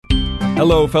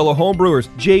Hello, fellow homebrewers.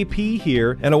 JP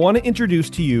here, and I want to introduce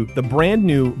to you the brand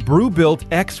new Brew-Built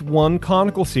X1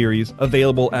 Conical Series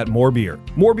available at More Beer.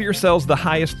 More Beer sells the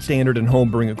highest standard in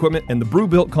homebrewing equipment, and the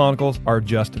Brew-Built Conicals are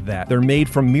just that. They're made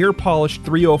from mirror-polished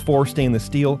 304 stainless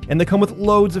steel, and they come with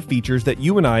loads of features that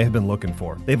you and I have been looking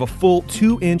for. They have a full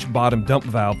 2-inch bottom dump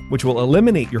valve, which will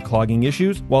eliminate your clogging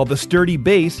issues, while the sturdy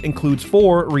base includes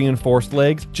 4 reinforced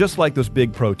legs, just like those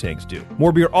big Pro tanks do.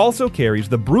 More Beer also carries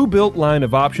the Brew-Built line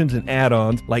of options and add-ons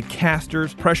like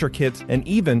casters, pressure kits, and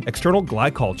even external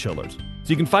glycol chillers. So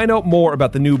you can find out more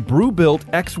about the new Brew-Built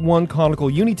X1 Conical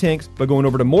Unitanks by going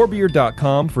over to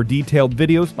morebeer.com for detailed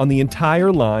videos on the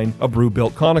entire line of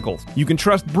Brew-Built Conicals. You can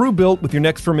trust Brew-Built with your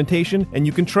next fermentation, and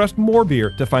you can trust More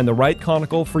Beer to find the right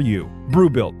conical for you.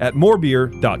 Brew-Built at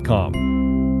morebeer.com.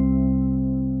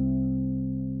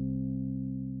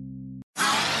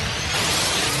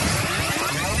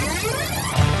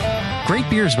 Great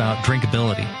beer is about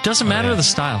drinkability. Doesn't matter the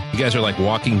style. You guys are like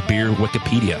walking beer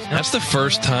Wikipedia. That's the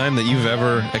first time that you've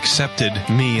ever accepted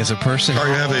me as a person. Or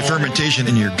you have a fermentation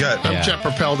in your gut. I'm jet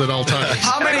propelled at all times.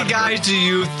 How many guys do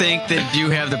you think that you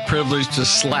have the privilege to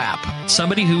slap?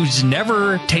 Somebody who's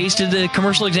never tasted a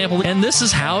commercial example, and this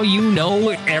is how you know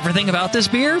everything about this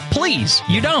beer? Please,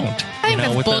 you don't. I think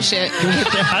that's bullshit.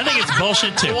 I think it's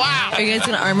bullshit too. Wow. Are you guys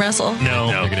going to arm wrestle? No.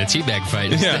 They're going to teabag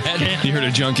fight instead. Yeah. You heard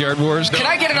of Junkyard Wars? Can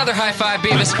I get another high five,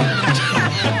 Beavis?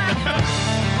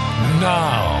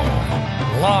 Now,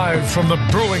 live from the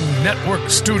Brewing Network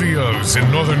studios in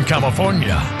Northern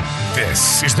California,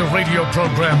 this is the radio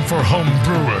program for home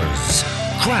brewers,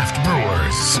 craft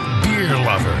brewers, beer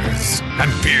lovers,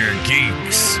 and beer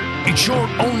geeks. It's your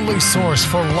only source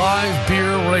for live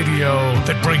beer radio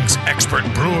that brings expert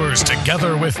brewers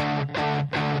together with,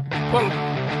 well,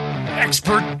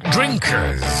 expert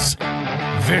drinkers.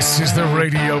 This is the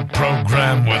radio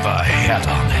program with a head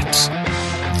on it.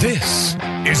 This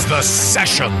is The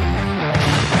Session.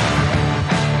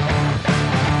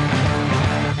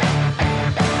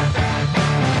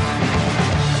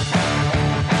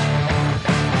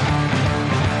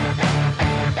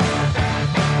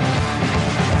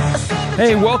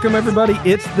 Hey, welcome everybody.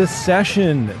 It's The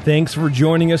Session. Thanks for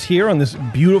joining us here on this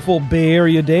beautiful Bay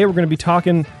Area day. We're going to be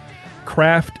talking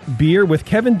craft beer with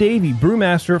Kevin Davey,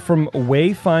 brewmaster from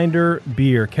Wayfinder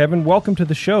Beer. Kevin, welcome to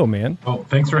the show, man. Oh,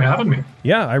 thanks for having me.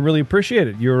 Yeah, I really appreciate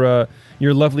it. Your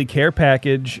lovely care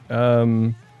package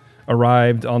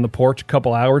arrived on the porch a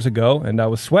couple hours ago, and I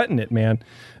was sweating it, man.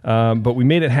 But we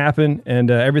made it happen, and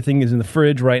everything is in the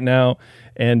fridge right now.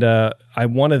 And I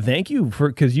want to thank you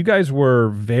because you guys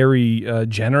were very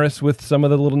generous with some of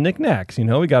the little knickknacks. You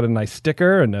know, we got a nice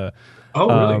sticker and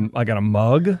really? I got a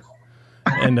mug.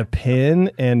 And a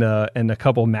pin and a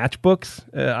couple matchbooks.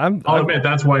 I'll admit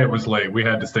that's why it was late. We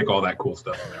had to stick all that cool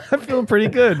stuff in there. I'm feeling pretty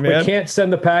good, man. We can't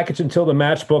send the package until the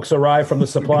matchbooks arrive from the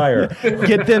supplier.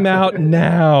 Get them out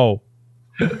now.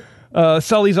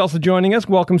 Sully's also joining us.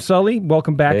 Welcome, Sully.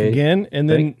 Welcome back again. And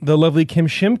then the lovely Kim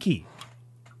Shimke,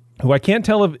 who I can't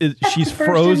tell if she's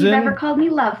frozen. First time you've ever called me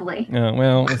lovely.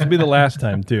 Well, this will be the last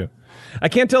time too. I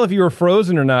can't tell if you were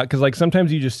frozen or not because like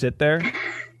sometimes you just sit there.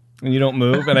 And you don't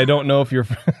move, and I don't know if you're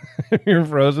you're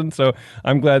frozen. So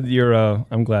I'm glad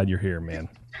you're here, man.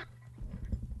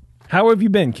 How have you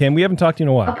been, Kim? We haven't talked to you in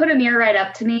a while. I'll put a mirror right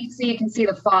up to me so you can see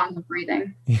the fog of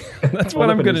breathing. That's what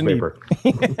I'm going to need.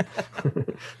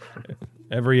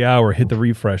 Every hour, hit the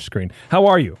refresh screen. How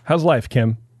are you? How's life,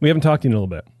 Kim? We haven't talked to you in a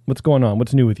little bit. What's going on?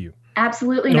 What's new with you?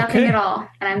 Absolutely nothing at all,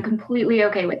 and I'm completely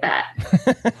okay with that.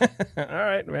 All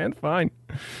right, man. Fine.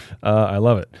 I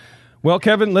love it. Well,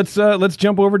 Kevin, let's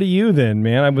jump over to you then,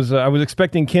 man. I was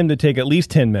expecting Kim to take at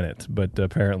least 10 minutes, but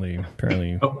apparently.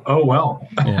 Oh well.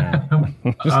 Yeah.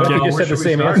 You just said the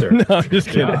same answer. No, I'm just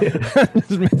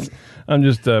kidding. I'm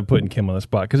just putting Kim on the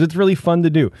spot because it's really fun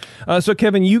to do. So,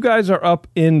 Kevin, you guys are up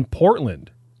in Portland.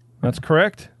 That's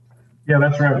correct? Yeah,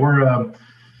 that's right. We're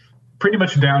pretty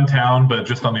much downtown, but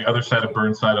just on the other side of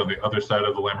Burnside, on the other side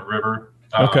of the Willamette River.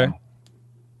 Okay.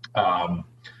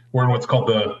 We're in what's called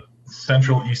the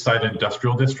Central East Side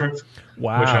Industrial District,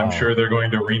 wow. Which I'm sure they're going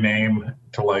to rename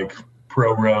to like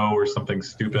Pro Row or something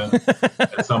stupid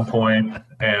at some point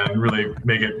and really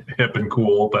make it hip and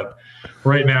cool. But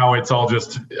right now it's all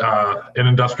just an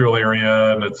industrial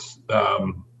area, and it's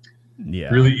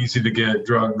really easy to get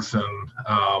drugs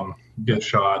and get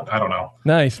shot. I don't know.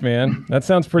 Nice, man. That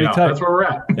sounds pretty tight. That's where we're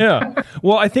at. Yeah.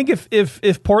 Well, I think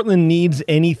if Portland needs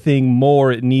anything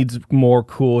more, it needs more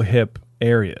cool, hip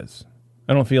areas.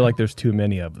 I don't feel like there's too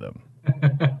many of them.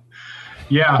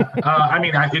 Yeah, I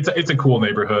mean, it's a cool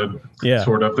neighborhood, yeah.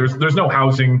 Sort of. There's no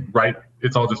housing, right?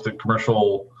 It's all just a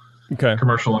commercial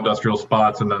commercial industrial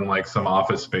spots, and then like some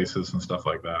office spaces and stuff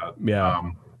like that.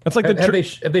 Yeah. That's like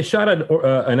have they shot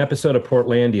an episode of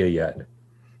Portlandia yet?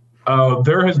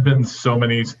 There has been so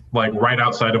many, like right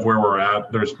outside of where we're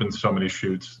at, there's been so many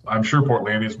shoots. I'm sure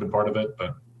Portlandia has been part of it,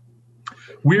 but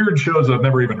weird shows I've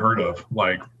never even heard of.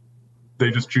 Like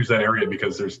they just choose that area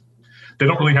because they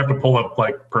don't really have to pull up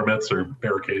like permits or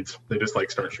barricades. They just like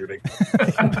start shooting.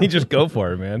 They just go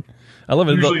for it, man. I love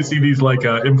it. Usually you see these like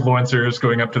influencers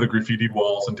going up to the graffitied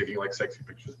walls and taking like sexy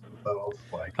pictures of themselves.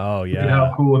 Like, oh yeah, look at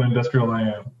how cool and industrial I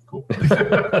am. Cool.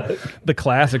 The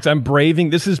classics.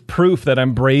 This is proof that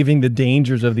I'm braving the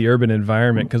dangers of the urban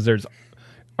environment because there's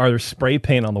spray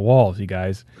paint on the walls, you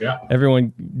guys. Yeah.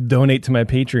 Everyone donate to my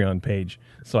Patreon page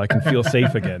so I can feel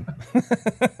safe again.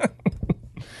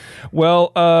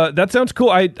 Well, that sounds cool.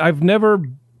 I've never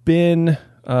been.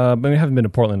 I haven't been to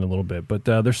Portland in a little bit, but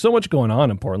there's so much going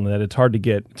on in Portland that it's hard to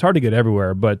get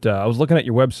everywhere. But I was looking at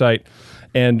your website,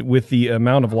 and with the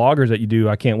amount of loggers that you do,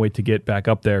 I can't wait to get back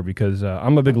up there because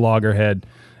I'm a big logger head,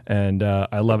 and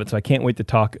I love it. So I can't wait to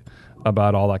talk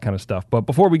about all that kind of stuff. But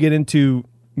before we get into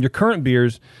your current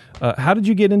beers, how did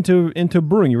you get into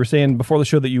brewing? You were saying before the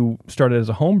show that you started as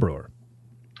a home brewer.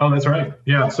 Oh, that's right.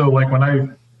 Yeah. So like when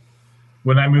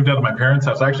I moved out of my parents'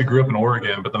 house, I actually grew up in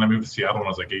Oregon, but then I moved to Seattle when I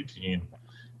was like 18.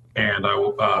 And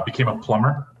I became a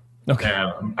plumber. Okay.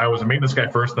 And I was a maintenance guy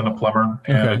first, then a plumber.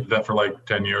 And I did that for like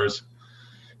 10 years.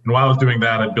 And while I was doing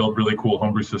that, I'd build really cool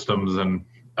homebrew systems. And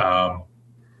I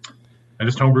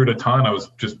just homebrewed a ton. I was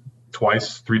just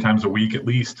 3 times a week at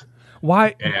least.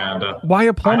 Why? And why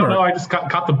a plumber? I don't know. I just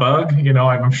caught the bug. You know,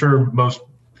 I'm sure most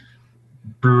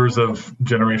brewers of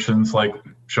generations like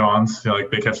Sean's, you know,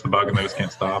 like they catch the bug and they just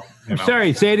can't stop. You know?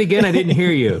 Sorry, say it again. I didn't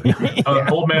hear you.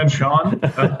 Old man Sean.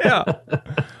 Yeah.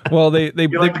 Well, they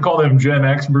like to call them Gen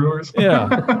X brewers.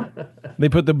 Yeah. They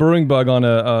put the brewing bug on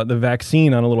the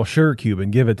vaccine on a little sugar cube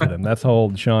and give it to them. That's how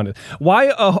old Sean is.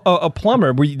 Why a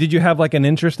plumber? Did you have like an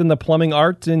interest in the plumbing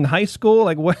arts in high school?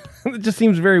 Like what? It just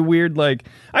seems very weird. Like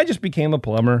I just became a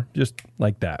plumber, just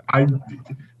like that. I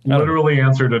literally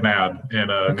answered an ad in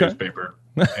a newspaper.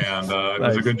 And it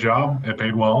was a good job. It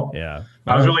paid well. Yeah.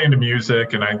 I was really into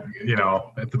music, and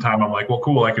at the time I'm like, well,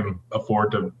 cool, I can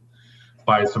afford to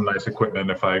buy some nice equipment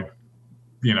if I,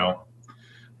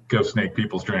 go snake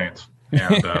people's drains.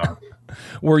 And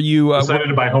were you decided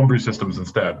to buy homebrew systems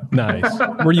instead? Nice.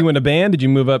 Were you in a band? Did you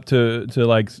move up to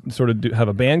like sort of have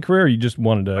a band career, or you just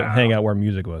wanted to hang out where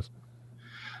music was?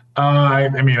 I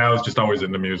was just always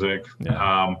into music.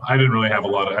 Yeah. I didn't really have a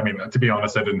lot of, to be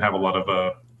honest, I didn't have a lot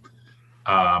of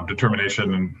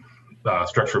determination and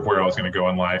structure of where I was going to go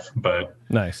in life, but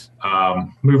nice.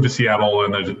 Moved to Seattle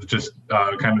and I just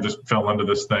kind of just fell into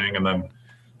this thing. And then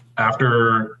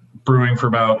after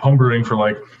home brewing for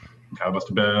like, it must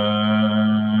have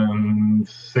been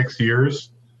 6 years.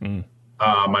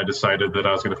 I decided that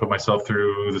I was going to put myself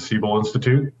through the Siebel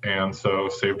Institute. And so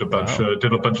did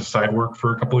a bunch of side work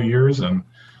for a couple of years and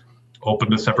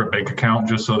opened a separate bank account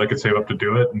just so that I could save up to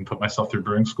do it and put myself through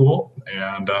brewing school.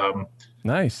 And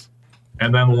nice.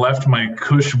 And then left my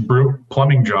cush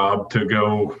plumbing job to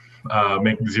go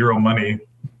make zero money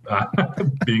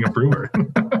being a brewer.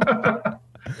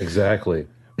 Exactly.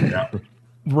 Yeah.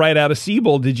 Right out of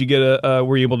Siebel, did you get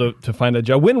were you able to find a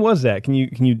job? When was that? Can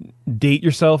you date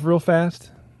yourself real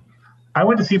fast? I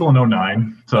went to Siebel in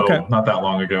 2009, so not that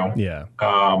long ago. Yeah.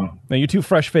 Now you're too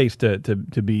fresh faced to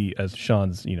be as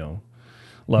Sean's,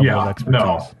 level of expertise.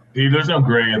 No. There's no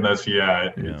gray in this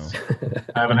yet.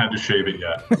 I haven't had to shave it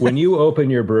yet. When you open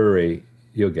your brewery,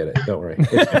 you'll get it. Don't worry.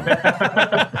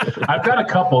 I've got a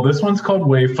couple. This one's called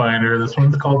Wayfinder. This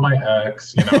one's called my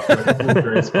ex. A couple of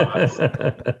great spots.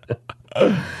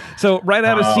 So right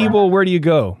out of Siebel, where do you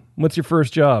go? What's your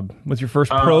first job? What's your first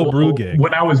brew gig?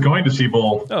 When I was going to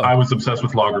Siebel, I was obsessed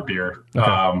with lager beer.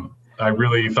 Okay. I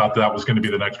really thought that was going to be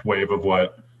the next wave of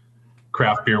what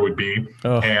craft beer would be.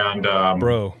 Oh, and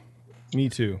bro. Me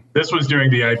too. This was during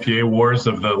the IPA wars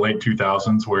of the late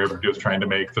 2000s, where everybody was trying to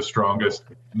make the strongest,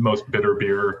 most bitter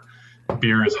beer.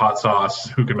 Beer is hot sauce.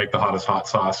 Who can make the hottest hot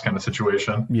sauce kind of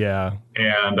situation? Yeah.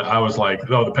 And I was like,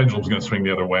 the pendulum's going to swing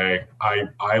the other way.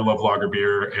 I love lager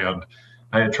beer, and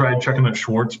I had tried checking out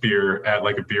Schwartz beer at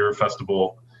like a beer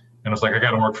festival, and I was like, I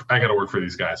got to work for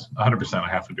these guys. 100%, I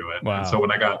have to do it. Wow. And so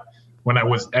when I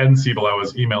was in Siebel, I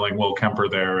was emailing Will Kemper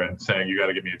there and saying, you got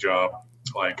to give me a job.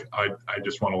 Like, I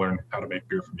just want to learn how to make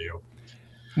beer from you.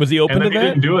 Was he open to that? And then he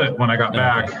didn't do it when I got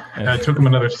back. It took him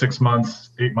another 8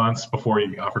 months before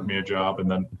he offered me a job. And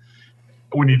then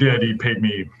when he did, he paid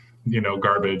me,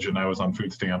 garbage, and I was on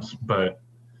food stamps. But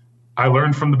I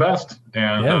learned from the best,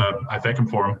 and I thank him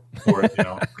for it.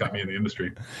 Got me in the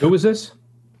industry. Who was this?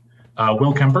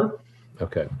 Will Kemper.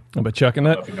 Okay. But chucking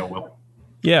it? If you know Will.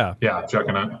 Yeah. Yeah,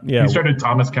 chucking it. Yeah. He started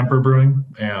Thomas Kemper Brewing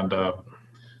and a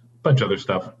bunch of other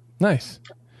stuff. Nice.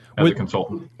 As a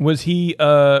consultant. Was he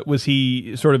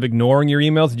sort of ignoring your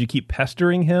emails? Did you keep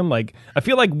pestering him? Like, I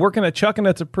feel like working at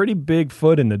Chuckanut's a pretty big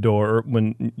foot in the door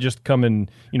when just coming,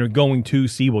 going to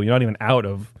Siebel. You're not even out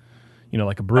of,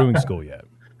 like a brewing school yet.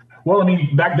 Well, I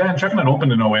mean, back then, Chuckanut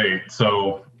opened in 08,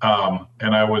 so,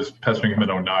 and I was pestering him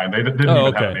in 09. They didn't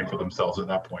even have a name for themselves at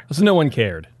that point. So no one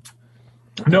cared.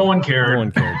 No one cared. No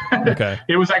one cared. Okay.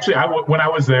 It was actually, when I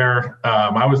was there,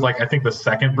 I was like, I think the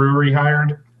second brewery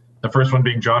hired. The first one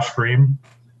being Josh Freem,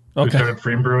 who started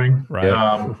Freem Brewing.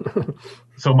 Right.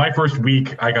 So my first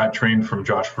week, I got trained from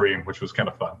Josh Freem, which was kind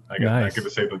of fun. I get to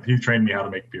say that he trained me how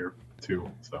to make beer too.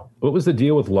 So what was the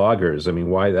deal with lagers? I mean,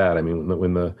 why that? I mean,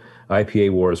 when the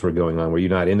IPA wars were going on, were you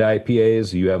not into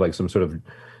IPAs? You have like some sort of,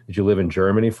 did you live in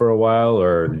Germany for a while,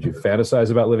 or did you fantasize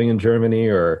about living in Germany,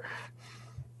 or?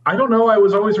 I don't know. I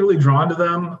was always really drawn to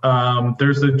them.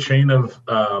 There's a chain of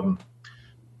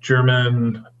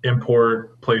German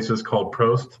import places called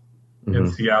Prost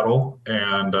in Seattle.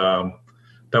 And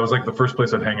that was like the first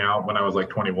place I'd hang out when I was like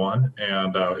 21.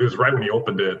 And it was right when he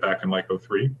opened it back in like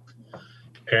 03.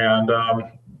 And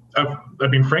I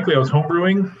mean, frankly, I was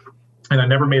homebrewing and I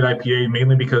never made IPA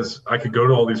mainly because I could go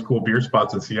to all these cool beer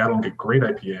spots in Seattle and get great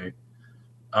IPA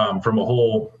from a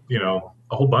whole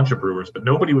bunch of brewers, but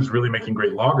nobody was really making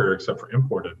great lager except for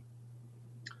imported.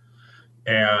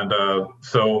 And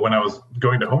so when I was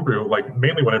going to homebrew, like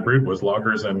mainly what I brewed was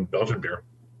lagers and Belgian beer.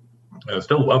 And I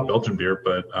still love Belgian beer,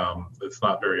 but it's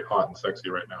not very hot and sexy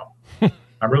right now.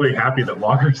 I'm really happy that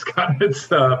lager's gotten its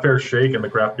fair shake and the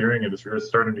craft beering industry is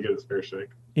starting to get its fair shake.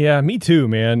 Yeah, me too,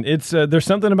 man. It's there's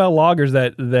something about lagers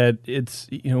that it's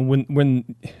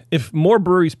when if more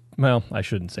breweries, well, I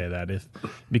shouldn't say that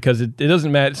because it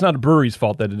doesn't matter. It's not a brewery's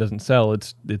fault that it doesn't sell.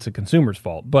 It's a consumer's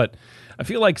fault. But I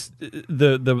feel like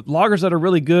the lagers that are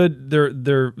really good,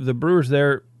 they're the brewers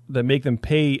there that make them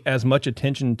pay as much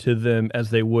attention to them as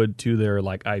they would to their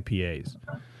like IPAs.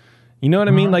 You know what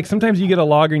I mean? Like sometimes you get a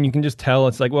lager and you can just tell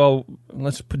it's like, well,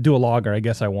 let's do a lager. I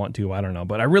guess I want to. I don't know,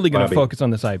 but I'm really going to focus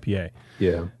on this IPA.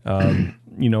 Yeah.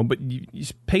 But you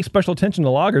pay special attention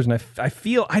to lagers, and I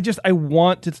feel I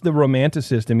want, it's the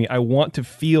romanticist in me. I want to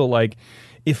feel like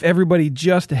if everybody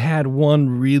just had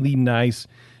one really nice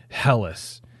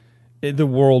Helles, the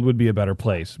world would be a better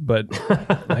place. But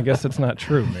I guess that's not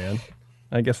true, man.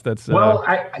 I guess that's well.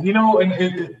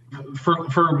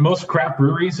 For most craft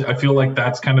breweries, I feel like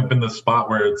that's kind of been the spot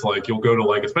where it's like you'll go to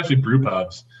like especially brew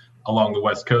pubs along the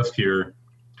West Coast here.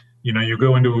 You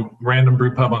go into a random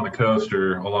brew pub on the coast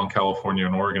or along California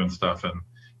and Oregon and stuff, and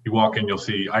you walk in, you'll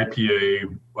see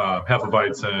IPA,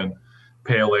 Hefeweizen,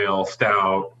 Pale Ale,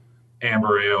 Stout,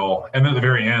 Amber Ale, and then at the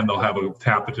very end they'll have a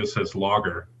tap that just says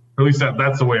lager. Or at least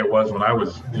that's the way it was when I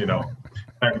was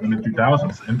back in the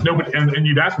mid-2000s. And nobody, and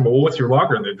you'd ask them, well, what's your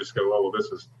lager? And they'd just go, oh, well, this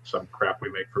is some crap we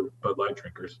make for Bud Light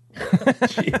drinkers.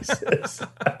 Jesus.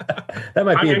 That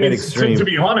might be a bit extreme. To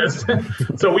be honest.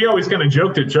 So we always kind of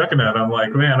joked at Chuckanut. I'm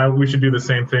like, man, we should do the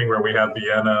same thing where we have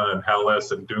Vienna and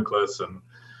Helles and Dunkles and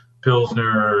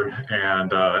Pilsner.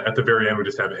 And at the very end, we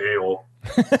just have ale.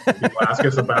 People ask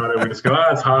us about it. We just go,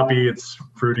 it's hoppy, it's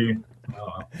fruity.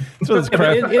 So it's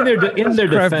craft, in their craft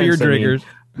defense, beer drinkers.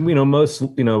 Most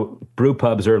brew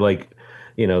pubs are like,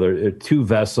 they're two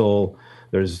vessel.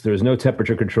 There's no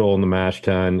temperature control in the mash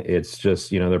tun. It's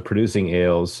just they're producing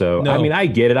ales. So I mean, I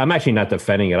get it. I'm actually not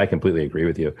defending it. I completely agree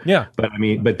with you. Yeah. But I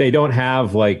mean, they don't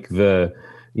have like the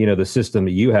system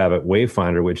that you have at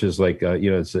Wayfinder, which is like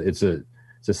it's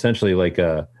essentially like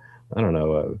an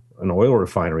oil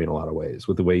refinery in a lot of ways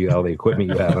with the way all the equipment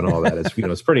you have and all that. It's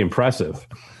it's pretty impressive.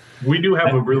 We do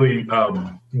have a really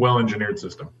well-engineered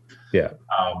system. Yeah.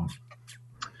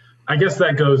 I guess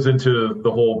that goes into the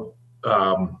whole.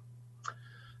 I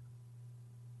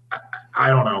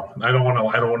don't know. I don't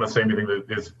want to say anything that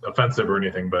is offensive or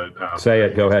anything, but say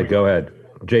it. Go ahead.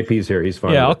 JP's here. He's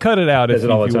fine. Yeah, I'll cut it out if you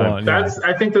want.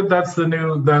 I think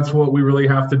that's what we really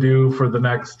have to do for the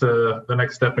next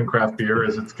step in craft beer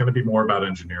is it's going to be more about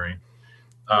engineering.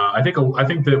 I think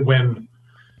that when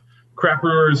craft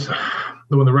brewers,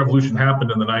 when the revolution happened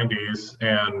in the 90s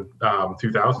and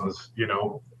 2000s,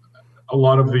 a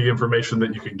lot of the information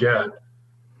that you could get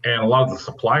and a lot of the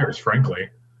suppliers, frankly,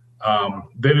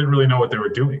 they didn't really know what they were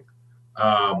doing.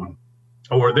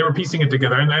 Or they were piecing it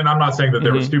together. And I'm not saying that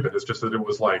they were stupid. It's just that it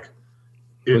was like...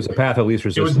 It was a path of least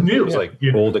resistance. It was new. It was like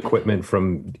old equipment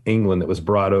from England that was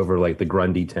brought over, like the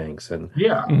Grundy tanks. And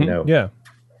yeah. Yeah.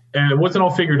 And it wasn't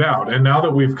all figured out. And now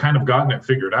that we've kind of gotten it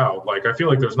figured out, like I feel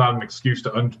like there's not an excuse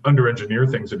to under-engineer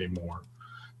things anymore.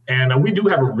 And we do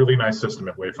have a really nice system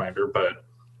at Wayfinder, but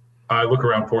I look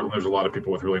around Portland, there's a lot of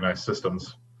people with really nice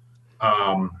systems.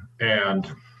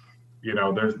 And,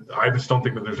 I just don't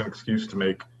think that there's an excuse to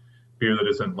make beer that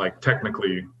isn't like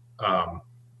technically,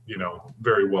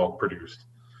 very well produced.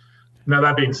 Now,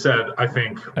 that being said, I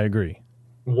think I agree.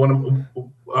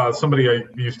 Somebody I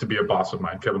used to be a boss of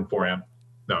mine, Kevin, I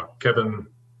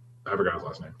forgot his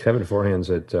last name. Kevin Forehand's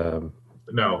at.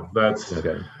 No, that's,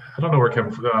 okay. I don't know where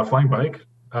Kevin, Flying Bike?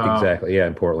 Exactly, yeah,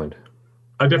 in Portland.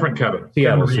 A different Kevin.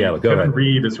 Seattle. Go Kevin ahead.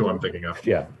 Reed is who I'm thinking of.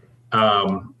 Yeah.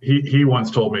 He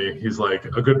once told me, he's like,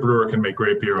 a good brewer can make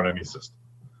great beer on any system.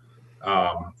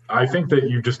 I think that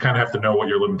you just kind of have to know what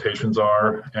your limitations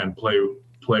are and play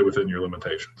within your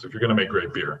limitations if you're going to make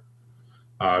great beer.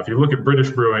 If you look at British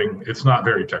brewing, it's not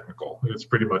very technical. It's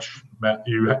pretty much but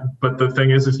the thing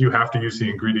is you have to use the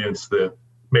ingredients that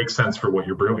make sense for what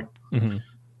you're brewing. Mm-hmm.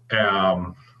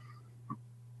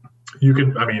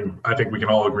 I think we can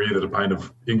all agree that a pint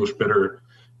of English bitter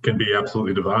can be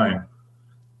absolutely divine,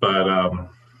 but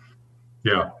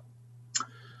yeah.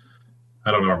 I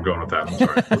don't know where I'm going with that. I'm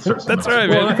sorry. Let's start That's right,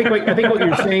 Well, man. I think what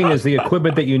you're saying is the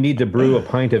equipment that you need to brew a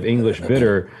pint of English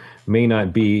bitter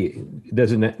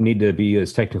doesn't need to be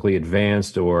as technically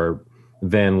advanced or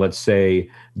than, let's say,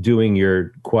 doing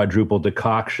your quadruple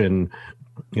decoction,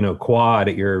 quad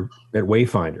at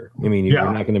Wayfinder. I mean,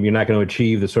 you're not going to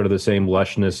achieve the same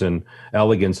lushness and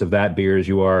elegance of that beer as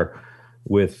you are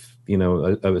with,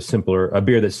 a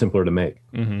beer that's simpler to make.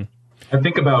 Mm-hmm. I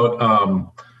think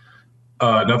about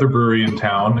another brewery in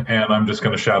town, and I'm just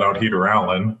going to shout out Heater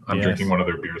Allen. I'm drinking one of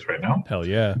their beers right now. Hell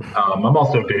yeah. I'm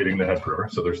also dating the head brewer,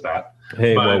 so there's that.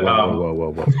 Hey,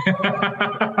 whoa.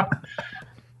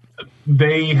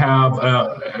 They have,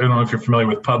 I don't know if you're familiar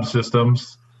with pub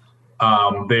systems.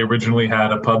 They originally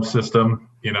had a pub system,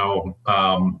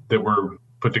 that were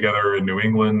put together in New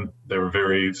England. They were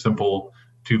very simple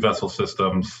 2-vessel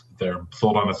systems. They're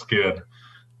sold on a skid.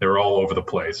 They were all over the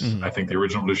place. Mm-hmm. I think the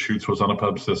original Deschutes was on a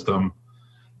pub system.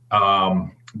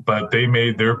 But they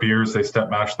made their beers, they step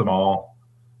mashed them all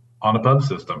on a pub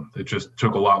system. It just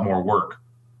took a lot more work.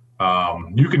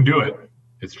 You can do it.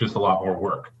 It's just a lot more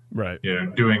work. Right.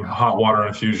 Doing hot water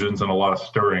infusions and a lot of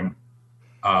stirring.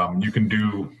 You can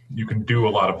do a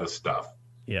lot of this stuff.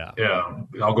 Yeah. Yeah.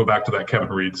 I'll go back to that Kevin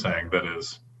Reed saying that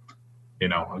is,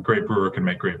 a great brewer can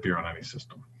make great beer on any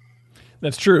system.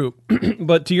 That's true.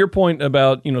 But to your point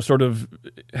about, sort of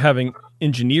having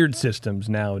engineered systems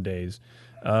nowadays,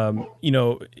 it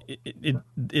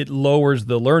lowers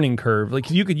the learning curve.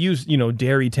 Like you could use,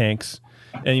 dairy tanks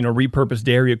and, repurpose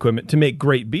dairy equipment to make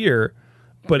great beer,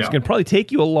 but it's going to probably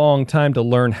take you a long time to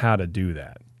learn how to do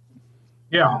that.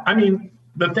 Yeah. I mean,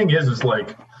 the thing is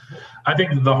like, I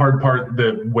think the hard part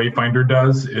that Wayfinder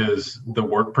does is the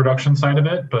work production side of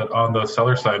it. But on the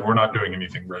cellar side, we're not doing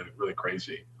anything really, really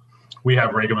crazy. We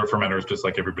have regular fermenters just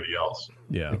like everybody else.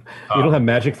 Yeah. You don't have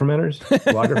magic fermenters?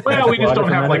 Well, we just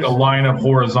don't have like a line of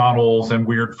horizontals and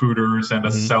weird fooders and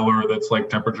a cellar that's like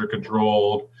temperature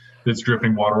controlled, that's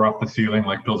dripping water off the ceiling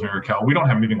like Pilsner or Cal. We don't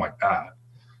have anything like that.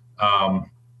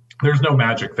 There's no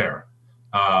magic there.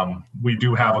 We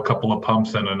do have a couple of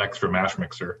pumps and an extra mash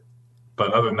mixer.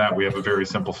 But other than that, we have a very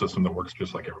simple system that works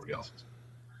just like everybody else's.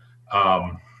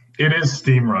 It is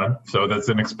steam run, so that's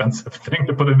an expensive thing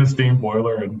to put in a steam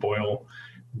boiler and boil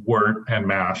wort and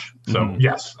mash. So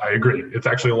yes, I agree. It's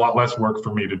actually a lot less work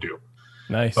for me to do.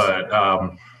 Nice. But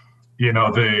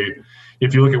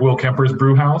if you look at Will Kemper's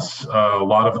brew house, a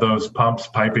lot of those pumps,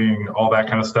 piping, all that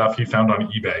kind of stuff, he found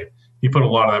on eBay. He put a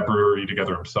lot of that brewery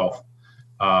together himself.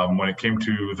 When it came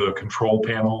to the control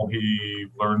panel, he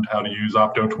learned how to use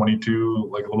Opto 22,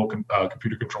 like a little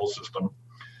computer control system.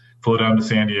 Flew down to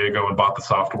San Diego and bought the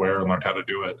software and learned how to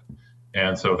do it.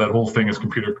 And so that whole thing is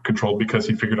computer controlled because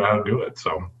he figured out how to do it.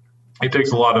 So it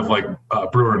takes a lot of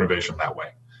brewer innovation that way.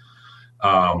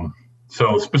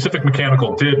 So Specific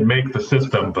Mechanical did make the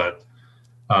system, but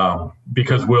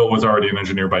because Will was already an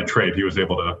engineer by trade, he was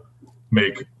able to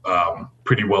make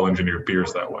pretty well engineered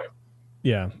beers that way.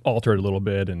 Yeah, alter it a little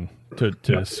bit and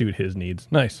to suit his needs.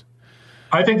 Nice.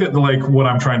 I think that what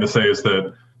I'm trying to say is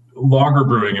that lager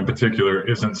brewing in particular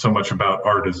isn't so much about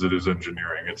art as it is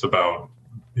engineering. It's about,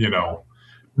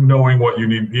 knowing what you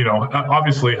need,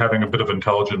 obviously having a bit of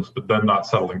intelligence, but then not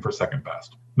settling for second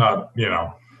best. Not,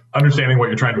 understanding what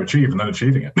you're trying to achieve and then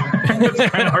achieving it. It's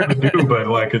kind of hard to do, but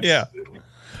it's... Yeah.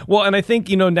 Well, and I think,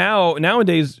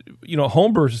 nowadays,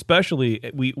 homebrewers especially,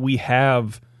 we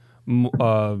have,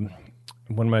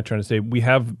 what am I trying to say? We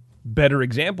have better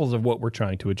examples of what we're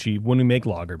trying to achieve when we make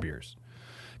lager beers.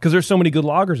 Because there's so many good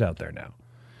lagers out there now.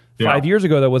 5 years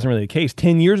ago, that wasn't really the case.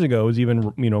 10 years ago, it was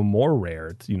even more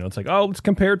rare. It's like, oh, let's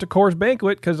compare it to Coors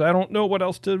Banquet because I don't know what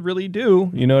else to really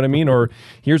do. You know what I mean? Or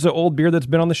here's an old beer that's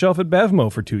been on the shelf at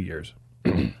Bevmo for 2 years.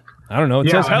 I don't know. It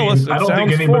says Hellas. I don't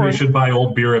think anybody should buy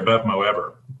old beer at Bevmo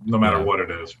ever, no matter what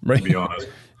it is, to be honest.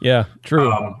 Yeah,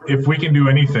 true. If we can do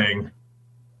anything,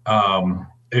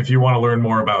 if you want to learn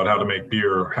more about how to make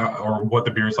beer or what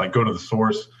the beer is like, go to the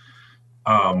source.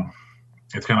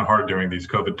 It's kind of hard during these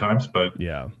COVID times, but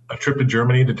a trip to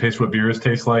Germany to taste what beers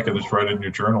taste like and just write it in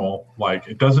your journal. Like,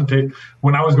 it doesn't take.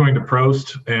 When I was going to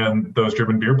Prost and those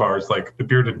German beer bars, like, the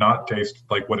beer did not taste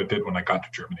like what it did when I got to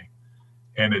Germany,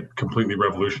 and it completely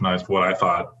revolutionized what I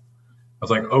thought. I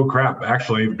was like, oh crap!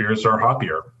 Actually, beers are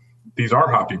hoppier. These are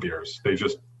hoppy beers. They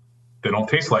don't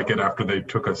taste like it after they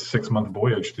took a 6-month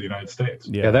voyage to the United States.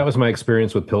 Yeah, that was my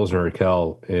experience with Pilsner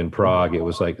Urquell in Prague. It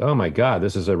was like, oh my God,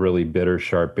 this is a really bitter,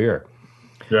 sharp beer.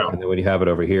 Yeah. And then when you have it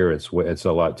over here, it's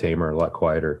a lot tamer, a lot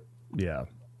quieter. Yeah.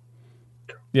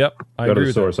 Yep. I Go agree to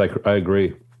the source. I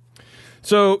agree.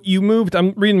 So you moved,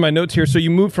 I'm reading my notes here. So you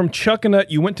moved from Chuckanut,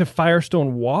 you went to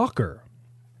Firestone Walker.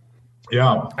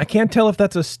 Yeah. I can't tell if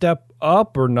that's a step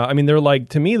up or not. I mean, they're like,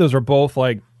 to me, those are both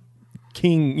like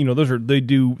king,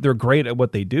 they're great at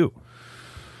what they do.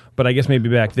 But I guess maybe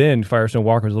back then, Firestone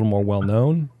Walker was a little more well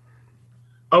known.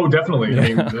 Oh, definitely.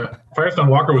 I mean, Firestone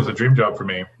Walker was a dream job for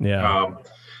me. Yeah.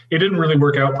 It didn't really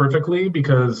work out perfectly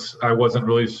because I wasn't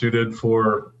really suited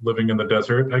for living in the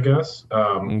desert, I guess.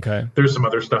 Okay. There's some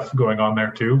other stuff going on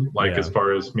there too, as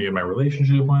far as me and my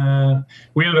relationship went.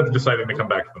 We ended up deciding to come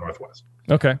back to the Northwest.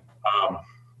 Okay.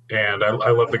 And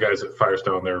I love the guys at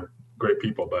Firestone. They're great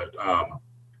people, but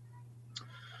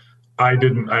I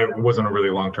wasn't a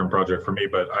really long-term project for me,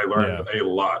 but I learned a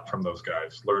lot from those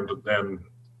guys. And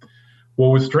what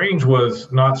was strange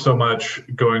was not so much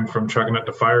going from Chuckanut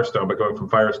to Firestone, but going from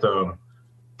Firestone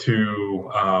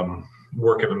to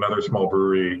work at another small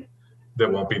brewery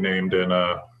that won't be named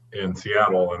in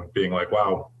Seattle, and being like,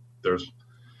 wow,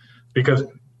 because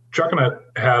Chuckanut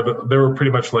they were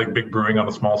pretty much like big brewing on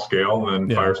a small scale, and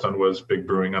then Firestone was big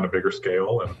brewing on a bigger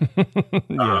scale,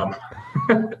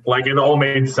 and like, it all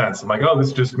made sense. I'm like, oh,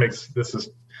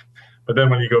 but then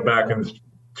when you go back and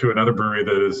to another brewery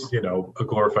that is, a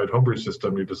glorified homebrew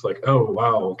system, you're just like, oh,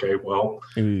 wow, okay, well,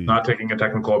 not taking a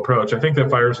technical approach. I think that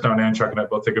Firestone and Chuckanut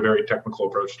both take a very technical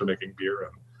approach to making beer.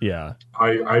 And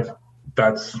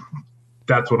that's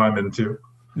what I'm into.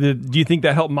 Do you think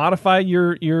that helped modify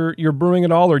your brewing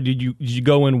at all, or did you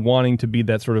go in wanting to be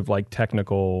that sort of like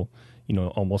technical,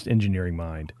 almost engineering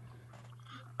mind?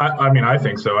 I mean, I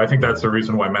think so. I think that's the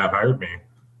reason why Matt hired me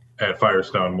at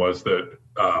Firestone, was that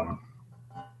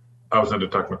I was into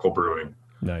technical brewing.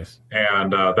 Nice.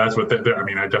 And that's what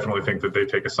I definitely think that they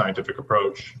take a scientific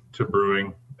approach to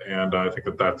brewing, and I think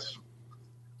that's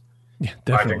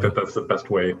the best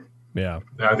way. Yeah.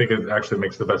 I think it actually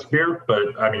makes the best beer,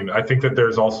 but I think that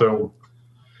there's also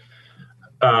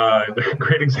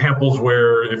great examples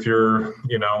where if you're,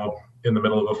 in the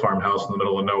middle of a farmhouse in the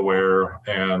middle of nowhere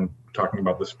and talking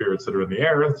about the spirits that are in the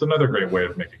air, that's another great way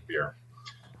of making beer.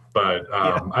 But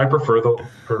I prefer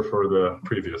the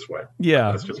previous way.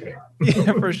 Yeah. That's just me.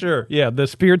 Yeah, for sure. Yeah, the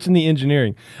spirits and the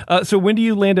engineering. So when do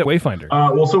you land at Wayfinder?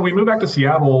 So we moved back to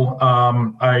Seattle.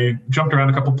 I jumped around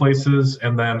a couple places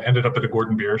and then ended up at a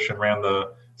Gordon Biersch and ran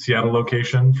the Seattle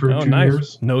location for 2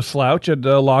 years. No slouch at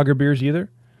lager beers either?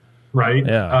 Right.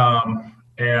 Yeah.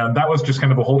 And that was just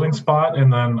kind of a holding spot.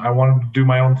 And then I wanted to do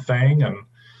my own thing and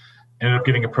ended up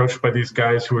getting approached by these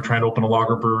guys who were trying to open a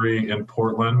lager brewery in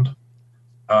Portland.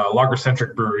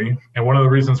 Lager-centric brewery, and one of the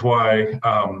reasons why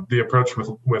the approach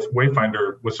with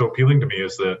Wayfinder was so appealing to me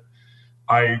is that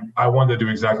I wanted to do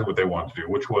exactly what they wanted to do,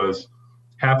 which was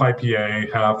half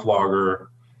IPA, half lager.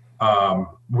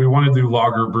 We wanted to do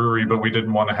lager brewery, but we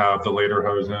didn't want to have the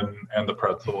lederhosen and the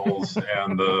pretzels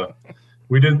and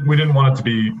we didn't want it to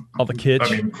be all the kitsch. I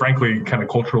mean, frankly, kind of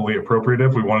culturally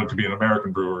appropriative. We wanted it to be an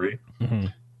American brewery,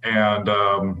 and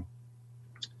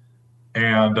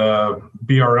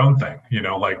be our own thing,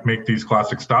 like make these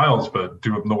classic styles, but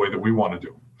do them the way that we want to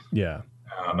do. Yeah.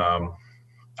 And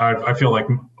I feel like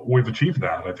we've achieved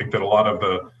that. I think that a lot of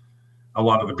the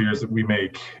beers that we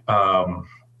make,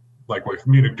 like with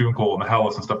Munich Dunkel and the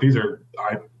Helles and stuff, these are,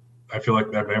 I feel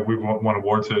like we won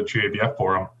awards at GABF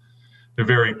for them.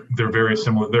 They're very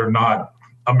similar. They're not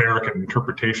American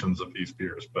interpretations of these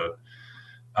beers, but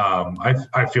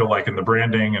I feel like in the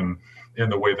branding and in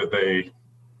the way that they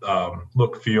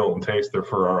look, feel, and taste, they're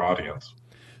for our audience.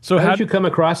 So how did you come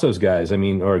across those guys? I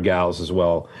mean, or gals as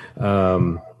well?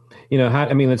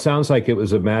 It sounds like it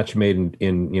was a match made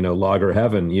in lager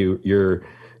heaven. You're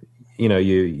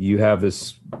you have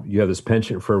this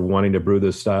penchant for wanting to brew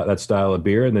that style of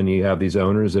beer, and then you have these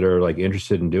owners that are like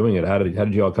interested in doing it. How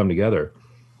did you all come together?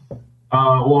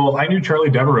 Well, I knew Charlie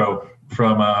Devereaux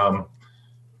from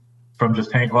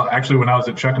just hanging. Well, actually, when I was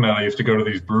at Chuckanut, I used to go to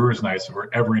these brewers' nights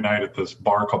every night at this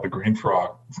bar called the Green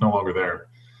Frog. It's no longer there,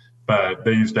 but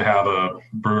they used to have a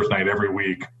brewers' night every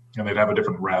week, and they'd have a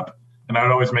different rep. And I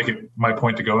would always make it my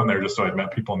point to go in there just so I'd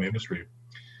met people in the industry.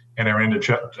 And I ran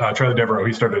into Charlie Devereaux.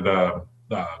 He started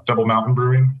Double Mountain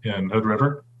Brewing in Hood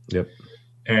River. Yep.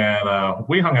 And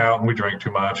we hung out and we drank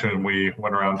too much, and we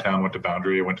went around town, went to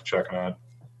Boundary, went to Chuckanut,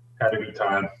 had a good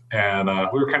time. And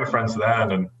we were kind of friends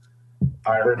then. And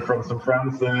I heard from some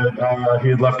friends that he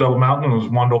had left Double Mountain and was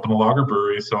wanting to open a lager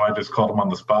brewery. So I just called him on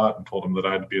the spot and told him that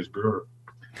I had to be his brewer.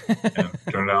 And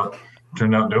turned out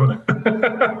doing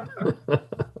it.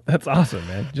 That's awesome,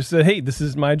 man. Just said, hey, this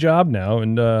is my job now,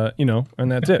 and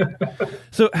and that's it.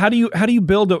 So how do you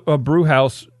build a brew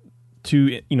house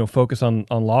to focus on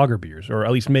lager beers, or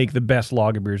at least make the best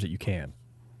lager beers that you can?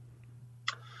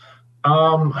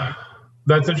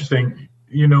 That's interesting.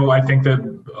 I think that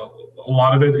a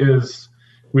lot of it is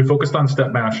we focused on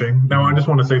step mashing. Now, I just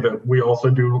want to say that we also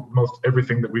do most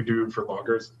everything that we do for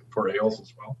lagers for ales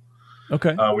as well.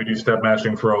 Okay. We do step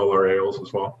mashing for all our ales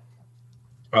as well.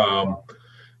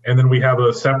 And then we have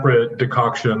a separate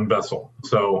decoction vessel.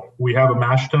 So we have a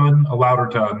mash tun, a lauter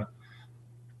tun,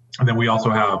 and then we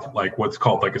also have like what's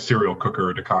called like a cereal cooker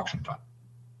or decoction tun.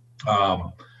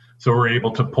 So we're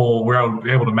able to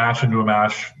mash into a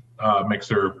mash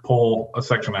mixer, pull a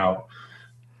section out,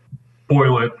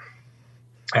 boil it,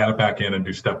 add it back in, and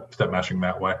do step mashing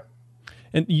that way.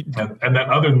 And then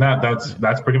other than that,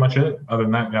 that's pretty much it. Other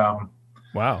than that,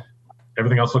 wow.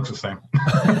 Everything else looks the same.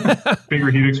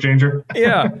 Bigger heat exchanger.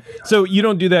 Yeah. So you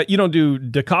don't do that. You don't do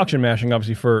decoction mashing,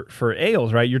 obviously, for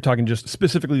ales, right? You're talking just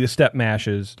specifically the step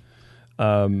mashes.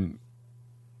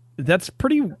 That's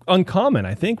pretty uncommon,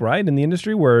 I think, right? In the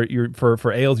industry where you're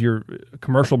for ales, you're a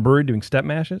commercial brewery doing step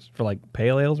mashes for like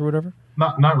pale ales or whatever.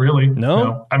 Not really.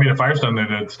 No? I mean, at Firestone, they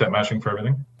did step mashing for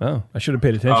everything. Oh, I should have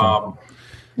paid attention.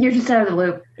 You're just out of the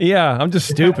loop. Yeah, I'm just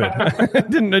stupid. I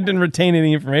didn't retain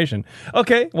any information.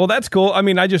 Okay, well that's cool. I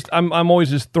mean, I'm always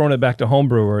just throwing it back to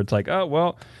homebrew where it's like, oh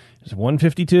well, it's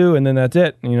 152 and then that's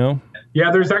it.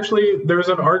 Yeah, there's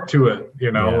an art to it.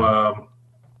 Yeah.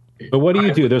 But what do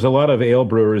you do? There's a lot of ale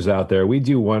brewers out there. We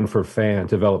do one for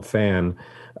Develop Fan.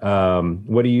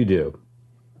 What do you do?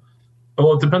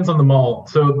 Well, it depends on the malt.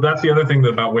 So that's the other thing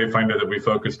about Wayfinder that we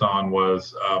focused on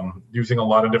was using a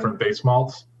lot of different base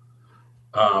malts.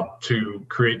 To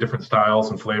create different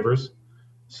styles and flavors.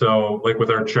 So like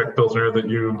with our Czech Pilsner that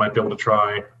you might be able to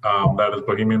try, that is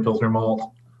Bohemian Pilsner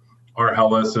malt. Our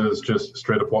Helles is just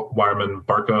straight up Weyermann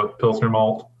Barca Pilsner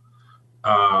malt.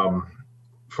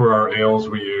 For our ales,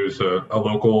 we use a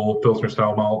local Pilsner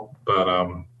style malt, but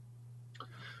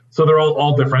so they're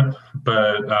all different,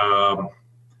 but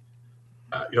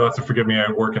you'll have to forgive me,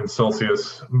 I work in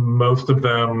Celsius. Most of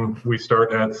them, we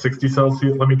start at 60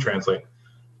 Celsius. Let me translate.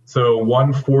 So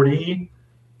 140,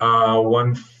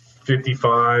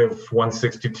 155,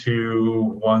 162,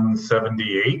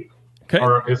 178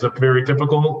 is a very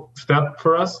typical step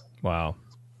for us. Wow.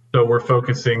 So we're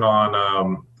focusing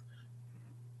on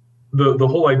the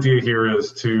whole idea here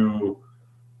is to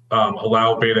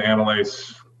allow beta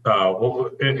amylase.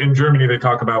 In Germany, when they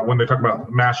talk about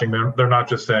mashing, they're not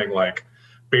just saying like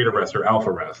beta rest or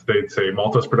alpha rest. They'd say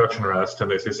maltose production rest and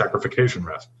they say saccharification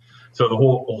rest. So the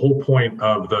whole point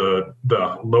of the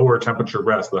lower temperature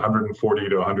rest, the 140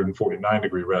 to 149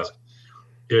 degree rest,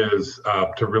 is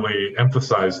to really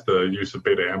emphasize the use of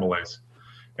beta amylase.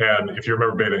 And if you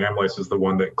remember, beta amylase is the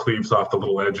one that cleaves off the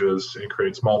little edges and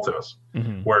creates maltose,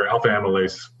 where alpha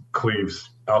amylase cleaves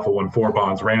alpha 1,4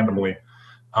 bonds randomly.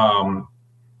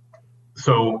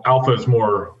 So alpha is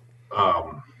more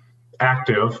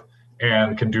active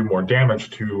and can do more damage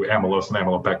to amylose and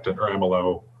amylopectin or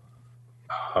amylo.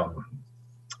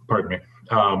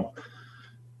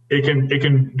 It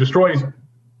can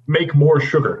make more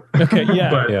sugar. Okay, yeah.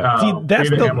 But See, that's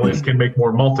beta amylase can make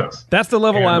more maltose. That's the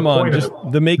level I'm on. Just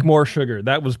the make more sugar.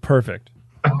 That was perfect.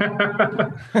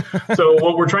 So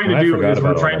what we're trying to do is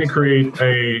we're trying to create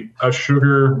a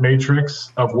sugar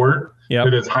matrix of wort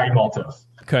that is high maltose.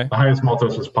 Okay. The highest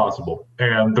maltose as possible.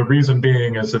 And the reason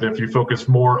being is that if you focus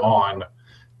more on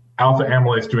alpha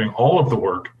amylase doing all of the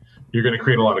work, you're going to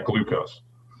create a lot of glucose.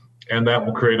 And that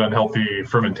will create unhealthy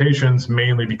fermentations,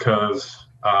 mainly because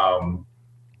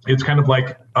it's kind of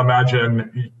like,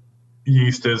 imagine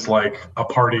yeast is like a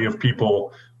party of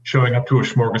people showing up to a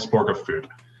smorgasbord of food.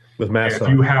 With mass. If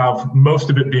you have most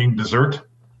of it being dessert,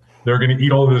 they're going to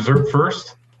eat all the dessert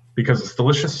first, because it's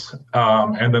delicious,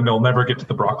 and then they'll never get to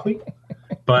the broccoli.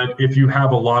 But if you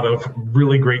have a lot of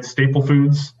really great staple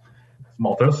foods,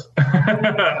 maltose,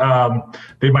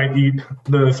 they might eat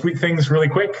the sweet things really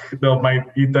quick. Might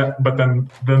eat that, but then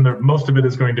most of it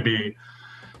is going to be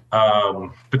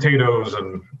potatoes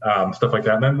and stuff like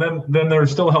that. And then they're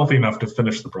still healthy enough to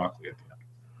finish the broccoli at the end.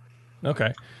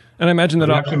 Okay. And I imagine that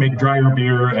they actually make drier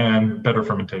beer and better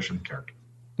fermentation character.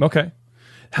 Okay.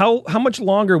 How much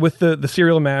longer with the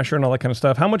cereal masher and all that kind of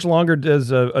stuff? How much longer does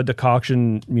a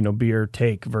decoction beer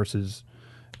take versus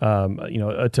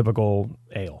a typical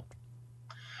ale?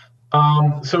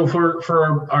 So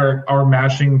for our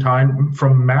mashing time,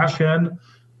 from mash in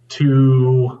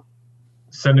to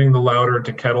sending the lauter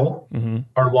to kettle,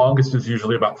 our longest is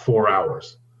usually about 4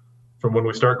 hours from when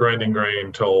we start grinding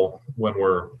grain till when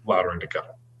we're lautering to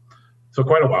kettle. So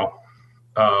quite a while.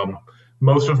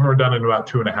 Most of them are done in about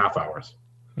 2.5 hours.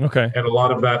 Okay. And a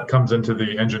lot of that comes into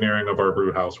the engineering of our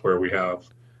brew house, where we have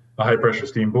a high pressure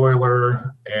steam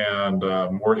boiler and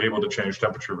we're able to change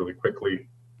temperature really quickly.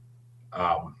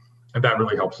 And that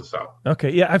really helps us out.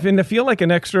 Okay. Yeah. I feel like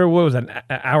an extra, what was that,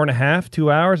 an hour and a half,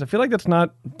 2 hours? I feel like that's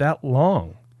not that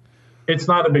long. It's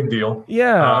not a big deal.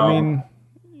 Yeah. I mean,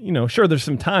 sure, there's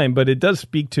some time, but it does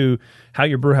speak to how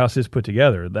your brew house is put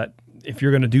together. That if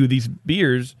you're going to do these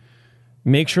beers,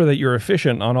 make sure that you're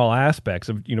efficient on all aspects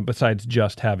of, besides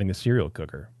just having the cereal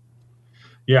cooker.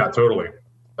 Yeah, totally.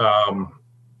 A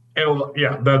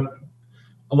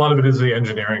lot of it is the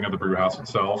engineering of the brew house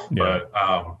itself. Yeah.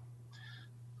 But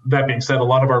that being said, a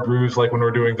lot of our brews, like when we're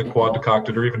doing the quad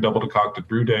decocted or even double decocted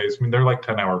brew days, I mean, they're like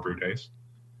 10-hour brew days.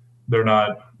 They're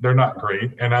not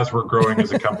great. And as we're growing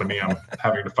as a company, I'm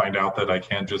having to find out that I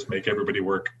can't just make everybody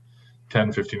work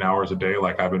 10, 15 hours a day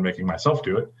like I've been making myself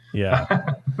do it.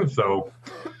 Yeah. So,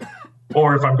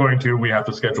 or if I'm going to, we have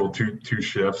to schedule two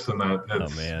shifts, and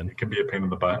it can be a pain in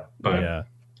the butt. But yeah.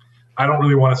 I don't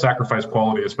really want to sacrifice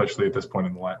quality, especially at this point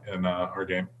in our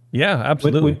game. Yeah,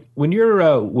 absolutely. When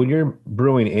you're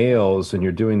brewing ales and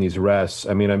you're doing these rests,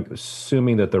 I mean, I'm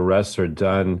assuming that the rests are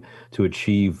done to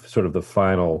achieve sort of the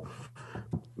final,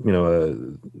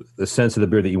 the sense of the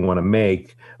beer that you want to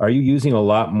make. Are you using a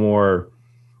lot more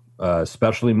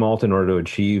specialty malt in order to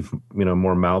achieve,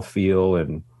 more mouthfeel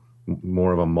and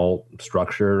more of a malt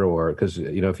structure? Or because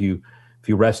if you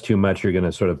rest too much, you're going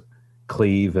to sort of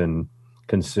cleave and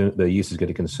consume, the yeast is going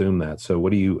to consume that. So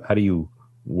how do you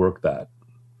work that?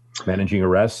 Managing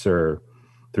arrests or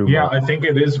through? Yeah, I think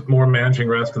it is more managing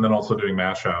rest and then also doing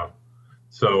mash out.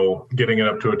 So getting it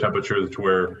up to a temperature to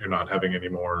where you're not having any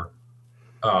more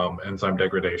enzyme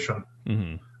degradation.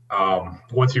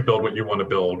 Mm-hmm. Once you build what you want to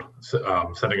build,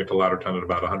 setting it to ladder ton at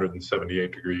about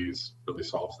 178 degrees really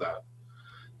solves that.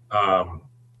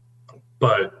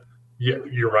 But yeah,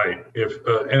 you're right.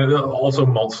 And also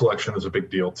malt selection is a big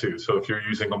deal too. So if you're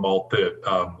using a malt that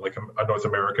like a North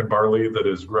American barley that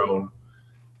is grown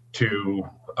to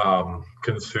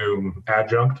consume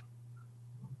adjunct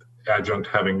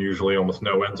having usually almost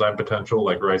no enzyme potential,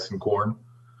 like rice and corn.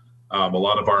 A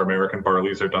lot of our American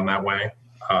barleys are done that way.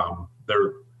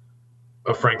 They're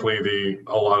frankly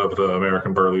a lot of the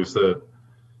American barleys that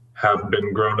have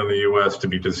been grown in the U.S. to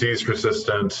be disease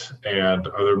resistant, and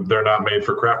they're not made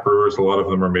for craft brewers. A lot of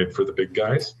them are made for the big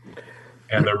guys,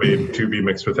 and they're made to be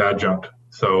mixed with adjunct.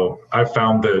 So I've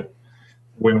found that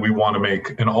when we want to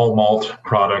make an all malt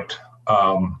product,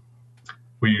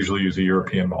 we usually use a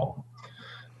European malt,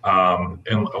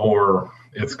 or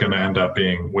it's going to end up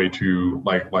being way too,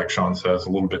 like Sean says, a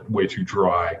little bit way too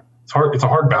dry. It's a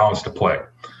hard balance to play.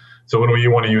 So when you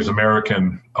want to use all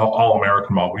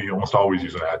American malt, we almost always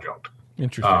use an adjunct.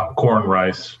 Interesting. Corn,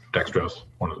 rice, dextrose,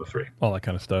 one of the three. All that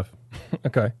kind of stuff.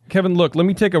 Okay. Kevin, look, let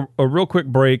me take a real quick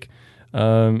break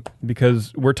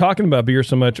because we're talking about beer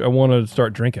so much, I want to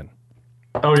start drinking.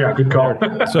 Oh, yeah, good call.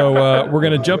 So we're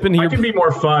going to jump in here. It can be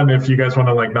more fun if you guys want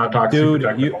to not talk Dude,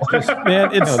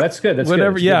 man, it's, no, that's good. That's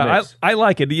whatever. Good. Yeah, I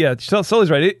like it. Yeah, Sully's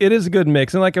right. It is a good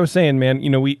mix. And like I was saying, man,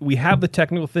 we have the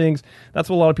technical things. That's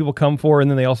what a lot of people come for,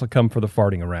 and then they also come for the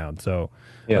farting around. So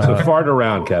so fart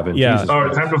around, Kevin. Yeah. Jesus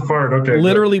Christ. Time to fart. Okay.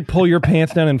 Literally pull your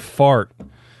pants down and fart.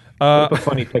 Put a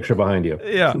funny picture behind you.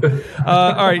 Yeah.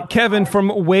 All right, Kevin from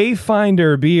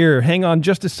Wayfinder Beer. Hang on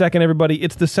just a second, everybody.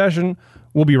 It's the session.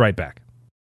 We'll be right back.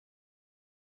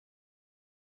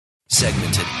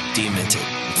 Segmented, demented,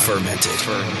 fermented.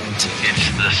 It's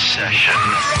the session.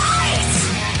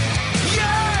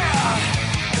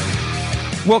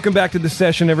 Welcome back to the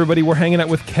session, everybody. We're hanging out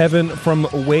with Kevin from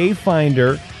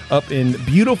Wayfinder up in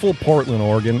beautiful Portland,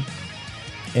 Oregon.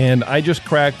 And I just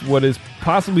cracked what is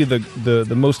possibly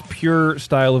the most pure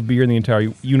style of beer in the entire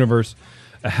universe,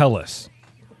 a Helles.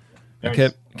 Nice. Okay.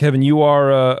 Kevin, you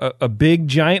are a big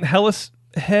giant Helles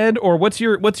head, or what's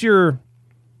your Are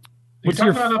you talking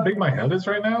about how big my head is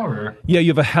right now, or? Yeah, you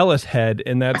have a Helles head,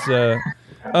 and that's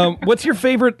what's your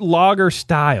favorite lager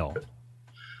style?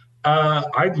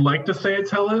 I'd like to say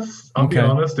it's Helles. I'll be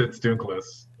honest, it's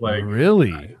Dunkless. Like,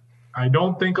 really? I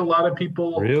don't think a lot of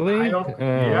people really.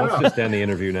 Yeah. Let's just end the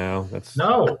interview now. That's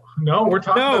no. We're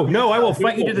talking. No. I will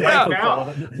fight you to the right death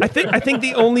now. I think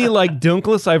the only like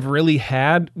Dunkless I've really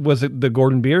had was the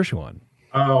Gordon Biersch one.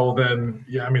 Oh, then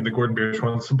yeah. I mean, the Gordon Biersch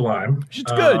one's sublime. It's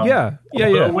good. Yeah.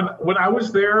 When I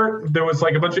was there was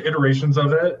like a bunch of iterations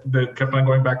of it that kept on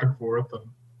going back and forth. And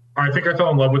I think I fell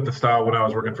in love with the style when I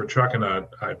was working for Chuckanut.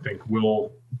 I think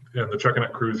Will and the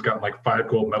Chuckanut crew's got like 5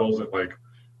 gold medals at like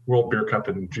World Beer Cup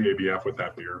and GABF with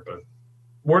that beer. But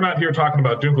we're not here talking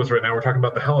about Dunkless right now. We're talking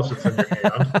about the Helles that's in your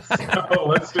hand. So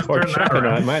let's just turn that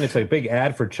around. Mine, it's a big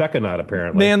ad for Chuckanut,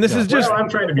 apparently. Man, this is just... Well, I'm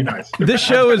trying to be nice. This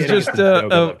show is just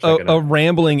a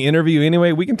rambling interview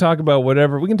anyway. We can talk about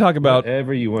whatever. We can talk about...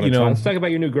 Whatever you want to talk. Let's talk about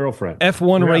your new girlfriend.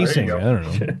 F1 racing. I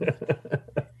don't know.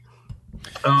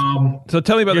 So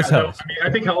tell me about this Helles. I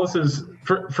think Helles is,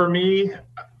 for me,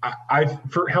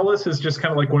 Helles is just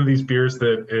kind of like one of these beers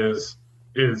that is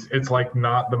it's like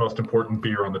not the most important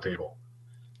beer on the table.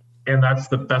 And that's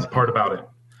the best part about it.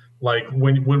 Like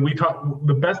when we talk,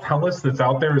 the best Helles that's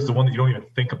out there is the one that you don't even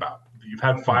think about. You've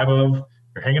had 5 of,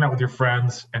 you're hanging out with your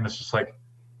friends, and it's just like,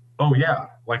 oh yeah,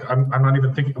 like I'm not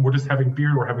even thinking. We're just having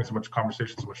beer. We're having so much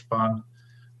conversation, so much fun.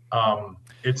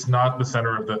 It's not the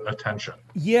center of the attention.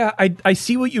 Yeah, I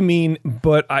see what you mean,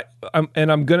 but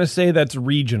I'm gonna say that's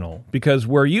regional, because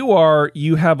where you are,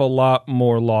 you have a lot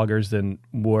more lagers than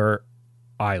where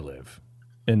I live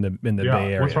in the Bay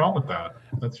Area. What's wrong with that?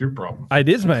 That's your problem. It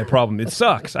is my problem. It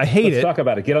sucks. I hate it. Let's talk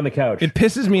about it. Get on the couch. It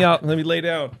pisses me off. Let me lay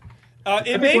down.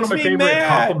 It makes one of my me favorite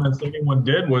mad. compliments anyone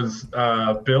did was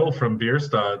Bill from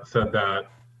Bierstadt said that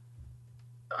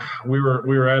we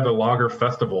were at a lager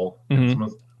festival. Mm-hmm.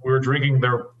 We were drinking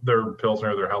their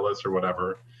Pilsner, their Helles or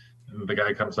whatever. And the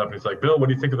guy comes up and he's like, Bill, what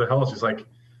do you think of the Helles? He's like,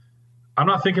 I'm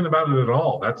not thinking about it at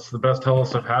all. That's the best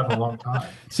Helles I've had in a long time.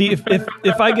 See,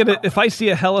 if I see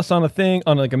a Helles on a thing,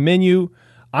 on like a menu,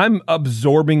 I'm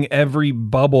absorbing every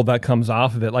bubble that comes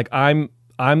off of it. Like I'm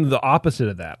the opposite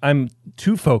of that. I'm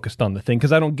too focused on the thing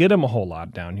because I don't get them a whole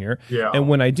lot down here. Yeah. And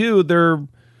when I do, they're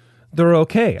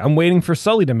okay. I'm waiting for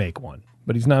Sully to make one,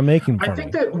 but he's not making them for I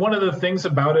think that one of the things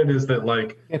about it is that,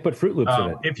 like, put Fruit Loops in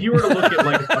it. If you were to look at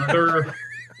like other,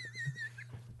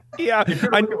 yeah, if you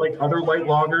were to look at like other light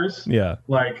lagers, yeah,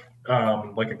 like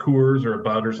a Coors or a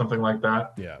Bud or something like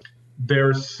that, yeah,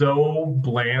 they're so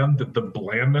bland that the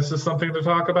blandness is something to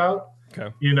talk about.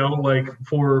 Okay, you know, like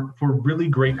for really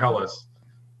great Helles,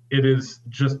 it is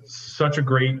just such a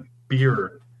great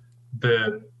beer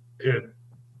that it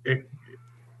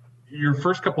your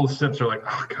first couple of sips are like,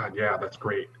 oh god, yeah, that's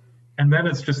great, and then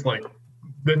it's just like,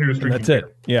 then you're just drinking. And that's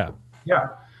it. Yeah, yeah.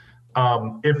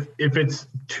 If it's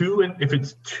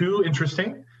too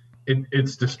interesting,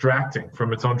 it's distracting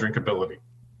from its own drinkability.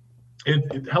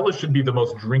 Helles should be the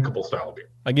most drinkable style of beer.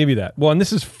 I give you that. Well, and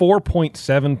this is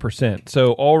 4.7%.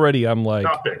 So already I'm like,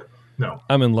 not big. No,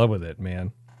 I'm in love with it,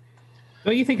 man.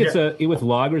 No, you think it's with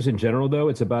lagers in general though?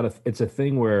 It's a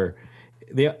thing where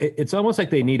it's almost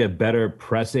like they need a better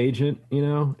press agent. You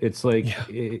know, it's like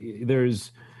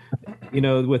there's. You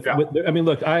know, with I mean,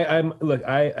 look,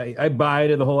 I buy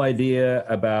into the whole idea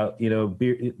about, you know,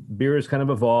 beer has kind of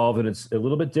evolved, and it's a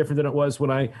little bit different than it was when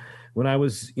I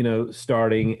was, you know,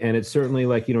 starting, and it's certainly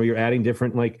like, you know, you're adding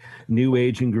different like new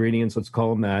age ingredients, let's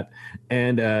call them that,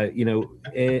 and you know,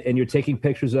 and you're taking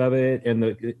pictures of it, and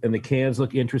the cans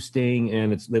look interesting,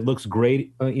 and it looks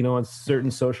great, you know, on certain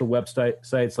social website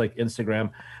sites like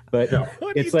Instagram, but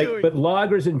it's like, but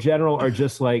lagers in general are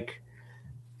just like.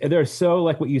 They're so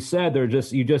like what you said. They're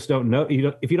just you just don't know.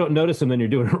 If you don't notice them,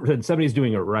 then somebody's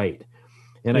doing it right.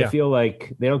 And I feel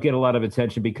like they don't get a lot of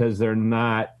attention because they're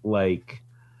not like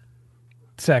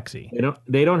sexy.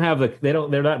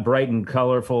 They're not bright and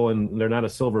colorful, and they're not a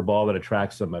silver ball that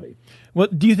attracts somebody. Well,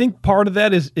 do you think part of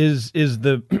that is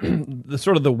the the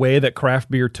sort of the way that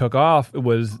craft beer took off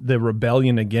was the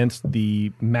rebellion against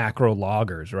the macro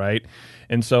lagers, right?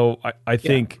 And so I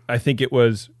think it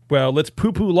was, well, let's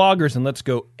poo-poo lagers and let's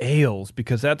go ales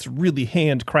because that's really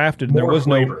handcrafted. And there was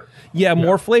flavor.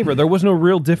 More flavor. There was no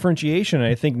real differentiation.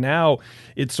 And I think now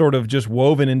it's sort of just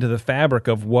woven into the fabric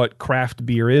of what craft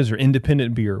beer is, or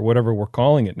independent beer, or whatever we're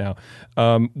calling it now,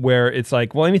 where it's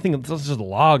like, well, anything that's just a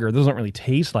lager doesn't really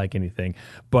taste like anything.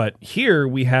 But here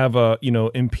we have a, you know,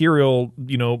 imperial,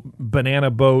 you know, banana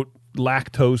boat,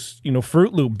 lactose, you know,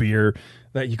 Fruit Loop beer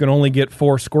that you can only get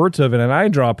 4 squirts of in an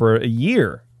eyedropper a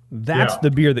year. That's the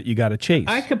beer that you got to chase.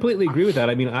 I completely agree with that.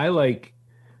 I mean,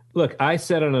 look, I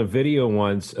said on a video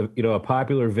once, a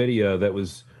popular video that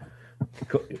was,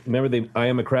 remember the I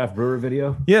Am a Craft Brewer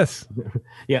video? Yes.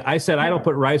 Yeah, I said I don't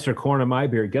put rice or corn in my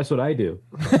beer. Guess what I do?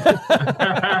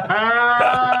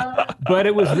 But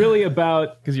it was really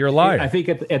about... Because you're a liar. I think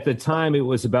at the time it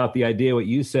was about the idea, what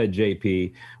you said,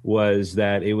 JP, was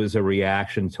that it was a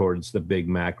reaction towards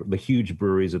the huge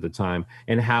breweries at the time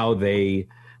and how they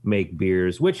make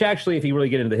beers, which actually, if you really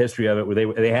get into the history of it,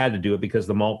 where they had to do it because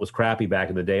the malt was crappy back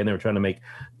in the day, and they were trying to make,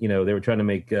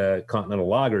 continental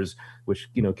lagers, which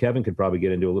Kevin could probably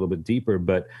get into a little bit deeper,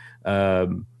 but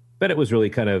it was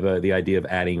really kind of the idea of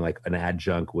adding like an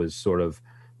adjunct was sort of,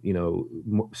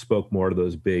 spoke more to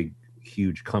those big,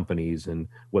 huge companies and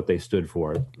what they stood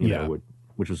for,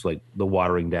 which was like the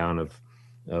watering down of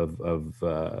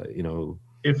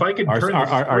if I could turn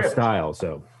our style.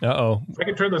 So, if I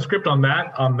could turn the script on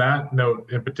that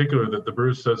note in particular, that the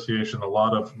Brewers Association, a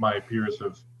lot of my peers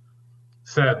have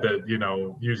said that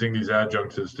using these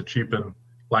adjuncts is to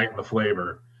lighten the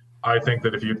flavor. I think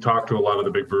that if you talk to a lot of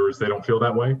the big brewers, they don't feel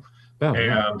that way,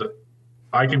 and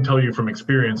I can tell you from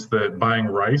experience that buying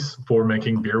rice for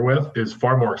making beer with is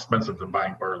far more expensive than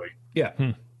buying barley. Yeah,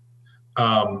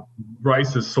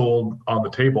 rice is sold on the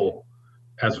table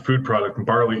as a food product, and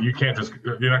barley, you're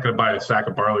not going to buy a sack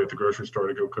of barley at the grocery store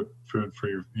to go cook food for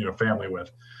your family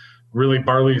with. Really,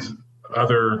 barley's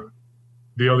the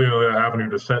only other avenue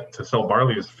to sell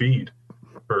barley is feed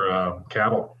for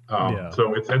cattle.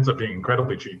 So it ends up being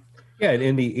incredibly cheap. Yeah, and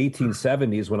in the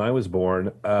 1870s, when I was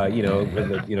born, the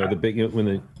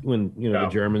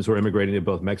Germans were immigrating to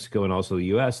both Mexico and also the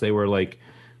U.S., they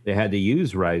had to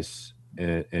use rice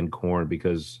and corn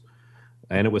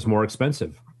and it was more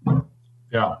expensive.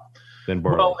 Yeah. Than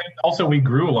barley. Well, and also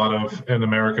in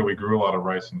America, we grew a lot of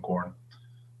rice and corn.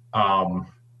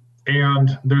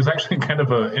 And there's actually kind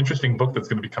of an interesting book that's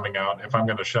going to be coming out. If I'm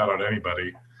going to shout out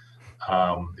anybody,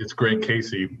 it's Greg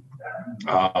Casey.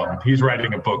 He's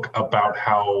writing a book about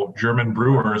how German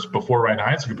brewers before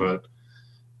Reinheitsgebot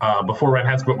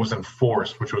was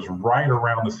enforced, which was right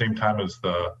around the same time as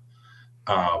the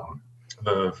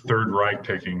Third Reich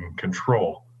taking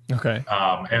control. Okay.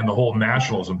 And the whole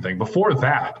nationalism thing. Before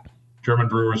that, German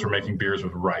brewers were making beers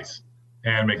with rice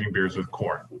and making beers with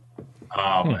corn.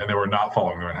 And they were not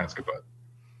following the Reinheitsgebot.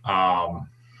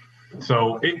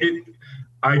 So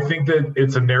I think that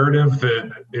it's a narrative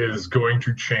that is going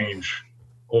to change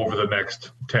over the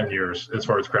next 10 years as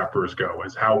far as craft brewers go,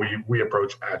 is how we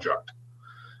approach adjunct.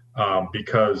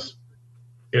 Because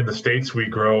in the States, we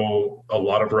grow a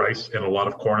lot of rice and a lot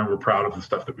of corn, and we're proud of the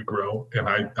stuff that we grow. And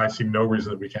I see no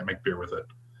reason that we can't make beer with it.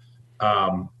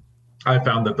 I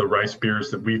found that the rice beers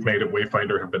that we've made at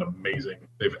Wayfinder have been amazing.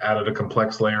 They've added a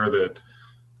complex layer that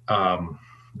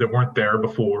weren't there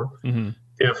before. Mm-hmm.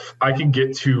 If I can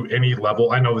get to any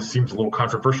level, I know this seems a little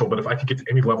controversial, but if I could get to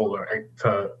any level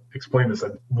to explain this, I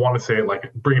want to say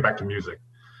it bring it back to music.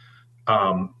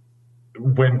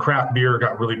 When craft beer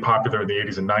got really popular in the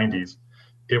 80s and 90s,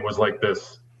 it was like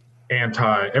this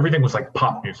everything was like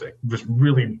pop music, just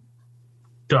really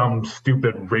dumb,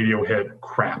 stupid radio hit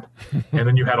crap. And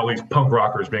then you had all these punk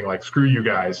rockers being like, screw you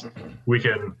guys, we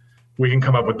can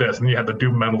come up with this. And you had the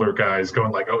doom metaler guys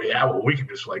going like, oh yeah, well we can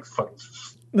just like fucking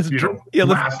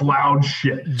blast loud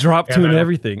shit, drop tune and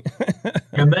everything.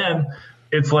 And then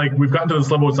it's like we've gotten to this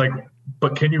level, it's like,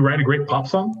 but can you write a great pop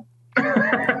song?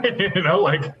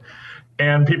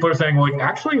 And people are saying, like,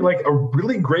 actually, like, a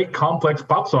really great complex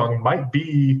pop song might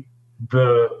be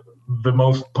the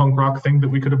most punk rock thing that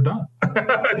we could have done,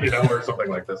 or something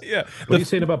like this. Yeah. What are you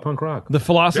saying about punk rock? The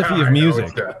philosophy of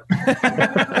music.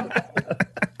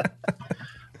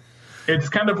 It's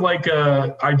kind of like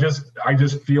I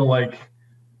just feel like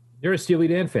you're a Steely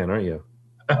Dan fan, aren't you?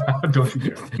 Don't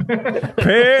you dare.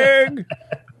 Pig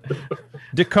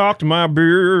decocked my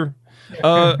beer.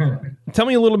 Tell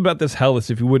me a little about this Helles,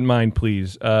 if you wouldn't mind,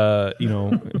 please. If you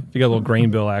got a little grain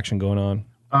bill action going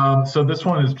on. So this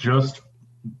one is just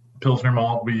Pilsner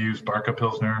malt. We use Barca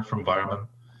Pilsner from Weirmann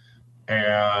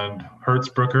and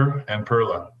Herzbrucker and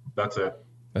Perla. That's it.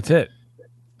 That's it.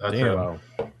 That's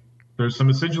it. There's some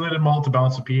acidulated malt to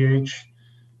balance the pH.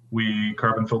 We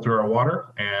carbon filter our water,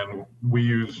 and we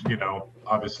use,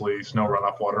 obviously snow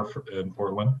runoff water in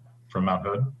Portland from Mount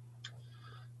Hood.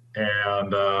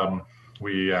 And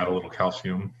we add a little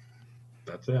calcium.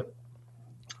 That's it.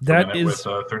 That is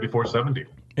with 3470.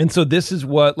 And so this is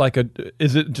what,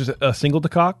 is it just a single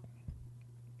decoct?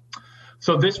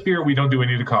 So this beer, we don't do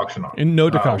any decoction on. And no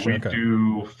decoction. We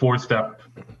do a four-step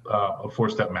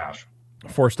mash.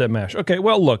 4-step mash. Okay,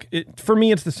 well, look, for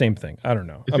me, it's the same thing. I don't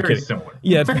know. It's I'm very kidding. similar.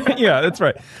 Yeah, yeah, that's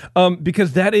right.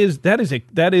 Because there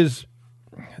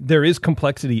is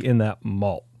complexity in that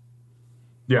malt.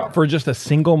 Yeah. For just a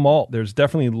single malt, there's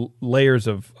definitely layers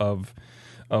of.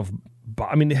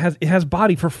 I mean, it has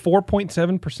body for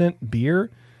 4.7%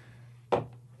 beer.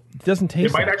 It doesn't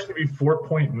taste. It might actually be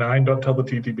 4.9. Don't tell the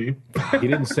TTB. He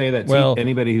didn't say that. Well,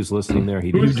 anybody who's listening there,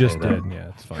 he just did. Yeah,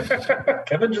 it's fine.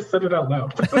 Kevin just said it out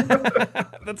loud.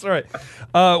 That's right.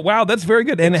 Wow, that's very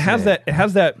good, and it has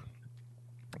that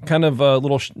kind of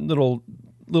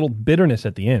little bitterness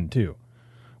at the end too,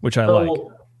 which I like.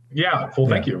 Yeah. Well,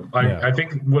 thank you. I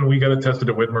think when we got it tested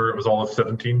at Whitmer, it was all of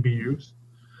 17 BUs.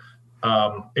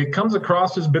 It comes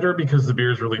across as bitter because the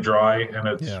beer is really dry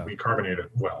and we carbonate it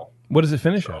well. What does it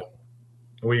finish at?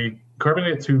 We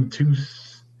carbonate it to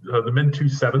the mid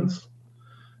 2.7s.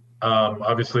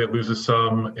 Obviously, it loses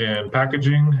some in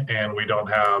packaging, and we don't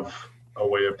have a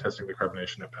way of testing the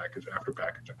carbonation after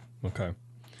packaging. Okay.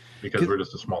 Because we're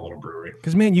just a small little brewery.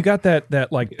 Because man, you got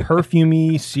that like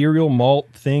perfumey cereal malt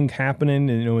thing happening,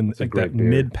 in like that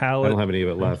mid palate. I don't have any of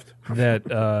it left. That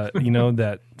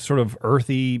that sort of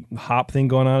earthy hop thing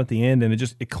going on at the end, and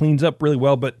it cleans up really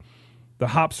well. But the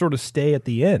hops sort of stay at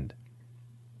the end,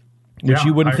 which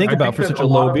you wouldn't think about for such a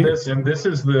low beer. This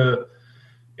is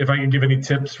if I can give any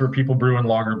tips for people brewing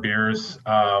lager beers,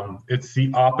 it's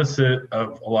the opposite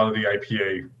of a lot of the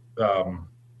IPA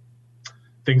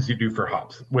things you do for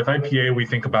hops. With IPA, we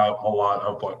think about a lot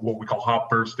of what we call hop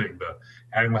bursting,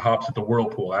 adding the hops at the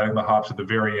whirlpool, adding the hops at the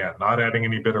very end, not adding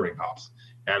any bittering hops,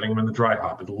 adding them in the dry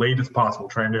hop as late as possible,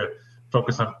 trying to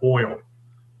focus on oil.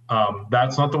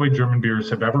 That's not the way German beers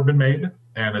have ever been made,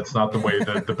 and it's not the way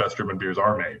that the best German beers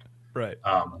are made. Right.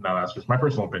 Now, that's just my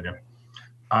personal opinion.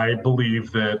 I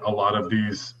believe that a lot of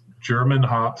these German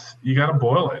hops, you got to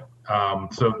boil it.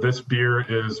 So this beer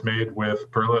is made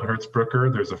with Perla and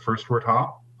Herzbrucker. There's a first wort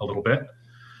hop, a little bit.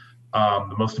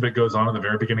 Most of it goes on at the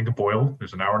very beginning of boil.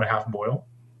 There's an hour and a half boil.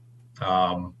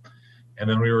 And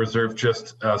then we reserve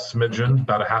just a smidgen,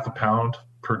 about a half a pound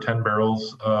per 10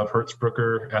 barrels of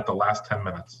Herzbrucker at the last 10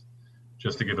 minutes,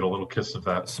 just to give it a little kiss of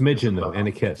that. Smidgen, though, and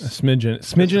a kiss. A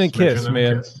smidgen and kiss,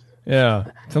 man. Yeah.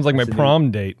 Sounds like my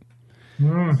prom date.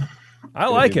 I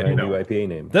like it. New IPA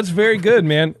name. That's very good,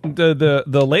 man.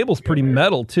 The label's pretty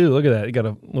metal too. Look at that. You got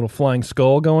a little flying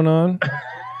skull going on.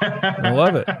 I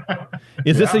love it.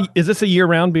 Is this a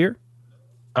year-round beer?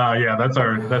 Yeah, that's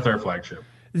our flagship.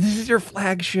 This is your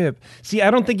flagship. See, I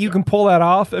don't think you can pull that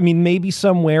off. I mean, maybe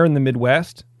somewhere in the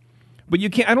Midwest, but you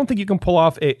can't. I don't think you can pull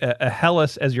off a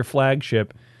Helles as your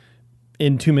flagship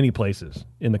in too many places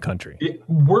in the country.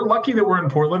 We're lucky that we're in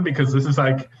Portland, because this is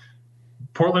like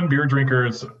Portland beer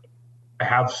drinkers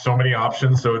have so many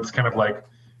options. So it's kind of like,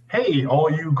 hey, all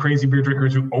you crazy beer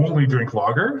drinkers who only drink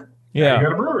lager, you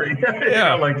got a brewery.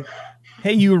 Yeah. Like,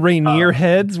 hey, you Rainier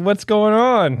heads, what's going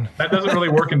on? That doesn't really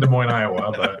work in Des Moines,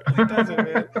 Iowa, but it doesn't,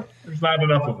 man. There's not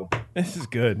enough of them. This is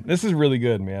good. This is really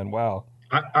good, man. Wow.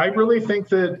 I really think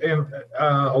that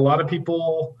a lot of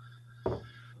people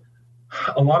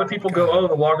go, oh,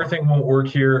 the lager thing won't work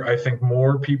here. I think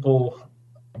more people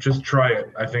just try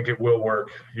it. I think it will work.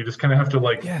 You just kind of have to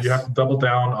you have to double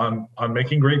down on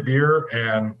making great beer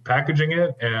and packaging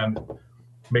it and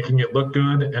making it look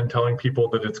good and telling people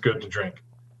that it's good to drink.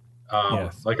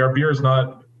 Like our beer is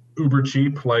not uber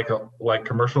cheap like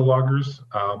commercial lagers.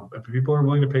 People are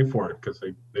willing to pay for it because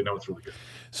they know it's really good.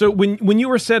 So when you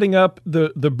were setting up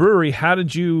the brewery, how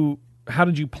did you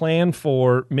plan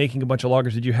for making a bunch of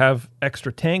lagers? Did you have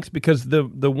extra tanks? Because the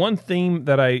one theme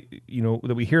that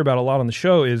that we hear about a lot on the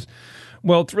show is,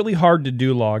 well, it's really hard to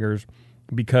do lagers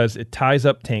because it ties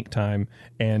up tank time,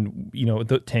 and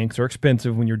the tanks are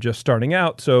expensive when you're just starting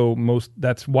out. So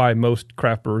that's why most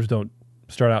craft brewers don't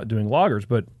start out doing lagers.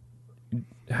 But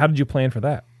how did you plan for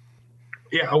that?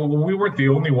 Yeah, well, we weren't the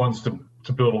only ones to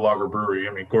build a lager brewery.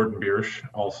 I mean, Gordon Biersch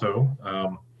also.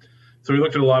 So we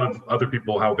looked at a lot of other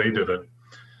people, how they did it.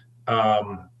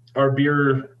 Our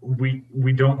beer,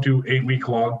 we don't do 8-week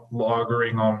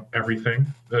lagering on everything.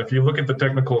 If you look at the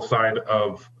technical side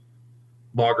of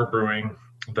lager brewing,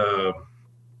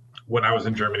 when I was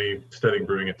in Germany studying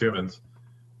brewing at Dimmins,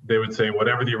 they would say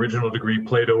whatever the original degree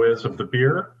Plato is of the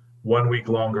beer, 1 week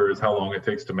longer is how long it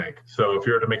takes to make. So if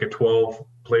you were to make a 12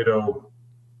 Plato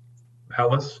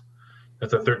Helles,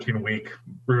 that's a 13-week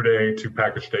brew day to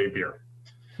package day beer.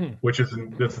 Which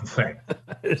that's insane.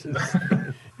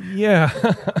 Yeah.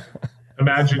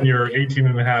 Imagine your 18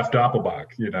 and a half Doppelbock,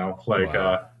 wow.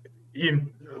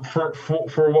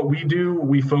 For what we do,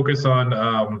 we focus on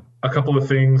a couple of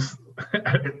things.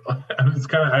 it's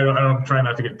kind of, I don't try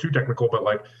not to get too technical, but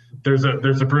like there's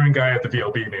a brewing guy at the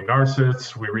VLB named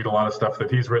Narcissus. We read a lot of stuff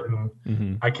that he's written.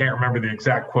 Mm-hmm. I can't remember the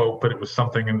exact quote, but it was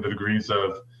something in the degrees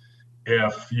of,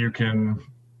 if you can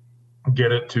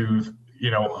get it to,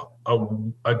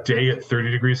 a day at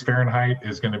 30 degrees Fahrenheit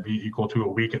is going to be equal to a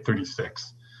week at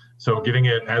 36. So getting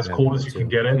it as cold as you can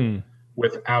get it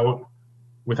without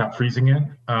freezing it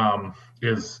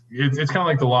it's kind of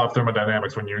like the law of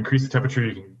thermodynamics. When you increase the temperature,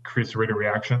 you can increase the rate of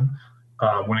reaction.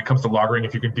 When it comes to lagering,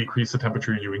 if you can decrease the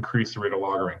temperature, you increase the rate of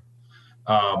lagering.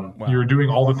 Wow. You're doing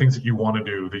all the things that you want to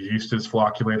do. The yeast is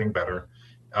flocculating better.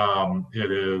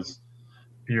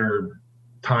 You're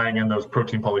tying in those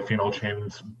protein polyphenol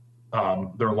chains.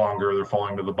 They're longer, they're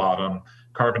falling to the bottom.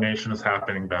 Carbonation is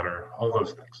happening better, all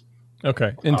those things.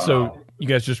 Okay. And so you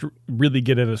guys just really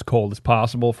get it as cold as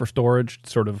possible for storage,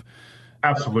 sort of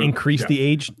absolutely increase the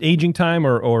aging time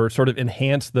or sort of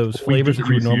enhance those flavors that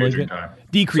you would normally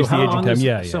get? Decrease the aging time,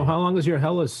 yeah. So how long is your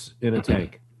Helles in a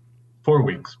tank? 4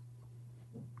 weeks.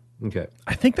 Okay.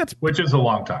 I think which is a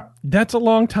long time. That's a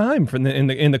long time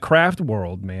in the craft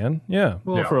world, man. Yeah.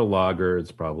 Well, for a lager,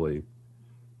 it's probably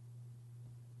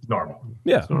normal.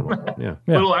 Yeah. It's normal. Yeah.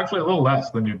 A little less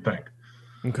than you'd think.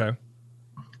 Okay.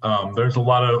 There's a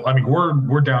lot of,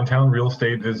 we're downtown. Real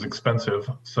estate is expensive,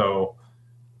 so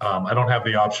I don't have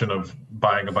the option of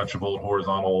buying a bunch of old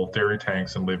horizontal dairy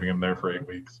tanks and leaving them there for 8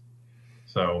 weeks.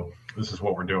 So this is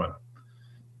what we're doing.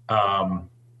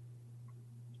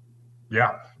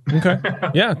 Yeah. Okay.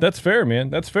 Yeah, that's fair, man.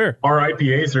 That's fair. Our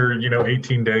IPAs are,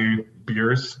 18-day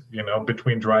beers,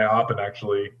 between dry hop and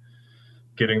actually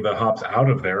getting the hops out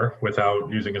of there without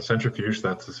using a centrifuge.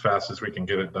 That's as fast as we can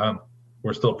get it done.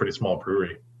 We're still a pretty small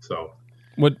brewery, so.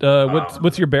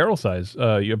 What's your barrel size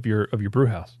of your brew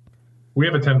house? We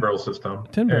have a 10-barrel system.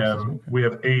 10 barrels. And we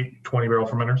have 8 20-barrel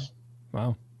fermenters.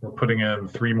 Wow. We're putting in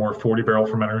 3 more 40-barrel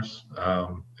fermenters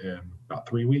in about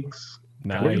 3 weeks.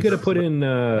 Nice. Were you going to put in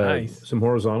some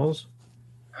horizontals?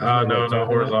 No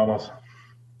horizontals.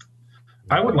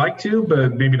 I would like to,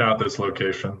 but maybe not at this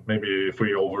location. Maybe if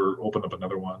we open up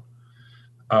another one,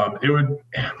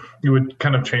 it would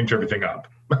kind of change everything up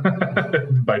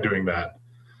by doing that.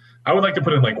 I would like to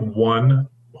put in like one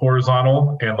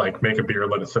horizontal and like make a beer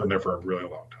and let it sit in there for a really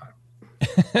long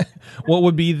time. What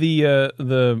would be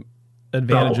the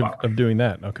advantage of doing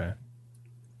that? Okay.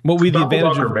 What would be the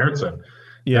advantage of Meritzen?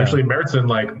 Yeah. Actually,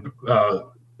 Meritzen,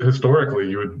 historically,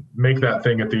 you would make that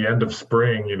thing at the end of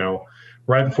spring,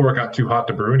 right before it got too hot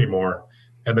to brew anymore.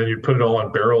 And then you'd put it all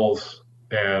in barrels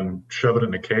and shove it in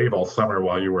the cave all summer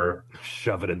while you were...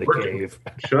 Shove it in the cave.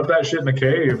 Shove that shit in the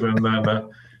cave. And then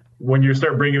when you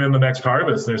start bringing in the next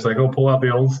harvest, and it's like, pull out the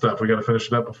old stuff. We got to finish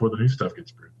it up before the new stuff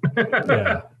gets brewed.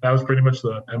 Yeah. That was pretty much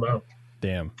the MO.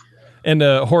 Damn. And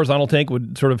a horizontal tank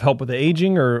would sort of help with the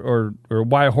aging, or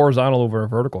why a horizontal over a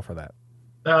vertical for that?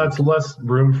 It's less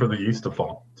room for the yeast to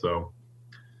fall. So,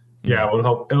 yeah, it'll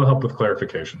help with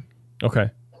clarification.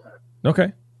 Okay.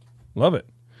 Love it.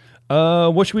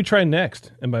 What should we try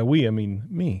next? And by we, I mean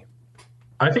me.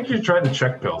 I think you should try the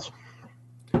Czech pills.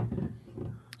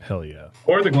 Hell yeah.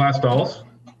 Or the glass dolls.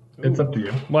 It's up to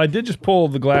you. Well, I did just pull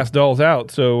the glass dolls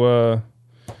out, so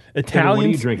Italians. Hey, what are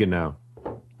you drinking now?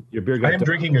 Your beer. I am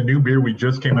drinking a new beer we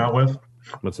just came out with.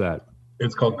 What's that?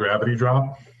 It's called Gravity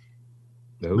Drop.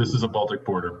 Oh. This is a Baltic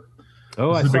Porter.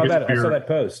 Oh, I saw that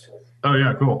post. Oh,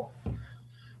 yeah, cool.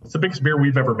 It's the biggest beer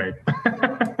we've ever made.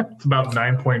 It's about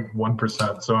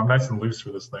 9.1%, so I'm nice and loose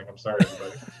for this thing. I'm sorry,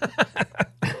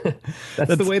 everybody.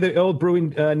 That's the way the old brewing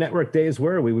network days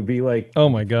were. We would be like, oh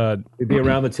my God, we'd be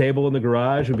around the table in the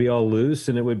garage, would be all loose,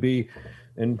 and it would be,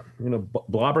 and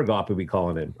Blobbergop would be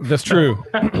calling it. That's true.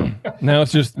 Now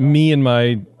it's just me in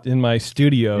my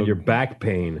studio. And your back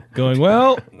pain. Going,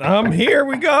 well, here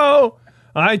we go.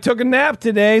 I took a nap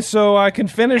today so I can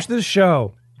finish this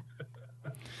show.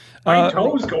 My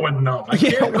toes going numb. I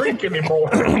can't drink anymore.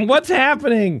 What's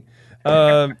happening?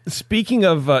 Speaking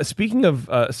of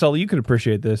Sully, you could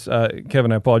appreciate this.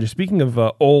 Kevin, I apologize. Speaking of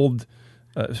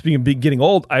getting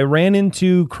old, I ran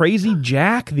into Crazy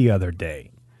Jack the other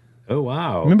day. Oh,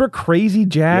 wow. Remember Crazy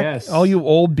Jack? Yes. All you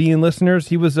old Bean listeners.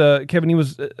 He was Kevin. He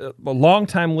was a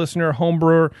longtime listener,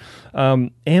 homebrewer,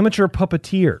 amateur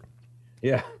puppeteer.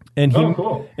 Yeah. And he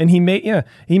cool. And he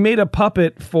made a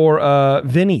puppet for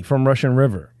Vinny from Russian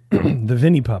River, the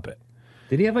Vinny puppet.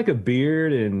 Did he have like a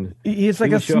beard and he's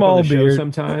like a small beard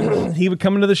sometimes? He would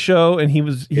come into the show and he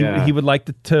would like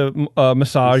to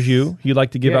massage you. He'd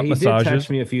like to give up massages. He did touch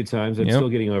me a few times. I'm still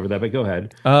getting over that, but go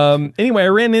ahead. Anyway, I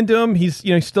ran into him. He's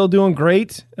still doing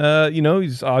great.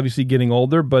 He's obviously getting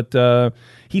older, but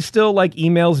he still like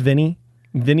emails Vinny.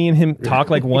 Vinny and him talk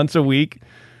like once a week.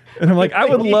 And I'm like, I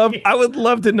would love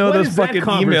to know What those is that fucking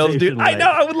emails, dude. conversation I like?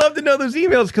 know, I would love to know those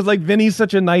emails because like Vinny's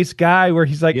such a nice guy where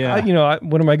he's like,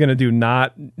 what am I going to do?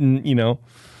 Not,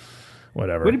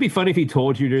 whatever. Wouldn't it be funny if he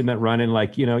told you during that run in,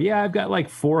 like, I've got like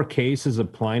 4 cases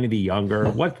of Pliny the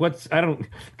Younger. Then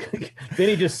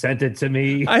he just sent it to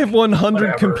me. I have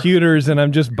 100 computers and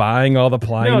I'm just buying all the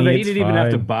Pliny. No, he didn't even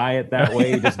have to buy it that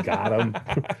way. He just got them.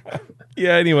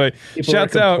 Yeah, anyway. People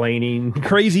Shouts are out complaining.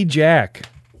 Crazy Jack.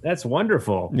 That's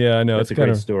wonderful. Yeah, I know. That's it's a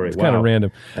great story. It's kind of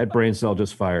random. That brain cell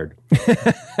just fired.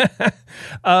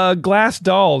 Glass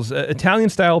Dolls,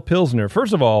 Italian-style Pilsner.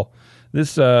 First of all,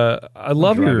 this I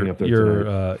love your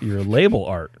label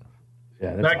art.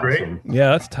 Yeah, that's awesome. Great?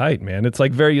 Yeah, that's tight, man. It's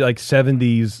like very like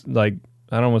 70s, like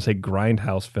I don't want to say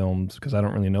grindhouse films because I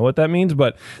don't really know what that means,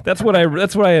 but that's what I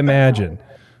imagine.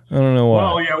 I don't know why.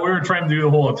 Well, yeah, we were trying to do the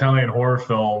whole Italian horror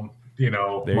film, there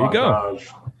you go.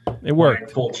 It worked.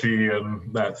 Like Fulci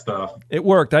and that stuff. It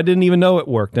worked. I didn't even know it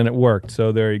worked, and it worked.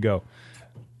 So there you go.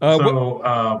 What's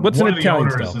one an of the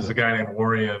Italian owners style? is a guy named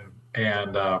Orion,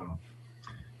 and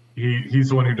he's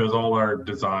the one who does all our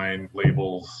design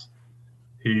labels.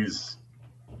 He's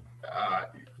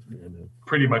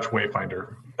pretty much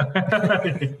Wayfinder.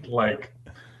 Like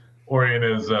Orion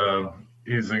is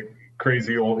he's a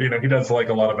crazy old, he does like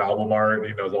a lot of album art.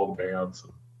 He knows all the bands.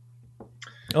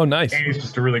 Oh, nice. And he's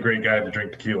just a really great guy to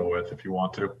drink tequila with if you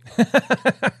want to.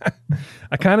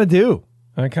 I kind of do.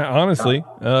 Honestly,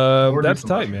 that's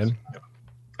tight, man.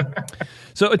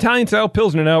 So Italian style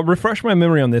Pilsner. Now, refresh my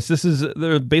memory on this. This is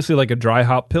basically like a dry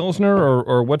hop Pilsner,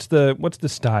 or what's the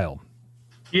style?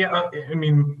 Yeah, I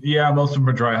mean, most of them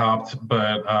are dry hopped,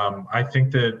 but I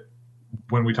think that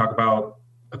when we talk about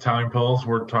Italian pils,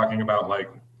 we're talking about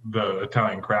like the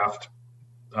Italian craft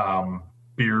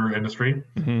beer industry.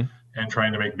 Mm-hmm. And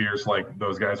trying to make beers like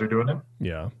those guys are doing it.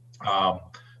 Yeah. How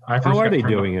are they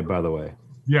doing it, by the way?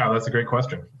 Yeah, that's a great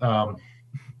question.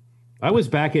 I was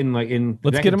back in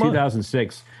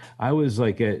 2006. I was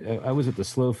I was at the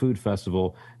Slow Food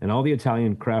Festival, and all the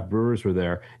Italian craft brewers were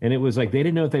there, and it was like they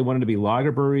didn't know if they wanted to be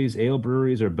lager breweries, ale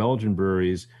breweries, or Belgian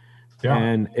breweries. Yeah.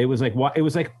 And it was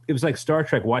like Star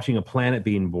Trek watching a planet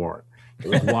being born. It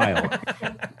was wild.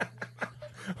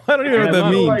 I don't even know what that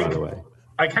means, by the way.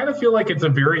 I kind of feel like their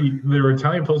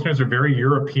Italian Pilsners are very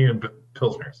European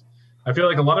Pilsners. I feel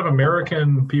like a lot of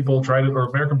American people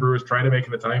American brewers try to make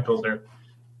an Italian Pilsner,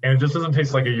 and it just doesn't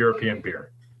taste like a European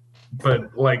beer.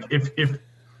 But like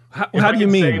how do you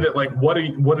mean? Say that like what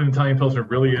an Italian Pilsner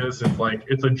really is like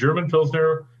it's a German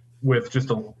Pilsner with just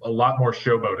a lot more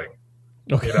showboating.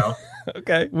 Okay.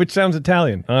 Okay, which sounds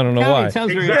Italian. I don't know why. It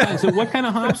sounds very Italian. So what kind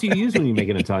of hops do you use when you make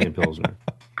an Italian Pilsner?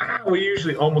 We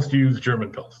usually almost use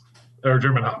German Pils. Or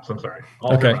German hops, I'm sorry.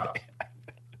 Okay.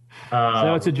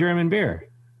 So it's a German beer.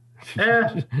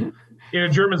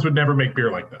 Germans would never make beer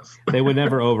like this. They would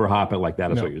never overhop it like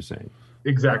that, is what you're saying.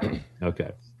 Exactly. Okay.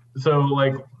 So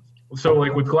like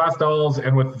with Glass Dolls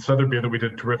and with this other beer that we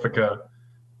did, Terrifica,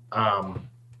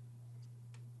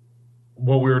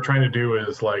 what we were trying to do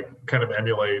is like kind of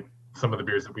emulate some of the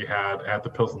beers that we had at the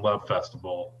Pils and Love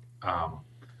Festival.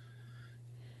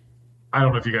 I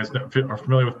don't know if you guys are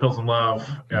familiar with Pils and Love.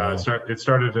 It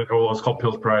started at, it's called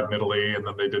Pils Pride in Italy, and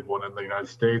then they did one in the United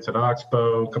States at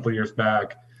Oxbow a couple of years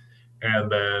back.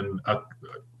 And then I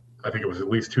think it was at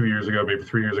least 2 years ago, maybe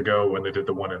 3 years ago, when they did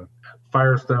the one in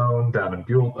Firestone down in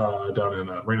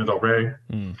Marina del Rey.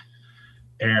 Mm.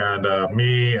 And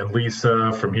me and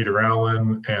Lisa from Heater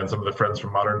Allen and some of the friends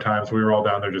from Modern Times, we were all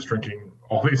down there just drinking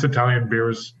all these Italian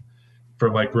beers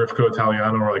from like Rifco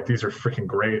Italiano. We're like, these are freaking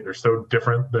great. They're so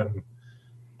different than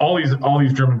all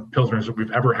these German Pilsners that we've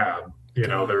ever had.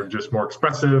 They're just more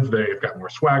expressive. They've got more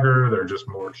swagger. They're just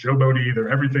more showboaty. They're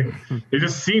everything. They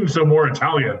just seem so more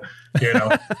Italian,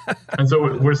 And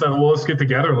so we're saying, well, let's get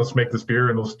together and let's make this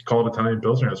beer and let's call it Italian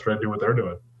Pilsner. Let's try to do what they're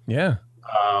doing. Yeah.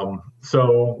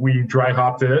 So we dry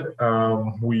hopped it.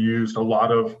 We used a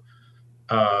lot of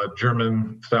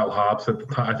German style hops at the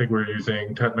time. I think we were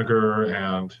using Tettnager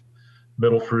and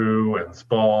Mittelfrüh and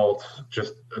Spalt,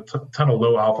 just a ton of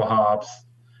low alpha hops.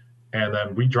 And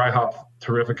then we dry hopped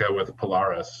Terrifica with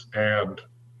Polaris and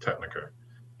Tettnager.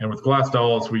 And with Glass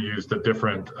Dolls, we used a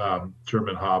different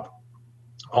German hop.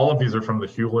 All of these are from the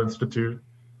Huel Institute.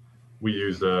 We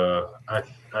used what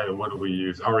did we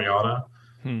use? Ariana,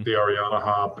 the Ariana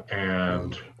hop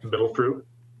and Mittelfruit.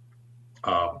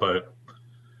 But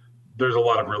there's a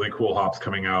lot of really cool hops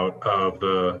coming out of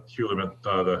the Huel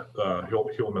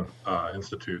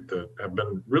Institute that have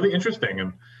been really interesting.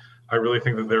 And I really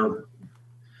think that they're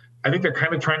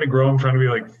kind of trying to grow them, trying to be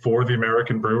like for the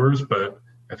American brewers, but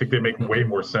I think they make way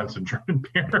more sense in German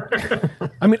beer.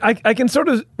 I mean, I can sort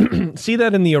of see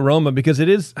that in the aroma because it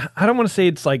is, I don't want to say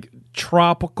it's like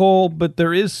tropical, but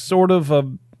there is sort of a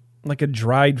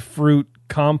dried fruit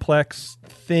complex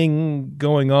thing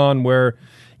going on where,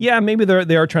 yeah, maybe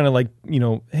they are trying to like,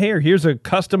 hey, here's a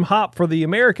custom hop for the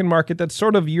American market that's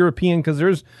sort of European because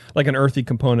there's like an earthy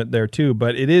component there too,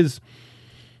 but it is,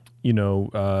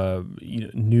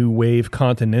 new wave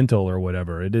continental or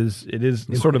whatever. It is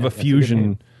sort of a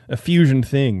fusion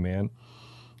thing, man.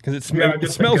 Because it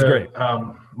smells great.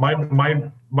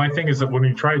 My thing is that when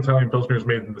you try Italian Pilsners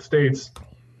made in the States,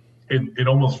 it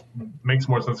almost makes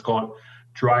more sense to call it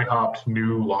dry hopped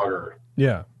new lager.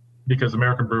 Yeah. Because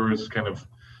American brewers kind of,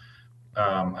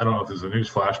 I don't know if this is a news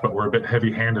flash, but we're a bit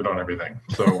heavy handed on everything.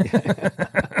 So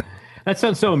that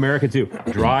sounds so American too.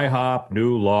 Dry hop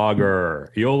new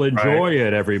lager. You'll enjoy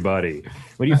it, everybody.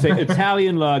 When you say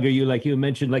Italian lager, you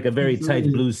mentioned like a very tight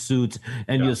blue suit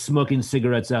and you're smoking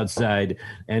cigarettes outside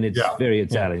and it's very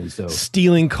Italian. So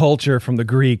stealing culture from the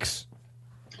Greeks.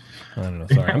 I don't know.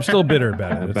 Sorry, I'm still bitter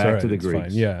about it. Back to the Greeks.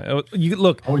 Fine. Yeah,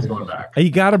 look. Always going back.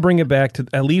 You got to bring it back to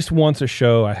at least once a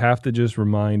show. I have to just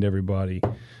remind everybody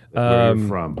where you're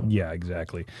from. Yeah,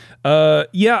 exactly.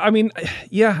 Italian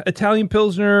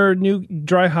Pilsner, new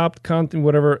dry hopped content,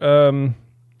 whatever.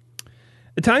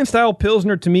 Italian style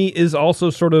Pilsner to me is also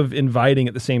sort of inviting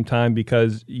at the same time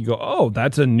because you go, oh,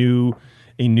 that's a new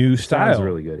style. Sounds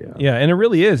really good. Yeah. Yeah, and it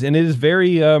really is, and it is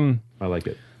very. I like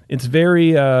it. It's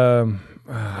very.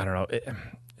 I don't know.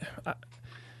 I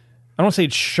don't say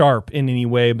it's sharp in any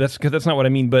way, but that's not what I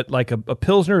mean. But like a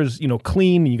Pilsner is,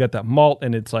 clean. And you got that malt,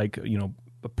 and it's like,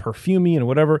 perfumey and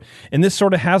whatever. And this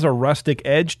sort of has a rustic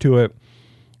edge to it,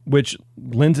 which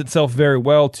lends itself very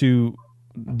well to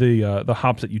the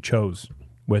hops that you chose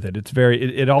with it. It's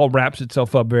it all wraps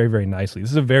itself up very, very nicely.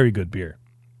 This is a very good beer.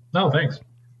 No, thanks.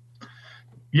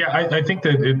 Yeah, I think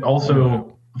that it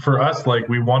also, for us, like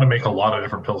we want to make a lot of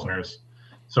different Pilsners.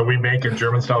 So we make a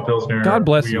German style Pilsner. God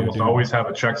bless you. We almost always have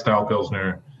a Czech style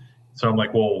Pilsner. So I'm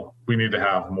like, well, we need to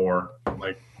have more.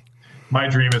 Like, my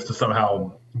dream is to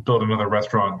somehow build another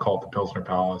restaurant called the Pilsner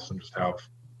Palace and just have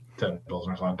 10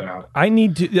 Pilsners on tap. I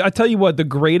tell you what, the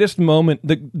greatest moment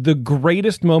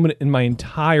in my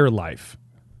entire life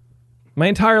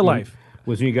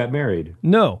was when you got married.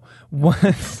 No,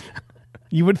 was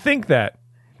you would think that.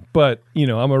 But,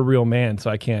 I'm a real man,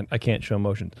 so I can't show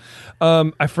emotions.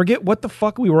 I forget what the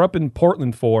fuck we were up in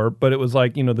Portland for, but it was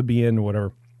like, the BN or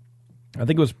whatever. I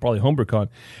think it was probably HomebrewCon.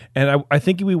 And I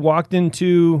think we walked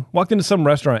into some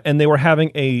restaurant and they were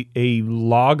having a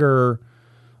lager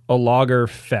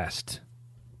fest.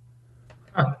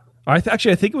 Huh. I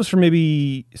think it was for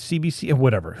maybe CBC or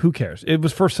whatever. Who cares? It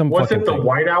was for some Was fucking it the thing.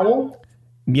 White Owl?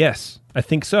 Yes, I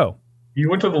think so. You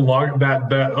went to the log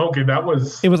that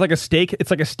was. It was like a steak.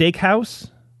 It's like a steakhouse.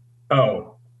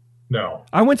 Oh, no.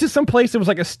 I went to some place. It was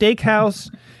like a steakhouse,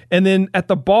 and then at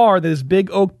the bar, this big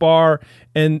oak bar,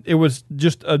 and it was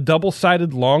just a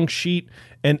double-sided long sheet,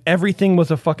 and everything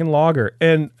was a fucking lager.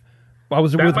 And I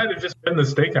was that might have just been the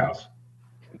steakhouse.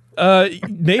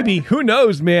 Maybe. Who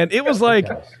knows, man? It was like.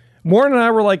 Warren and I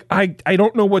were like, I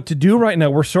don't know what to do right now.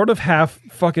 We're sort of half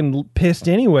fucking pissed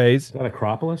anyways. Is that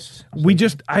Acropolis? We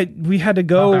had to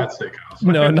go. Not that steakhouse.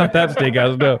 No, not that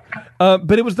steakhouse, no.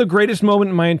 But it was the greatest moment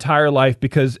in my entire life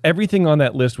because everything on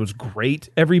that list was great.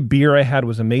 Every beer I had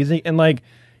was amazing. And like,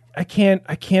 I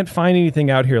can't find anything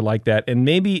out here like that. And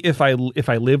maybe if I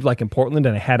lived like in Portland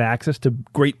and I had access to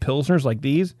great Pilsners like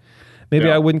these, maybe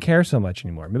I wouldn't care so much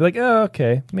anymore. Maybe like, oh,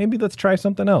 okay, maybe let's try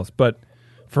something else. But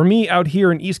for me, out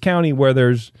here in East County, where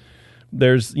there's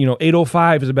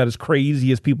 805 is about as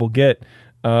crazy as people get.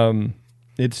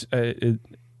 This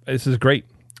is great.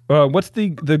 What's the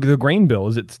grain bill?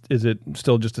 Is it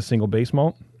still just a single base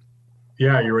malt?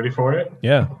 Yeah, you ready for it?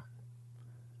 Yeah.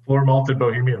 Floor malted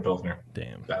Bohemian Pilsner.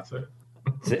 Damn, that's it.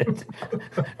 That's it.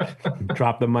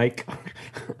 Drop the mic.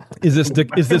 Is this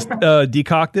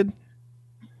decocted?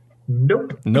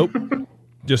 Nope.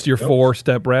 Just your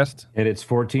 4-step rest? And it's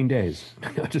 14 days.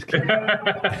 No, just kidding.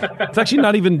 It's actually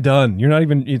not even done.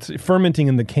 It's fermenting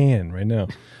in the can right now.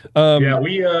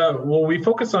 We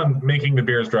focus on making the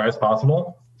beer as dry as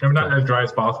possible. I mean, not as dry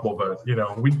as possible, but,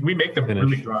 we make them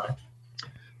really dry.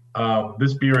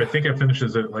 This beer, I think it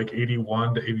finishes at like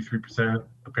 81 to 83%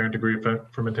 apparent degree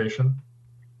of fermentation.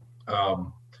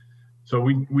 So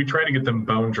we try to get them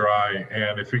bone dry.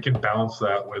 And if we can balance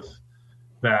that with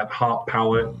that hop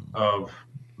palette of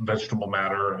vegetable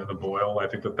matter in the boil, I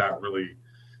think that really,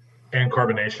 and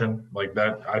carbonation like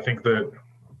that. I think that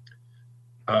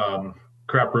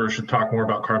craft brewers should talk more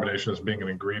about carbonation as being an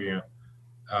ingredient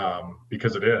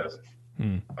because it is.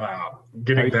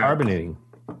 Getting that carbonating.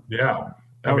 Yeah.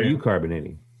 How are you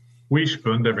carbonating? We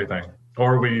spund everything,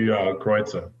 or we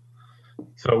Kreutzen.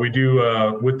 So we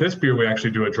do with this beer, we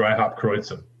actually do a dry hop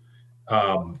Kreutzen.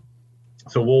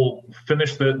 So we'll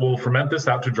we'll ferment this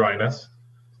out to dryness,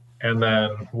 and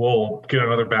then we'll get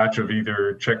another batch of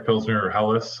either Czech Pilsner or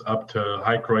Helles up to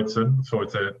high Kreutzen. So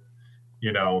it's at,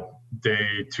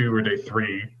 day 2 or day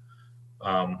 3.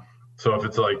 So if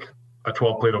it's like a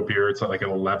 12 Plato beer, it's like an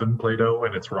 11 Plato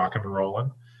and it's rocking and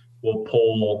rolling. We'll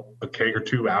pull a keg or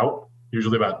 2 out,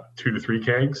 usually about 2 to 3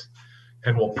 kegs,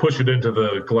 and we'll push it into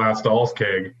the glass dolls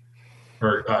keg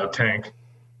or tank,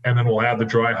 and then we'll add the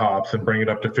dry hops and bring it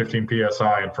up to 15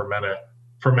 psi and ferment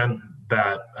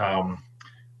that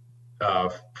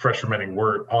fresh fermenting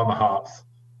wort on the hops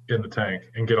in the tank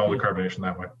and get all the carbonation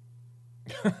that way.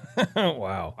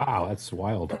 Wow, that's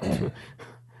wild.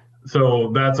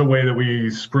 So that's a way that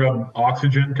we scrub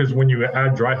oxygen, because when you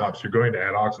add dry hops, you're going to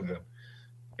add oxygen,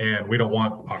 and we don't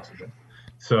want oxygen.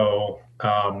 So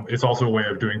it's also a way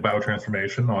of doing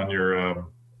biotransformation on your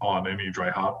on any dry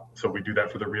hop. So we do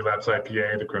that for the Relapse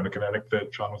IPA, the Chronokinetic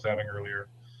that Sean was having earlier,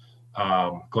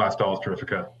 Glass Dolls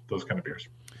Terrifica, those kind of beers.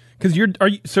 Because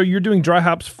you're doing dry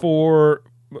hops for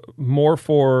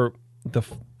the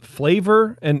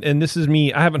flavor, and this is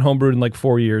me. I haven't homebrewed in like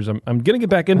 4 years. I'm gonna get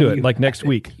back into it like next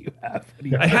week.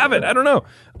 I haven't. I don't know.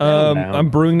 I'm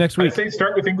brewing next week. I say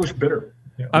start with English bitter.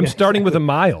 Yeah. I'm starting with a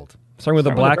mild. Starting with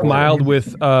a black mild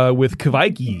with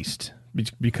Kvike yeast,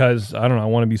 because I don't know, I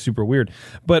want to be super weird.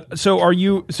 But so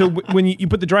when you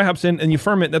put the dry hops in and you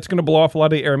ferment, that's going to blow off a lot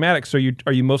of the aromatics. So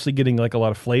are you mostly getting like a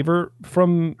lot of flavor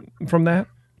from that?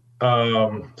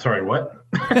 Sorry, what?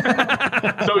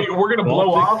 So we're going to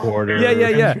blow off?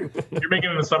 Yeah. You're making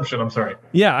an assumption. I'm sorry.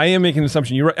 Yeah, I am making an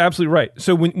assumption. You're absolutely right.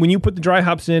 So when you put the dry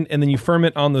hops in and then you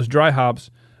ferment on those dry hops,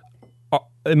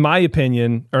 in my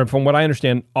opinion, or from what I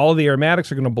understand, all of the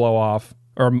aromatics are going to blow off,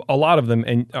 or a lot of them.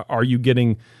 And are you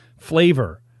getting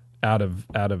flavor out of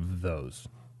those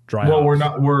dry hops?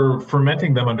 Well, we're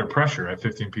fermenting them under pressure at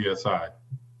 15 psi.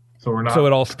 So we're not. So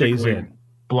it all stays in,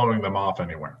 blowing them off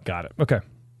anywhere. Got it. Okay.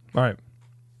 All right.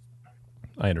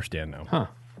 I understand now. Huh.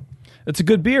 It's a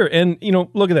good beer. And,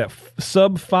 look at that.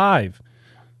 Sub 5.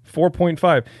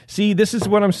 4.5. See, this is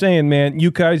what I'm saying, man. You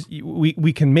guys,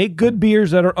 we can make good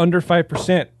beers that are under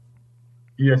 5%.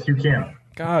 Yes, you can.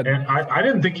 God. And I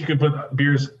didn't think you could put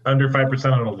beers under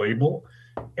 5% on a label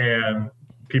and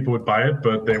people would buy it,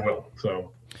 but they will.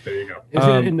 So there you go. Is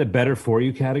it in the better for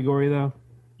you category, though?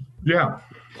 Yeah.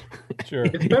 Sure.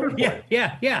 It's better for you.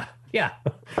 Yeah.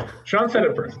 Sean said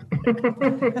it first.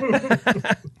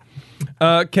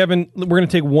 Kevin, we're going to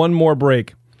take one more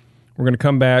break. We're going to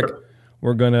come back. Sure.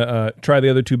 We're going to try the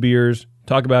other 2 beers,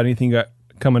 talk about anything you got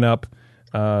coming up,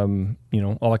 all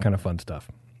that kind of fun stuff.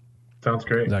 Sounds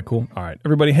great. Is that cool? All right.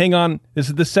 Everybody, hang on. This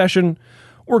is The Session.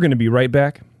 We're going to be right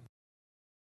back.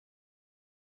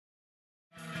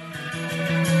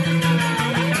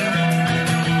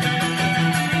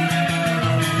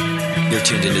 You're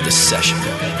tuned into The Session.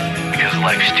 Because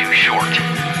life's too short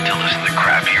to listen to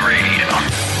crappy radio.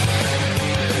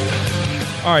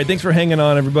 All right, thanks for hanging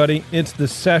on, everybody. It's The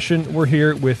Session. We're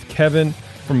here with Kevin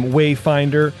from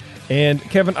Wayfinder. And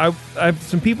Kevin, I have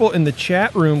some people in the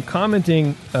chat room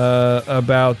commenting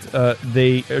about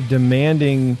they are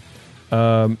demanding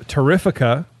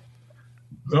Terrifica.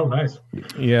 Oh, nice.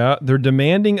 Yeah, they're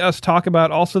demanding us talk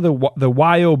about also the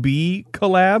YOB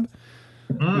collab.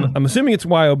 I'm assuming it's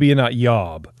YOB and not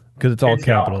Yob, because it's all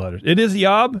capital letters. It is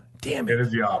Yob? Damn it. It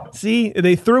is Yob. See,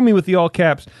 they threw me with the all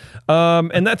caps.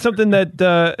 And that's something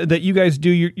that you guys do.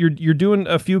 You're doing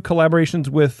a few collaborations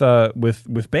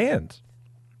with bands.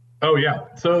 Oh yeah.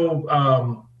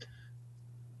 So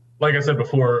like I said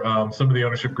before, some of the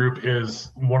ownership group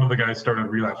is one of the guys started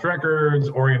Relapse Records.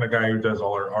 Orion, a guy who does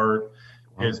all our art,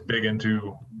 is big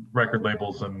into record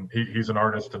labels, and he's an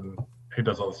artist and he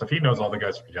does all this stuff. He knows all the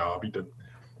guys from Yob. He did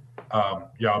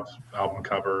Yob's album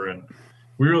cover, and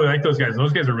we really like those guys. And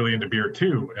those guys are really into beer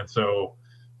too. And so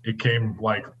it came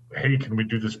like, hey, can we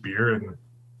do this beer and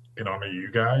honor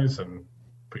you guys and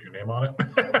put your name on it?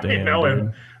 Damn,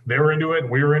 and they were into it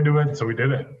and we were into it, so we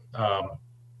did it. I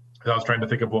was trying to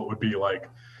think of what would be like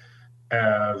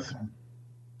as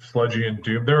sludgy and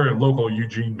doom. They're a local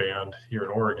Eugene band here in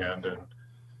Oregon,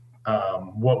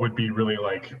 and what would be really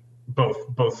like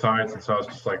both sides. And so I was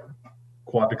just like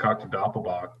quad decocted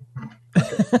doppelbock.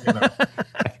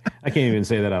 I can't even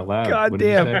say that out loud. God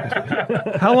damn.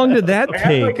 How long did that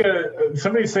take? Had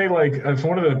somebody say it's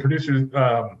one of the producers,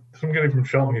 some guy from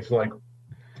Shelton, he's like,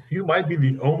 you might be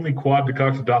the only quad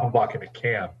decoction doppelbock in a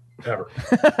can ever.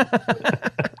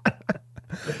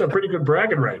 a pretty good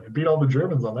bragging right. It beat all the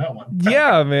Germans on that one.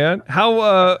 Yeah, man.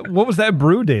 How? What was that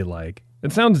brew day like?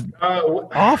 It sounds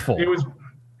awful.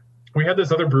 We had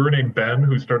this other brewer named Ben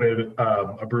who started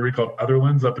a brewery called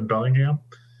Otherlands up in Bellingham.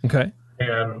 Okay.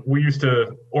 And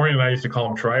Orion and I used to call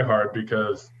him Try Hard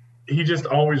because he just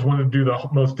always wanted to do the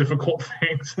most difficult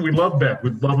things. We love Ben.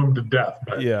 We love him to death.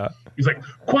 But yeah. He's like,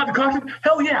 quad decoction?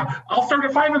 Hell yeah. I'll start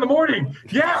at 5 a.m.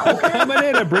 Yeah. Okay. Coming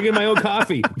in. I'm bringing my own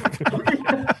coffee.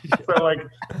 So like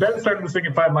Ben started this thing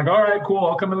at 5. I'm like, all right, cool.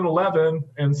 I'll come in at 11.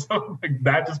 And so like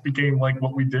that just became like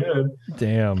what we did.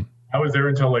 Damn. I was there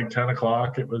until like 10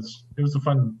 o'clock. It was a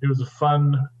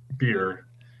fun beer.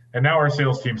 And now our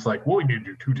sales team's like, well, we need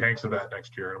to do 2 tanks of that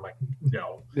next year. And I'm like,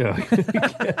 no. Yeah.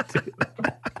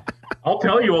 I'll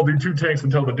tell you I'll do 2 tanks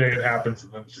until the day it happens,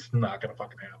 and then it's just not going to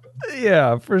fucking happen.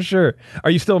 Yeah, for sure. Are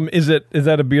you still, is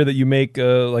that a beer that you make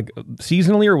like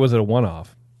seasonally, or was it a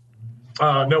one-off?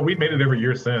 No, we've made it every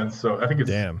year since. So I think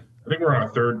Damn. I think we're on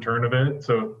our 3rd turn of it.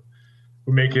 So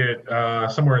we make it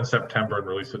somewhere in September and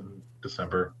release it in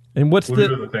December. And what's we'll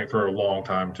do the thing for a long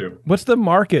time too. What's the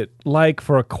market like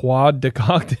for a quad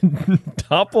decocted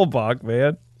Doppelbock,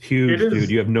 man? Huge, dude.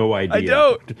 You have no idea. I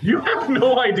don't. You have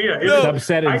no idea.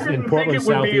 Subset in Portland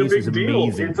Southeast is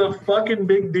amazing. It's a fucking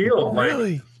big deal.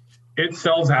 Really? Like, it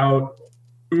sells out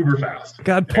uber fast.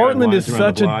 God, Portland is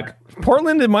such a...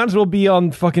 Portland, it might as well be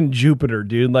on fucking Jupiter,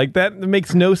 dude. Like, that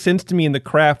makes no sense to me in the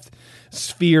craft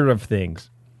sphere of things.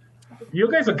 You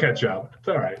guys will catch up. It's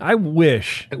all right. I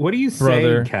wish. What are you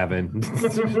brother. saying, Kevin?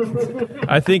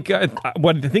 I think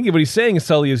what he's saying,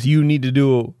 Sully, is you need to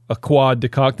do a quad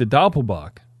decocted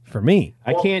Doppelbock for me.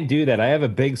 I can't do that. I have a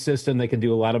big system that can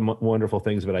do a lot of wonderful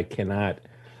things, but I cannot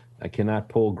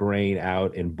pull grain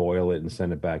out and boil it and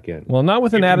send it back in. Well, not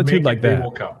with an attitude like that.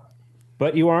 Will come.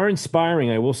 But you are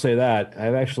inspiring, I will say that.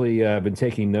 I've actually been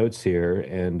taking notes here,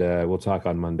 and we'll talk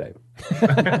on Monday.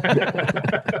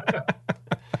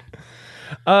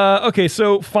 Okay,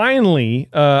 so finally,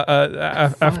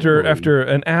 after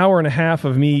an hour and a half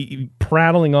of me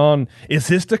prattling on, is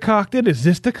this decocted? Is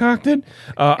this decocted?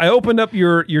 I opened up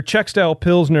your Czech style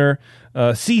Pilsner,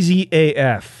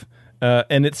 CZAF,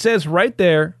 and it says right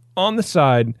there on the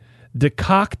side,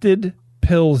 decocted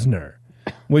Pilsner.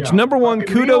 Which number one,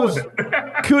 kudos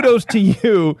to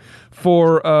you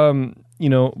for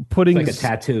putting it's like a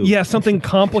tattoo. Yeah, something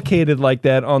complicated like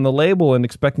that on the label and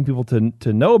expecting people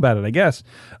to know about it. I guess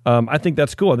I think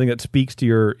that's cool. I think that speaks to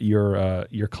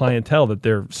your clientele that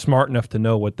they're smart enough to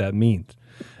know what that means.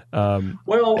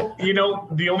 Well,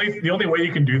 the only way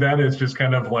you can do that is just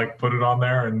kind of like put it on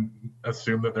there and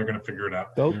assume that they're going to figure it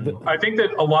out. I think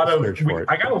that a lot of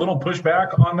I got a little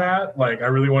pushback on that. Like I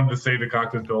really wanted to say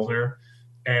decocted Pilsner.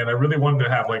 And I really wanted to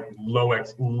have like low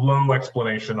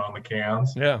explanation on the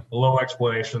cans, low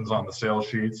explanations on the sales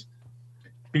sheets,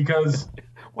 because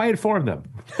why inform them?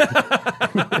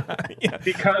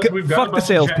 Because we've got a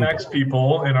bunch of Gen X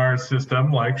people in our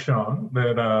system, like Sean.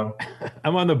 That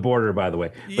I'm on the border, by the way,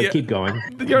 but keep going.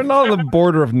 You're not on the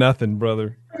border of nothing,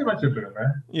 brother. Pretty much a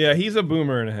boomer. Yeah, he's a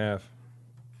boomer and a half.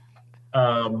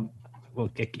 We'll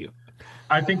kick you.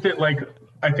 I think that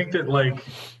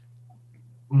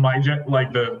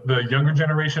the younger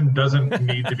generation doesn't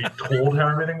need to be told how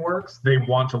everything works. They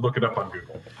want to look it up on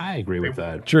Google. I agree with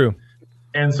that. True.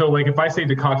 And so, like, if I say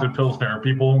decocted Pilsner,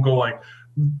 people won't go like,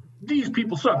 these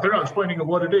people suck. They're not explaining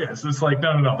what it is. It's like,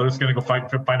 no. They're just going to go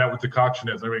find out what decoction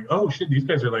is. They're like, oh, shit, these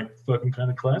guys are, like, fucking kind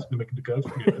of classy to make a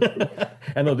decoction.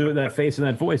 And they'll do it in that face and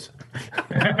that voice.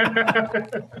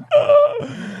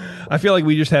 I feel like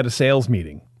we just had a sales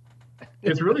meeting.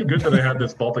 It's really good that I had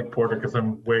this Baltic Porter because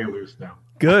I'm way loose now.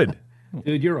 Good.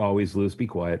 Dude, you're always loose. Be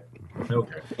quiet.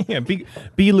 Okay. Yeah,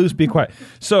 be loose, be quiet.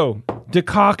 So,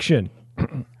 decoction.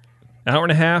 Hour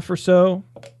and a half or so.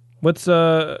 What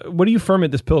do you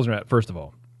ferment this Pilsner at, first of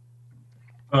all?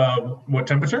 What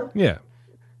temperature? Yeah.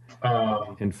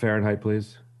 In Fahrenheit,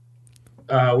 please.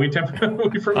 We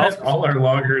ferment all our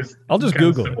lagers. I'll just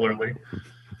Google similarly.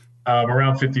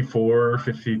 Around 54,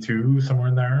 52, somewhere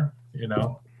in there,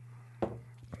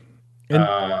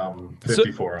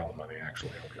 54 on the money,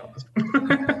 actually, I'll be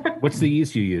honest. What's the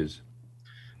yeast you use?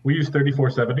 We use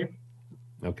 3470.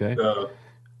 Okay.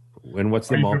 And what's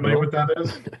the malt? Are you familiar with that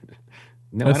is?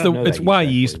 No, it's Y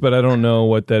yeast, but I don't know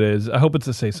what that is. I hope it's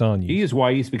a Saison yeast. You use Y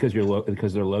yeast because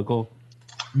because they're local?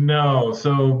 No.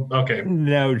 So, okay.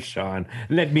 No, Sean.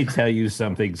 Let me tell you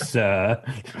something, sir.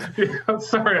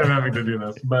 Sorry I'm having to do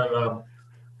this. But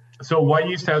so Y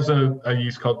yeast has a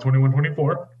yeast called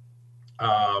 2124.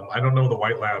 I don't know the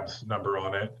White Labs number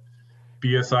on it.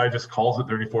 BSI just calls it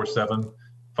 34.7.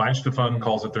 Feinstefan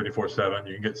calls it 34.7.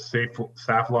 You can get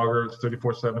Saf Lager, it's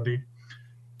 34.70.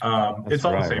 It's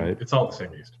all the same. Right? It's all the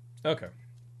same yeast. Okay.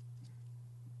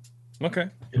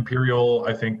 Imperial,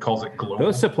 I think, calls it global.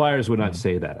 Those suppliers would not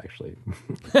say that, actually.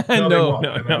 No.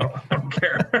 I don't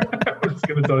care. I'm just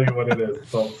going to tell you what it is.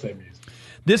 It's all the same yeast.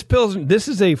 This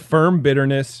is a firm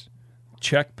bitterness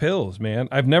Czech Pils, man.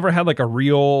 I've never had like a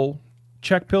real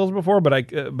Czech Pils before,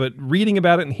 but reading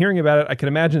about it and hearing about it, I can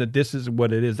imagine that this is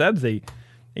what it is. That is a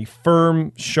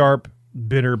firm, sharp,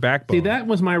 bitter backbone. See, that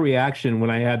was my reaction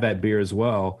when I had that beer as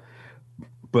well.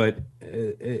 But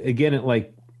again,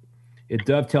 it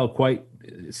dovetailed quite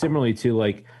similarly to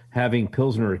like having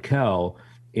Pilsner Urquell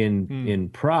in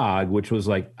Prague, which was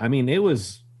like, I mean, it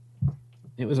was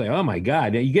like, oh my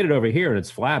God, you get it over here and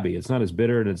it's flabby. It's not as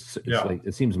bitter and it's like,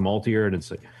 it seems maltier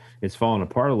and it's falling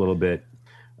apart a little bit.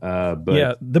 But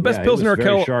the best Pilsner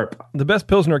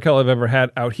Urquell I've ever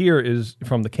had out here is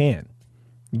from the can.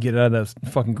 You get it out of those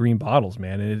fucking green bottles,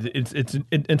 man. And it's an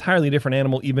entirely different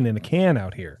animal even in a can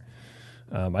out here.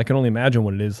 I can only imagine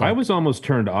what it is like. I was almost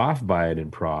turned off by it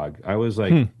in Prague. I was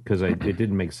like, because it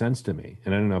didn't make sense to me.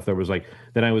 And I don't know if there was like,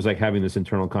 then I was like having this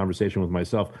internal conversation with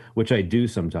myself, which I do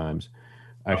sometimes,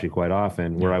 actually quite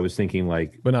often, where I was thinking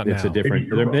like, but not it's now. a different,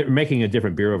 they're making a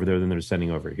different beer over there than they're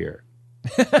sending over here.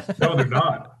 No, they're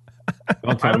not.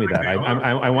 Don't tell me that.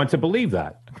 I want to believe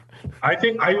that. I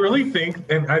really think,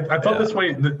 and I felt this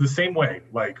way, the same way,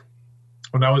 like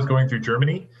when I was going through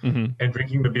Germany and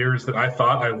drinking the beers that I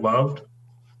thought I loved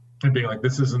and being like,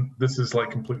 this is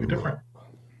like completely different.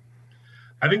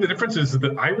 I think the difference is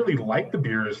that I really like the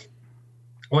beers.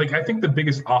 Like, I think the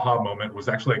biggest aha moment was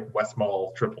actually like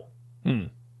Westmalle Triple.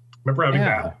 Remember having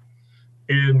that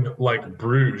in like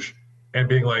Bruges and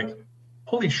being like,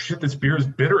 holy shit, this beer is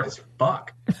bitter as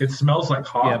fuck. It smells like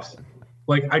hops. Yep.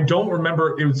 Like, I don't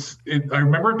remember I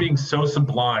remember it being so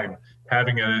sublime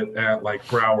having it at like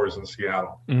Browers in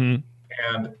Seattle.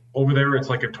 And over there, it's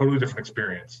like a totally different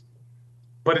experience.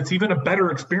 But it's even a better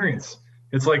experience.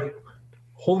 It's like,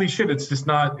 holy shit, it's just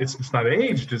not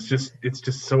aged. It's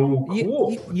just so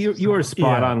cool. You are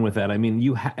spot on with that. I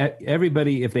mean,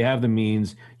 everybody, if they have the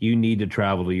means, you need to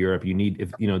travel to Europe. You need,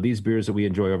 if these beers that we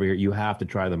enjoy over here, you have to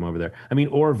try them over there. I mean,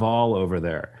 Orval over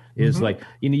there is like,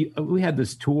 we had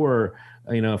this tour,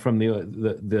 from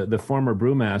the former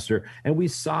brewmaster, and we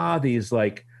saw these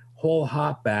like whole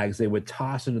hop bags they would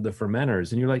toss into the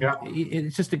fermenters, and you're like,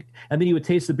 it's just and then you would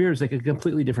taste the beer. It's like a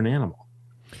completely different animal.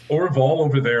 Orval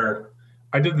over there,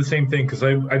 I did the same thing because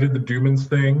I did the Dumans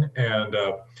thing, and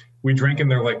we drank in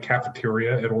their like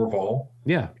cafeteria at Orval.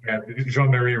 Yeah. And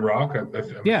Jean-Marie Rock, who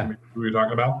we were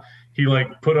talking about, he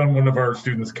like put on one of our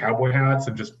students' cowboy hats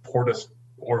and just poured us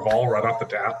Orval right off the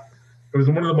tap. It was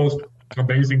one of the most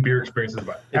amazing beer experiences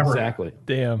I've ever. Exactly.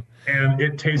 Damn. And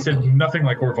it tasted nothing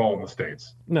like Orval in the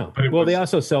States. No. Well, they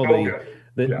also sell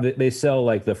they sell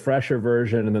like the fresher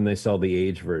version, and then they sell the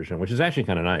aged version, which is actually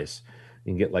kind of nice.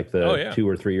 You can get like the 2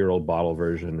 or 3 year old bottle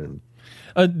version.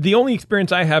 And the only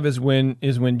experience I have is when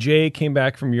Jay came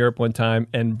back from Europe one time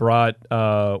and brought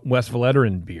West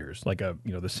Veleteren beers, like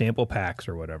the sample packs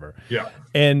or whatever. Yeah.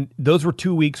 And those were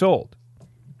 2 weeks old.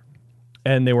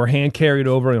 And they were hand carried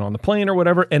over and on the plane or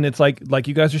whatever. And it's like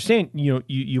you guys are saying,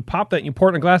 you pop that and you pour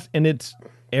it in a glass, and it's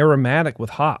aromatic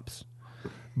with hops.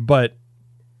 But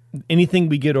anything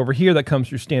we get over here that comes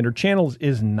through standard channels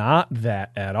is not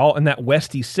that at all. And that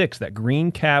Westy 6, that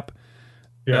green cap,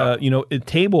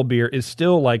 table beer is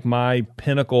still like my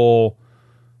pinnacle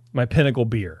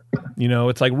beer.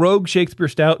 It's like Rogue Shakespeare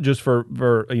Stout just for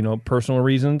personal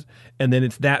reasons, and then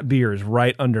it's that beer is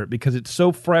right under it because it's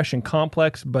so fresh and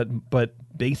complex, but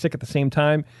basic at the same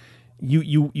time.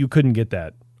 You couldn't get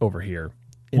that over here.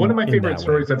 One of my favorite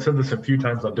stories, I've said this a few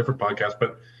times on different podcasts,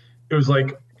 but it was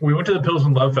like we went to the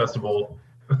Pilsen Love Festival.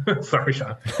 Sorry,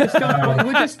 Sean.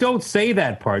 Just don't say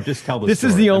that part. Just tell the This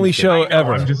story. is the only show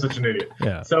ever. I'm just such an idiot.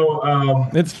 Yeah. So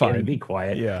it's fine. Yeah, be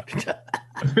quiet. Yeah.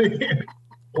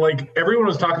 Like everyone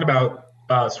was talking about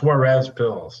Suarez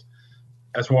Pils,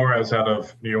 Suarez out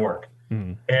of New York,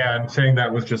 and saying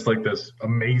that was just like this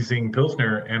amazing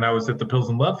Pilsner. And I was at the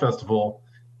Pilsen Love Festival,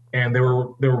 and they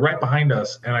were right behind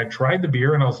us. And I tried the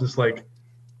beer, and I was just like,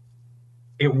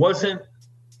 it wasn't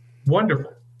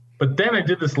wonderful. But then I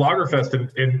did this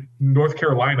Lagerfest in North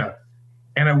Carolina,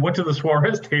 and I went to the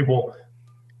Suarez table,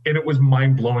 and it was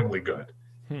mind-blowingly good.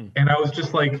 And I was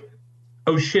just like,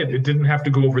 oh shit, it didn't have to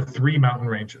go over 3 mountain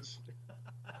ranges.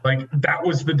 Like, that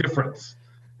was the difference.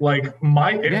 Like,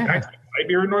 my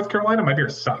beer in North Carolina, my beer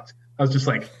sucked. I was just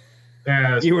like,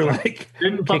 you were like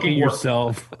kicking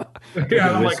yourself.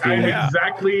 Yeah, I'm like, I'm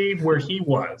exactly where he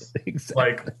was. Exactly.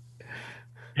 Like,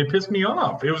 it pissed me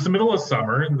off. It was the middle of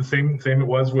summer, and the same it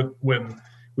was when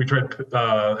we tried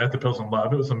at the Pilsen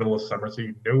Love. It was the middle of summer, so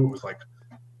you knew it was like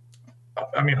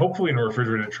I mean, hopefully in a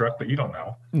refrigerated truck, but you don't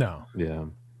know. No. Yeah.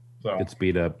 So It's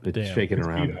beat up. It's shaking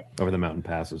around over the mountain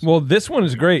passes. Well, this one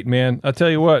is great, man. I'll tell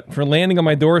you what, for landing on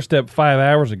my doorstep 5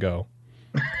 hours ago,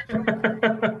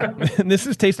 this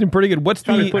is tasting pretty good. What's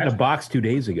the put in a box 2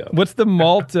 days ago? What's the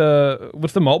malt?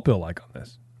 What's the malt bill like on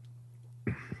this?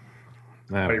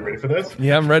 Are you ready for this?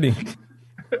 Yeah, I'm ready.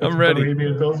 I'm ready.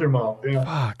 Bohemian Pilsner malt. Yeah.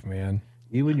 Fuck, man.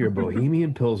 You and your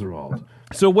Bohemian Pilsner malt.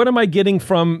 So, what am I getting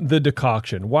from the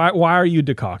decoction? Why are you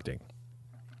decocting?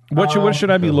 What should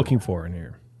I be looking for in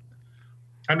here?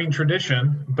 I mean,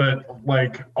 tradition, but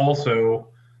like also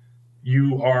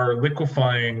you are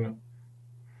liquefying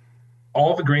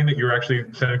all the grain that you're actually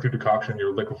sending through decoction.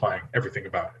 You're liquefying everything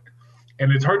about it.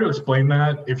 And it's hard to explain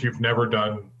that if you've never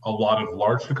done a lot of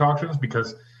large decoctions,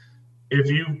 because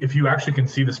if you actually can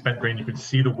see the spent grain, you can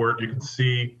see the wort, you can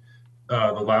see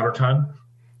the ladder ton.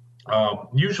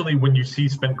 Usually when you see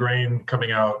spent grain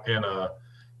coming out in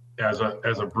as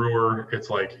a brewer,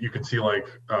 it's like you can see like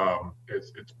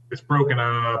it's broken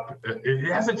up.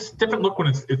 It has a different look when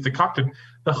it's decocted.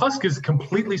 The husk is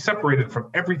completely separated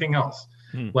from everything else.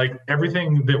 Like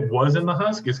everything that was in the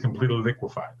husk is completely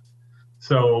liquefied.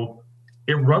 So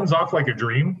it runs off like a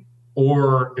dream,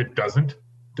 or it doesn't,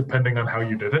 depending on how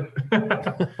you did it.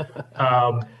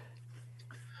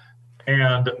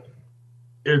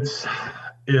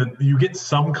 And you get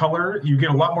some color. You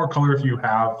get a lot more color if you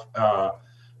have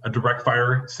a direct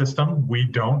fire system. We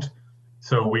don't.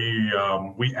 So we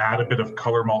add a bit of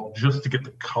color malt just to get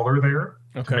the color there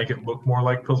to make it look more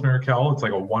like Pilsner Urquell. It's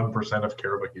like a 1% of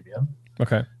Cara Bohemian.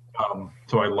 Okay.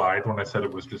 So I lied when I said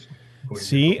it was just.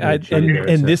 See, and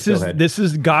this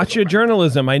is gotcha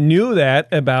journalism. I knew that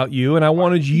about you, and I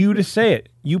wanted you to say it.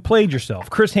 You played yourself.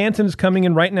 Chris Hansen is coming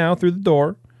in right now through the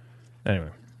door. Anyway,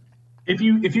 if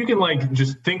you can like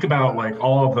just think about like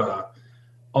all the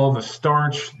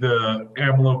starch, the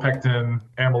amylopectin,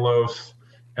 amylose,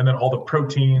 and then all the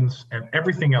proteins and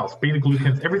everything else, beta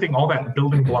glucans, everything, all that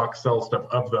building block cell stuff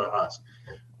of the husk,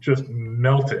 just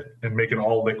melt it and make it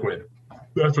all liquid.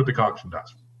 That's what decoction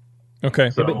does.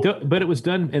 Okay, so, but it was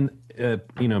done in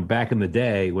back in the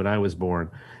day when I was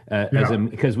born,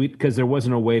 because there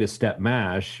wasn't a way to step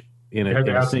mash in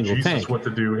a single Jesus tank. What to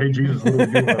do? Hey Jesus, what do we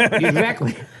do?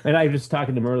 Exactly. And I was just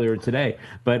talking to him earlier today,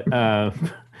 but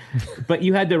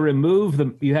you had to remove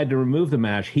the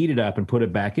mash, heat it up, and put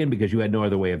it back in because you had no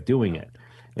other way of doing it.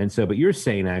 And so, but you're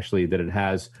saying actually that it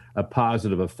has a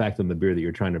positive effect on the beer that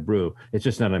you're trying to brew. It's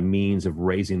just not a means of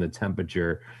raising the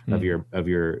temperature of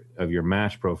your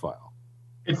mash profile.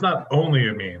 It's not only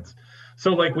a means.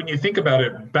 So like when you think about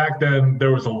it, back then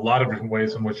there was a lot of different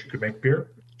ways in which you could make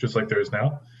beer, just like there is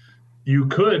now. You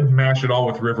could mash it all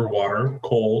with river water,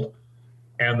 cold,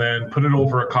 and then put it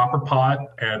over a copper pot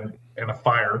and a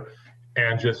fire,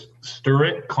 and just stir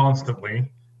it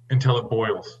constantly until it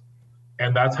boils.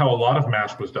 And that's how a lot of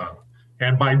mash was done.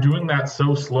 And by doing that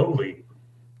so slowly,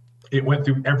 it went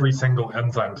through every single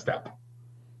enzyme step,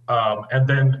 and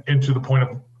then into the point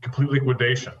of complete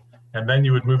liquidation. And then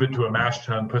you would move it to a mash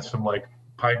tun, put some like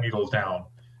pine needles down,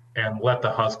 and let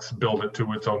the husks build it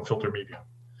to its own filter medium.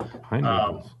 Pine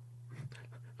needles.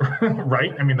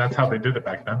 Right? I mean, that's how they did it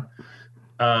back then.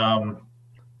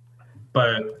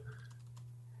 But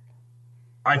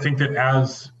I think that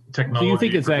as technology so you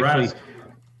think it's progressed, actually...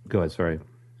 Go ahead, sorry.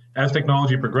 As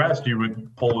technology progressed, you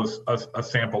would pull a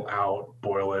sample out,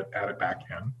 boil it, add it back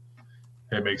in.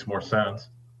 It makes more sense.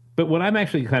 But what I'm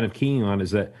actually kind of keen on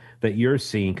is that you're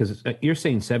seeing, because you're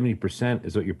saying 70%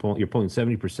 is what you're pulling. You're pulling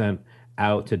 70%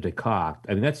 out to decoct.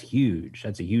 I mean, that's huge.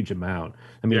 That's a huge amount.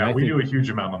 I mean, we do a huge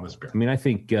amount on this beer. I mean, I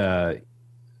think 40%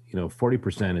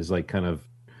 is like kind of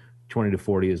 20 to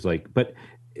 40 is like, but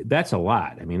that's a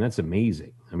lot. I mean, that's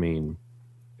amazing. I mean,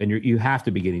 and you have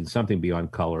to be getting something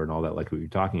beyond color and all that, like what you're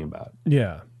talking about.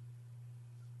 Yeah.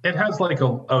 It has like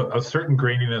a certain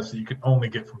graininess that you can only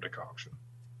get from decoction.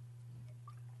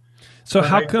 So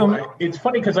how come it's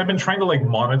funny because I've been trying to like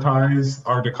monetize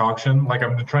our decoction. Like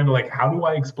I'm trying to like, how do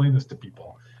I explain this to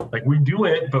people? Like we do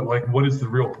it, but like, what is the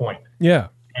real point? Yeah.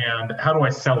 And how do I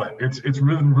sell it? It's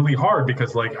really, really hard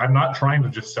because like, I'm not trying to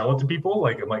just sell it to people.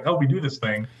 Like I'm like, oh, we do this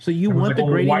thing. So you want the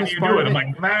graininess? Why do you do it? I'm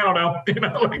like, nah, I don't know. You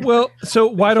know. Like, well,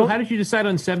 so how did you decide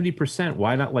on 70%?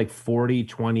 Why not like 40,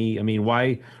 20? I mean,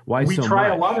 why we so try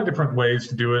much? a lot of different ways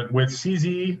to do it. With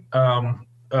CZ,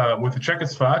 with the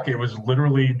Czechoslovak, it was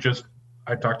literally just,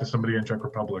 I talked to somebody in Czech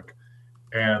Republic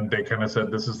and they kind of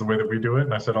said, this is the way that we do it.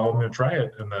 And I said, oh, I'm going to try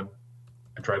it. And then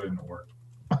I tried it and it worked.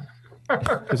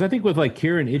 Because I think with like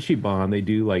Kirin Ichiban, they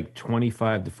do like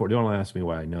 25 to 40. Don't ask me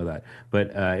why I know that.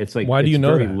 But it's like, why do you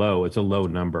know very that? Low. It's a low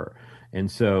number. And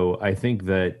so I think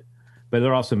that, but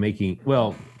they're also making,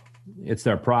 well, it's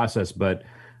their process. But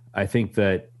I think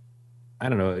that, I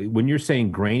don't know, when you're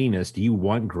saying graininess, do you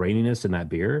want graininess in that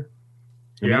beer?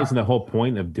 I mean, isn't the whole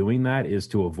point of doing that is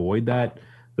to avoid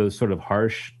those sort of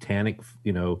harsh tannic,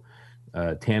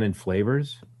 tannin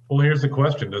flavors? Well, here's the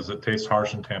question: does it taste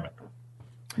harsh and tannic?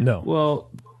 No.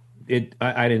 Well,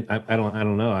 I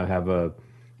don't know. I have a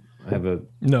cold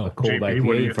JP,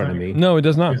 IPA in front of me. No, it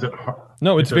does not. Is it?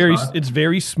 No, it's not? it's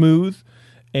very smooth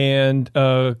and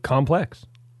complex.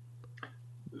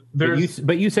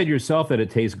 But you said yourself that it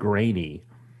tastes grainy.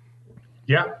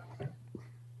 Yeah.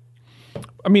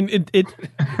 I mean,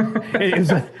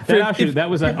 that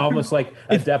was almost like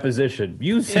a deposition.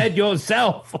 You said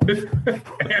yourself. And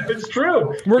it's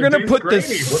true. We're going to put the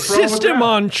system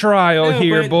on trial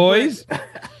here, boys.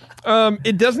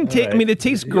 It doesn't take. Right. I mean, it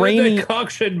tastes grainy. The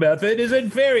decoction method is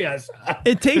inferior.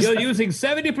 It tastes. You're using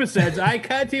 70%. I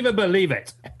can't even believe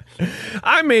it.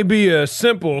 I may be a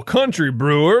simple country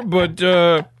brewer, but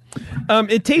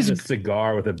it tastes a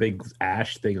cigar with a big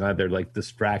ash thing on there, like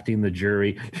distracting the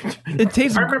jury. It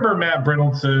tastes. I remember Matt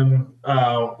Brindleton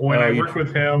when I worked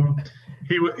with him.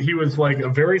 He was like a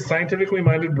very scientifically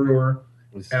minded brewer,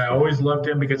 and I always loved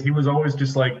him because he was always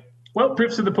just like, "Well,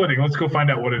 proof's in the pudding. Let's go find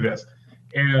out what it is."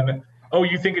 And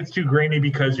you think it's too grainy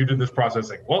because you did this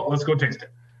processing? Well, let's go taste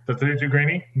it. Does it too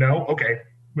grainy? No. Okay,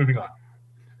 moving on.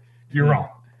 You're wrong.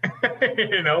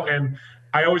 And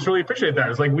I always really appreciate that.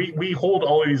 It's like we hold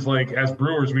all these, like, as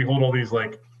brewers, we hold all these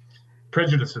like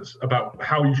prejudices about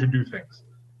how you should do things.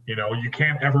 You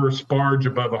can't ever sparge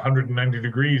above 190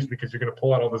 degrees because you're going to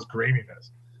pull out all this graininess.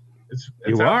 It's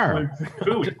you are.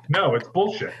 Food. No, it's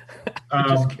bullshit.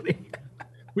 Just kidding.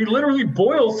 We literally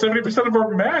boil 70% of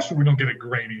our mash and we don't get it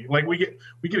grainy. Like we get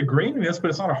a graininess, but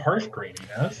it's not a harsh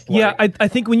graininess. Yeah, I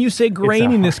think when you say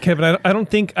graininess, Kevin, I don't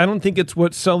think it's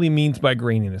what Sully means by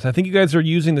graininess. I think you guys are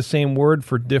using the same word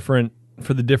for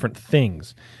the different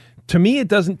things. To me, it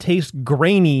doesn't taste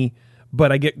grainy,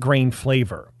 but I get grain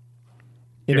flavor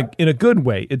in a good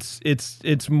way.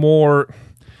 It's more.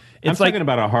 I'm talking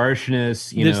about a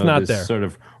harshness. It's not this there. Sort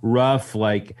of rough,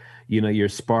 like. You're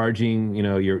sparging,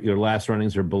 your last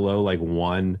runnings are below like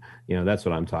 1. That's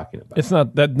what I'm talking about. It's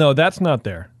not that. No, that's not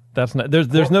there. That's not.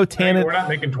 There's no tannin. We're not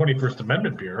making 21st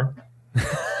Amendment beer.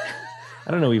 I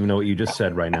don't even know what you just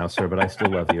said right now, sir, but I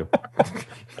still love you.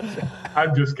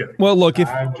 I'm just kidding. Well, look,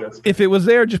 if it was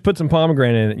there, just put some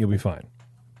pomegranate in it, you'll be fine.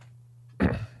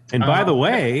 And by the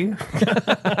way,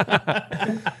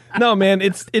 no, man,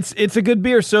 it's a good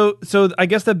beer. So I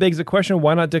guess that begs the question: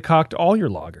 why not decoct all your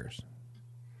lagers?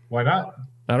 Why not?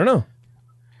 I don't know.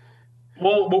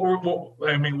 Well,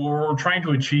 we're trying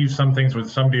to achieve some things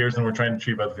with some beers, and we're trying to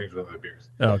achieve other things with other beers.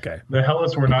 Okay. The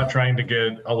Helles, we're not trying to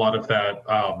get a lot of that.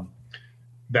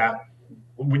 That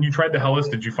when you tried the Helles,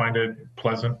 did you find it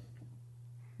pleasant?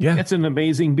 Yeah, it's an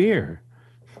amazing beer.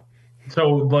 So,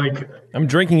 like, I'm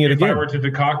drinking it again. If I were to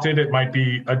decoct it, it might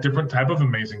be a different type of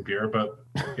amazing beer, but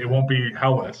it won't be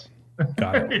Helles.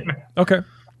 Got it. Okay.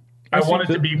 I want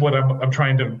it to be what I'm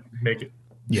trying to make it.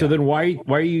 Yeah. So then why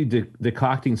are you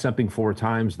decocting something 4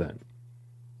 times then?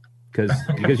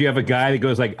 Because you have a guy that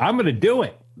goes like, I'm going to do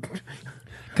it.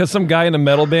 Because some guy in a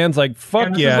metal band's like, fuck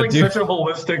and yeah, this is like such a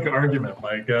holistic argument.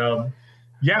 Like,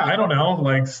 I don't know.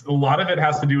 Like, a lot of it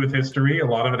has to do with history. A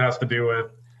lot of it has to do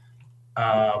with.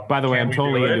 By the way, I'm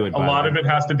totally into it. A lot of it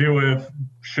has to do with,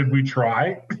 should we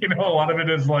try? A lot of it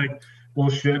is like, well,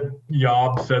 shit,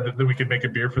 Yob said that we could make a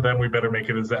beer for them. We better make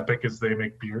it as epic as they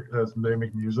make beer, as they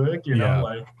make music.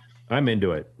 Like, I'm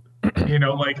into it.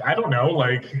 Like, I don't know.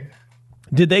 Like,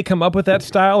 did they come up with that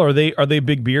style? Or are they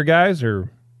big beer guys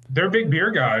or? They're big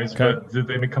beer guys, okay. But did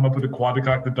they come up with a quad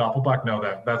decoct, the Doppelbock? No,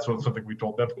 that's something we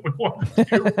told them we wanted to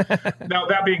do. Now,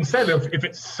 that being said, if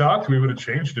it sucked, we would have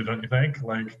changed it, don't you think?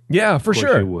 Like, yeah, for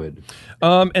sure. You would.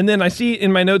 And then I see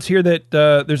in my notes here that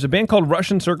there's a band called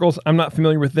Russian Circles. I'm not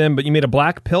familiar with them, but you made a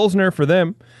black Pilsner for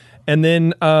them. And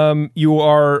then you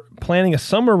are planning a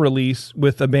summer release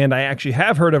with a band I actually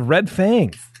have heard of, Red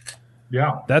Fang.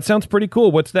 Yeah. That sounds pretty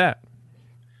cool. What's that?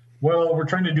 Well, we're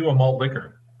trying to do a malt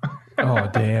liquor. Oh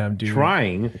damn, dude!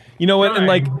 Trying, you know what? And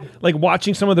like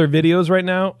watching some of their videos right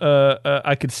now,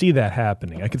 I could see that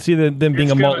happening. I could see them being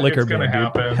a malt liquor band. It's gonna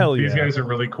happen. Hell yeah! These guys are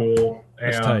really cool,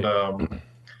 and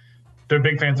they're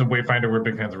big fans of Wayfinder. We're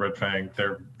big fans of Red Fang.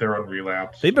 They're on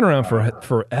Relapse. They've been around for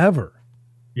forever.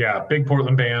 Yeah, big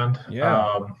Portland band.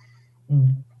 Yeah.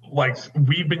 Like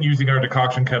we've been using our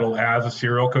decoction kettle as a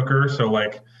cereal cooker. So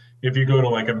like, if you go to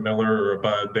like a Miller or a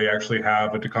Bud, they actually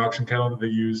have a decoction kettle that they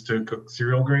use to cook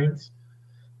cereal grains.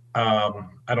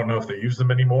 I don't know if they use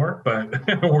them anymore, but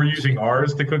we're using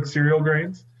ours to cook cereal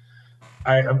grains.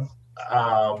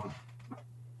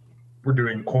 we're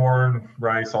doing corn,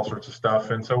 rice, all sorts of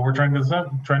stuff, and so we're trying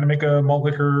to make a malt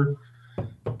liquor.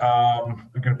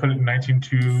 We're going to put it in 19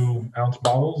 2-ounce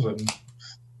bottles, and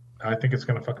I think it's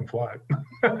going to fucking fly.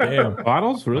 Damn.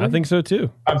 Bottles, really? I think so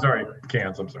too. I'm sorry,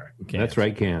 cans. I'm sorry. Cans. That's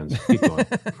right, cans. Keep going.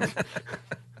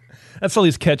 That's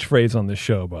Sully's catchphrase on this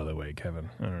show, by the way, Kevin.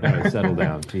 I don't know. All right, settle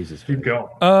down. Jesus. Keep going.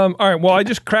 All right. Well, I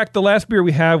just cracked the last beer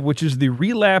we have, which is the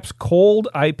Relapse Cold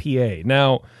IPA.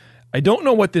 Now, I don't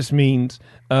know what this means,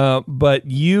 but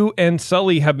you and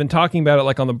Sully have been talking about it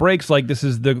like on the breaks, like this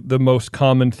is the most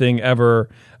common thing ever.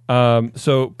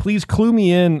 So please clue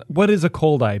me in. What is a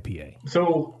cold IPA?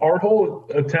 So our whole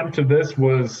attempt to this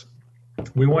was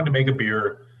we wanted to make a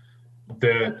beer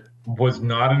that was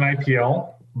not an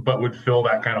IPL, but would fill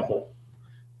that kind of hole.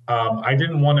 I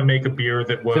didn't want to make a beer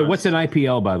that was... So what's an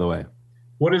IPL, by the way?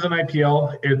 What is an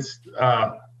IPL? It's...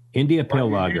 India Pale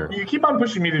Lager. You keep on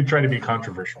pushing me to try to be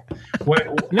controversial. But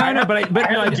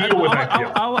I deal with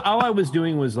IPL. All I was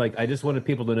doing was like I just wanted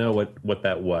people to know what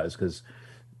that was because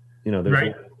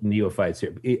there's neophytes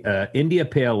here. India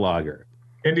Pale Lager.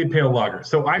 India Pale Lager.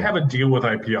 So I have a deal with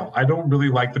IPL. I don't really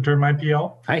like the term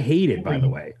IPL. I hate it, by the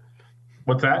way.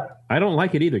 What's that? I don't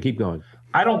like it either. Keep going.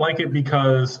 I don't like it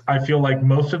because I feel like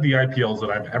most of the IPLs that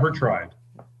I've ever tried,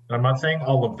 and I'm not saying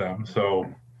all of them, so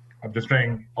I'm just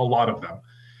saying a lot of them,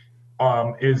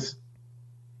 is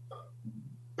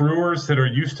brewers that are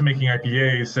used to making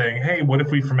IPAs saying, hey, what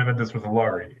if we fermented this with a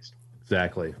lager yeast?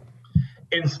 Exactly.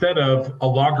 Instead of a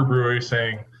lager brewery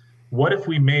saying, what if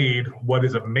we made what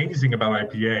is amazing about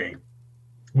IPA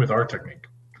with our technique?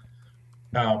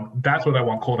 That's what I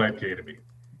want cold IPA to be.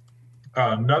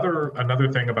 Another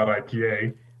thing about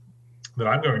IPA that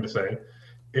I'm going to say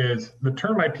is the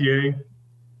term IPA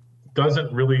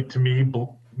doesn't really, to me,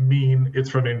 mean it's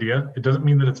from India. It doesn't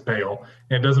mean that it's pale,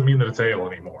 and it doesn't mean that it's ale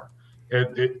anymore.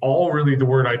 It all really the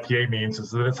word IPA means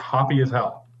is that it's hoppy as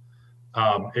hell.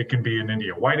 It can be an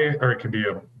India white, or it can be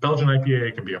a Belgian IPA,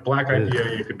 it can be a black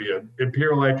IPA, it can be an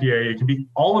Imperial IPA, it can be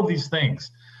all of these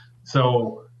things.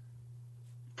 So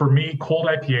for me, cold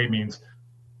IPA means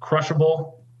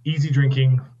crushable, easy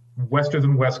drinking, Western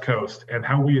and West Coast. And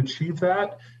how we achieve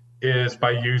that is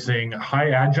by using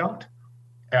high adjunct,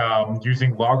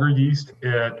 using lager yeast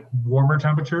at warmer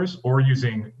temperatures, or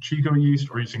using Chico yeast,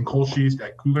 or using Kolsch yeast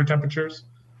at cooler temperatures,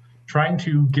 trying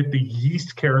to get the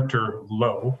yeast character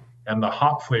low and the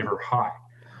hop flavor high,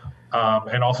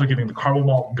 and also getting the caramel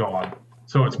malt gone.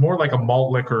 So it's more like a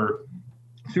malt liquor,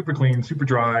 super clean, super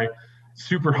dry,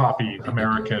 super hoppy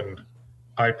American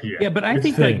IPA. Yeah, but I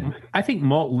think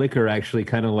malt liquor actually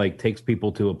kind of like takes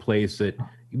people to a place that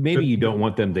maybe you don't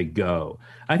want them to go.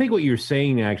 I think what you're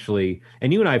saying actually,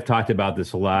 and you and I have talked about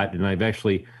this a lot, and I've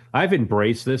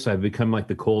embraced this. I've become like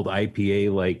the cold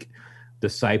IPA like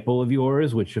disciple of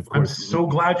yours, which of course I'm so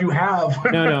glad you have.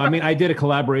 No. I mean, I did a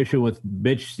collaboration with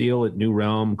Mitch Steele at New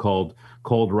Realm called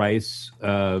Cold Rice,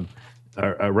 a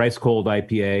rice cold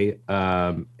IPA,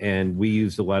 and we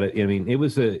used a lot of.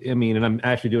 And I'm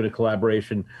actually doing a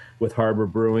collaboration with Harbor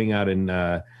Brewing out in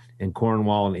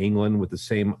Cornwall in England with the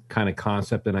same kind of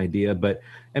concept and idea. But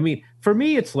I mean, for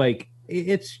me, it's like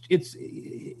it's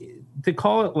to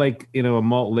call it like a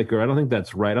malt liquor. I don't think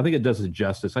that's right. I don't think it does it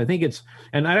justice. I think it's,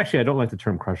 and I don't like the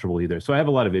term crushable either. So I have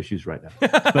a lot of issues right now.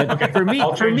 But okay, for me,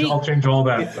 I'll change all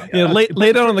that. Yeah,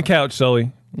 lay down on the couch,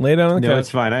 Sully. Lay down on the couch. No,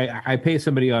 it's fine. I pay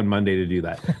somebody on Monday to do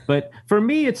that. But for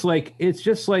me, it's a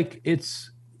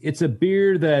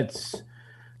beer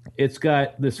it's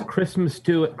got this crispness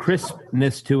to it.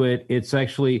 It's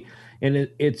actually, and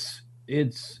it's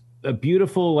a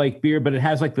beautiful like beer, but it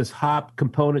has like this hop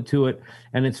component to it,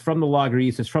 and it's from the lager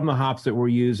yeast. It's from the hops that we're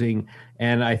using,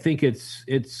 and I think it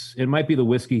might be the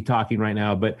whiskey talking right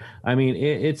now, but I mean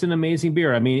it's an amazing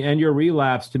beer. I mean, and your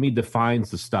Relapse to me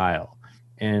defines the style,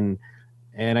 and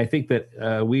I think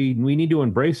that we need to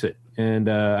embrace it. And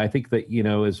I think that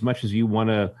as much as you want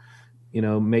to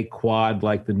make quad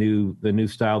like the new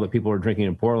style that people are drinking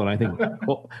in Portland, I think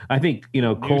cold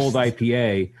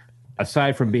IPA,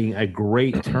 aside from being a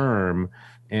great term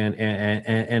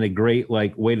and a great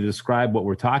like way to describe what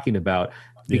we're talking about,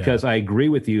 because I agree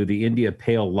with you, the India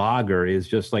Pale Lager is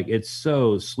just like, it's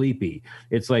so sleepy.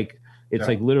 It's like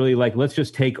literally like, let's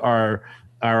just take our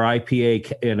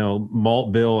IPA,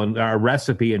 malt bill and our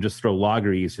recipe and just throw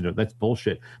lager yeast in it. That's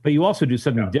bullshit. But you also do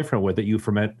something different with it. You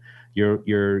ferment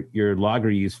your lager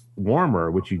yeast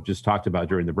warmer, which you just talked about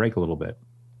during the break a little bit.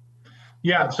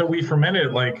 Yeah, so we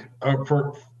fermented like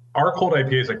for our cold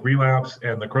IPAs like Relapse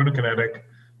and the Chronokinetic,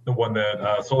 the one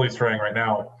that Sully's trying right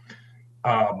now,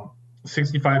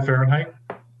 65 Fahrenheit.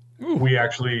 Ooh. We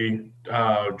actually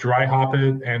dry hop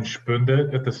it and spund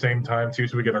it at the same time too,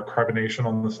 so we get our carbonation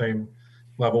on the same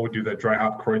level. We do the dry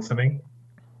hop kreuzening.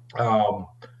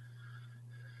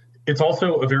 It's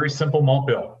also a very simple malt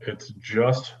bill. It's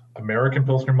just American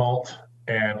Pilsner malt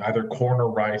and either corn or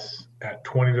rice at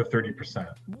 20 to 30%.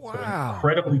 Wow. So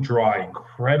incredibly dry,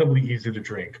 incredibly easy to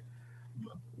drink.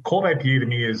 Cold IPA to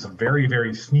me is a very,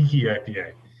 very sneaky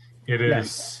IPA. It is.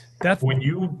 Yes. That's when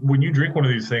you drink one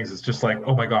of these things, it's just like,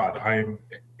 oh my God, I'm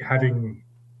having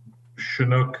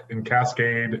Chinook and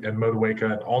Cascade and Motueka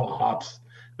and all the hops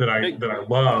that I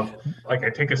love. Like I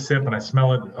take a sip and I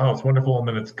smell it. Oh, it's wonderful, and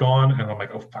then it's gone, and I'm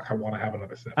like, oh fuck, I want to have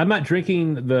another sip. I'm not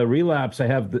drinking the Relapse. I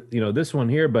have this one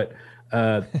here, but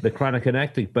the Chronic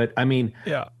Connectic. But I mean,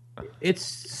 yeah, it's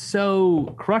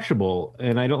so crushable,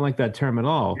 and I don't like that term at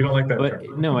all. You don't like that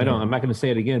term? No, I don't. I'm not going to say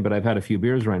it again. But I've had a few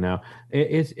beers right now.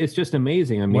 It's just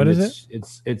amazing. I mean, what is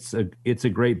it's a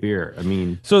great beer. I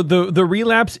mean, so the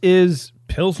Relapse is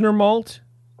Pilsner malt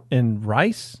and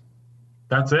rice.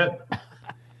 That's it.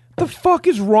 The fuck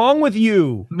is wrong with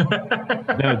you?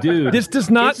 No, dude. This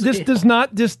does not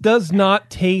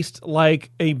taste like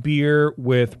a beer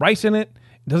with rice in it.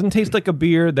 It doesn't taste like a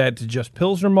beer that's just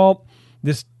Pilsner malt.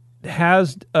 This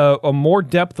has a more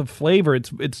depth of flavor.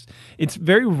 It's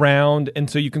very round, and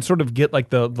so you can sort of get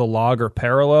like the lager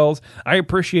parallels. I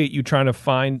appreciate you trying to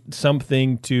find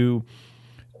something to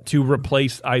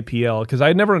replace IPL, because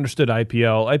I never understood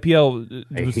IPL.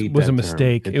 IPL was a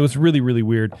mistake. It was really, really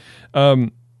weird.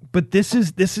 But this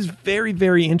is very,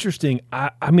 very interesting.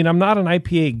 I mean, I'm not an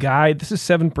IPA guy. This is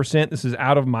 7%. This is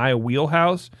out of my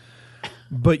wheelhouse.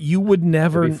 But you would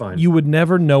never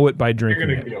know it by drinking it.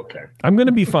 You're gonna be okay. I'm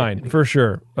gonna be fine for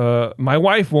sure. My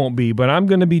wife won't be, but I'm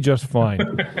gonna be just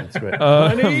fine. That's right.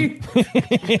 Honey,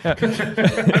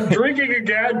 I'm drinking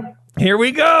again. Here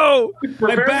we go.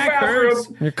 My back hurts.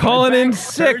 You're calling in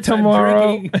sick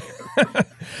tomorrow.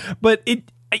 But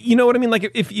you know what I mean?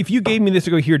 Like if you gave me this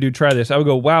to go, here, dude, try this, I would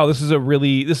go, wow, this is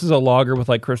a lager with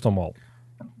like crystal malt.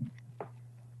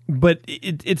 But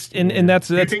it's that's.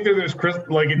 You think that there's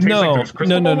like it tastes like there's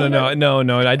crystal malt?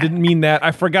 No. I didn't mean that.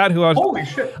 I forgot who I was. Holy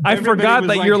shit! I forgot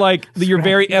that you're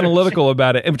very analytical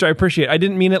about it, which I appreciate. I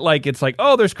didn't mean it like it's like,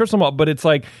 oh, there's crystal malt, but it's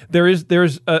like there's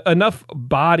enough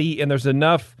body and there's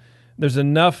enough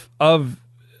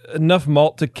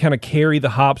malt to kind of carry the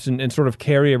hops and sort of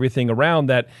carry everything around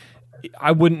that.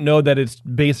 I wouldn't know that it's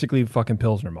basically fucking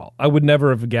Pilsner malt. I would never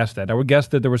have guessed that. I would guess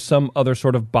that there was some other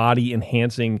sort of body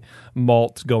enhancing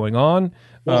malt going on.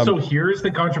 Well, so here's the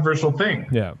controversial thing.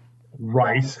 Yeah.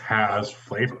 Rice has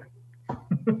flavor.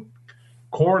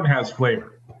 Corn has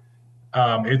flavor.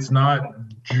 It's not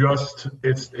just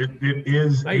it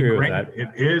is I agree with that. It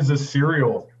is a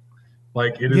cereal.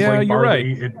 Like it is like barley. You're right.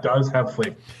 It does have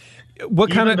flavor.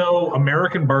 Even though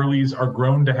American malted barleys are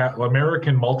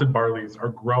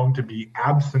grown to be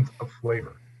absent of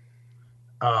flavor,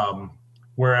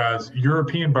 whereas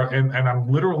European and I'm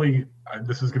literally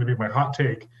this is going to be my hot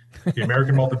take. The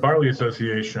American Malted Barley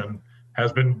Association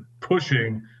has been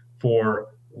pushing for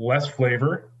less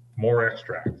flavor, more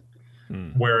extract,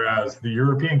 whereas the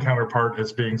European counterpart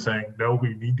is saying no,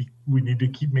 we need to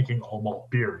keep making all malt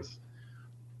beers,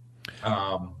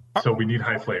 so we need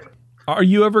high flavor. Are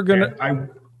you ever gonna?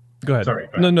 Go ahead. Sorry.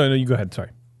 Go ahead. No. You go ahead. Sorry.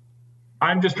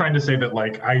 I'm just trying to say that,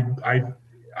 like,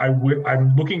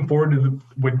 I'm looking forward to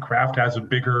when craft has a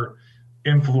bigger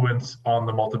influence on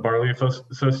the Malted Barley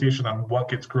Association on what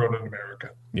gets grown in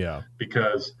America. Yeah.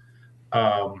 Because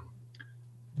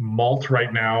malt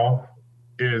right now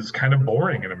is kind of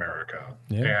boring in America,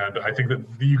 and I think that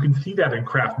you can see that in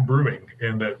craft brewing,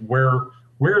 in that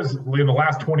where's in the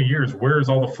last 20 years, where's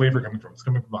all the flavor coming from? It's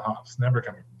coming from the hops, never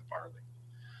coming from the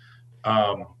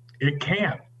barley. It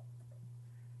can,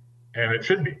 and it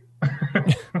should be.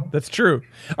 That's true.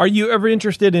 Are you ever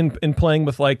interested in playing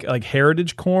with like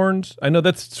heritage corns? I know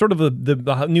that's sort of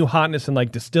the new hotness in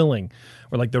like distilling,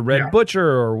 or like the Red Butcher,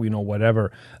 or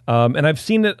whatever. And I've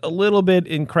seen it a little bit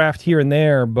in craft here and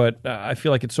there, but I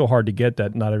feel like it's so hard to get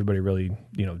that not everybody really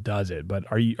does it. But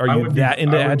are you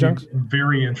into adjuncts?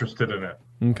 Very interested in it.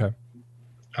 Okay.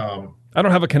 I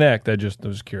don't have a Connect. I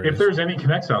was curious. If there's any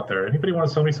Connects out there, anybody want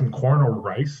to sell me some corn or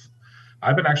rice?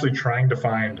 I've been actually trying to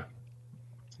find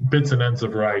bits and ends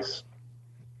of rice,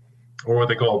 or what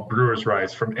they call brewer's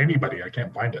rice, from anybody. I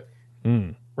can't find it.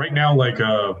 Right now, like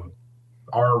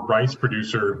our rice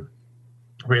producer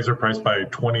raised their price by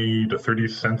 20 to 30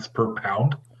 cents per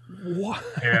pound. What?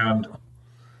 And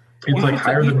it's like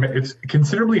it's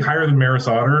considerably higher than Maris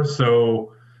Otter.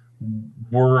 So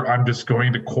I'm just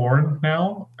going to corn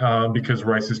now because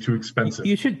rice is too expensive.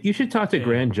 You should talk to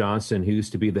Grant Johnson, who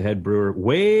used to be the head brewer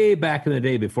way back in the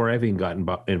day before I even got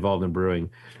involved in brewing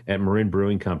at Marin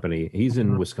Brewing Company. He's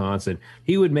in Wisconsin.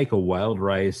 He would make a wild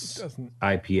rice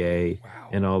IPA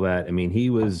and all that. I mean, he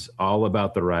was all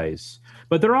about the rice.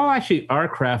 But there all actually are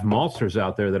craft maltsters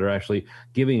out there that are actually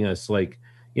giving us, like,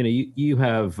 you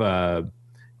have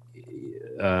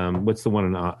what's the one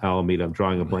in Alameda? I'm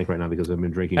drawing a blank right now because I've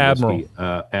been drinking whiskey.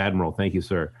 Admiral, thank you,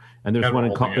 sir. And there's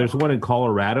there's one in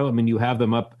Colorado. I mean, you have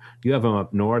them up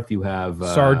north. You have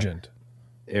Sargent.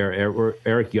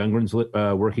 Eric Youngren's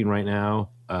working right now.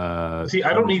 See,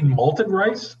 I don't need malted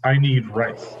rice. I need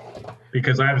rice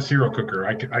because I have a cereal cooker.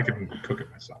 I can cook it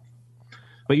myself.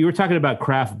 But you were talking about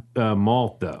craft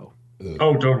malt, though.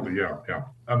 Oh, totally. Yeah.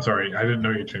 I'm sorry. I didn't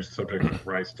know you changed the subject from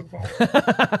rice to malt.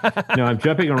 No, I'm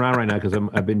jumping around right now because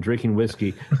I've been drinking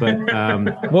whiskey. But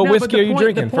what whiskey are you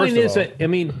drinking? The point is that, I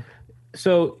mean,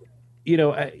 so,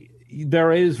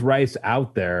 there is rice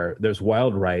out there. There's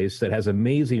wild rice that has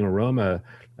amazing aroma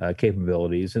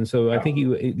capabilities. And so I think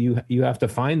you have to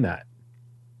find that.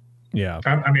 Yeah.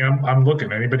 I'm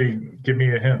looking. Anybody give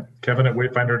me a hint? Kevin at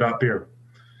wayfinder.beer.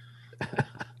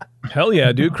 Hell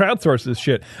yeah, dude. Crowdsource this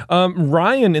shit.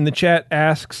 Ryan in the chat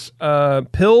asks,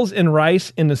 pills and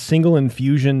rice in a single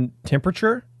infusion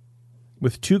temperature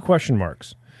with 2 question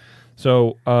marks.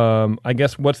 So I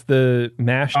guess what's the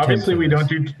mash temperature? Obviously, we don't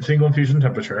do single infusion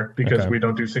temperature because we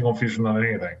don't do single infusion on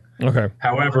anything. Okay.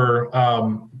 However,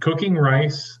 cooking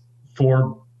rice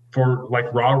for like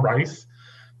raw rice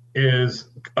is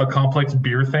a complex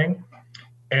beer thing.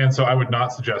 And so I would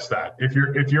not suggest that. If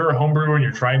you're a home brewer and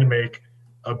you're trying to make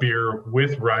a beer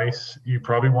with rice, you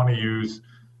probably want to use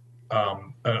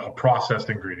a processed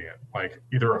ingredient, like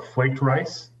either a flaked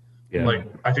rice, like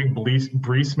I think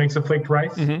Breeze makes a flaked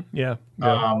rice,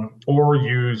 or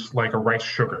use like a rice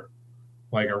sugar,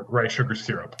 like a rice sugar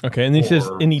syrup. Okay, and he says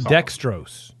any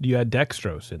dextrose. Do you add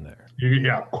dextrose in there?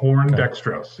 Corn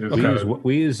dextrose.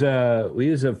 We use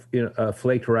a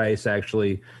flaked rice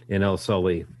actually in El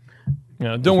Sully.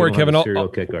 Yeah, don't worry, Kevin.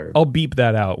 I'll beep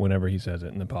that out whenever he says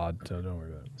it in the pod, so don't worry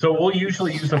about it. So we'll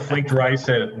usually use a flaked rice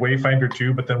at Wayfinder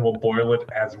too, but then we'll boil it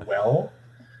as well.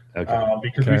 Okay.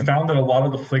 Because we found that a lot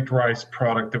of the flaked rice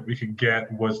product that we could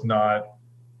get was not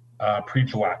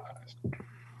pre-gelatinized.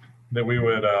 That we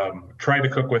would try to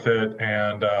cook with it,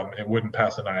 and it wouldn't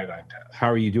pass an iodine test.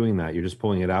 How are you doing that? You're just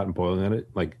pulling it out and boiling it,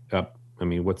 like up. I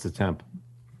mean, what's the temp?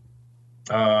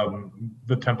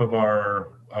 The temp of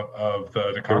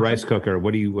the decoction. The rice cooker.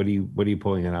 What are you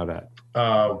pulling it out at?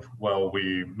 Well,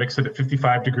 we mix it at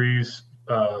 55 degrees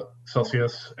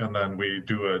Celsius, and then we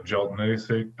do a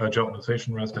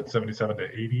gelatinization rest at 77 to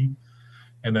 80,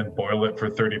 and then boil it for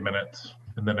 30 minutes,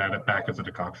 and then add it back as a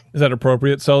decoction. Is that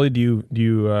appropriate, Sully? Do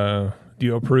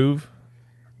you approve?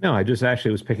 No, I just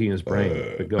actually was picking his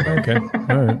brain. But go ahead. Okay,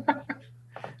 all right.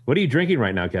 What are you drinking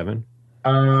right now, Kevin?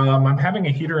 I'm having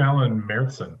a Heater Allen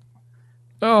Märzen.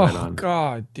 Oh,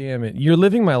 God damn it. You're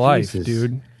living my life,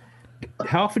 dude.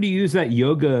 How often do you use that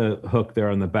yoga hook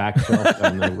there on the back shelf?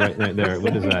 On the right there.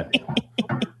 What is that?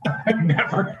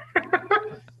 Never.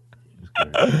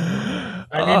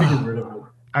 I need to get rid of it.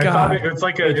 I thought it's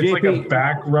like a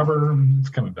back rubber. It's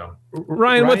kind of dumb.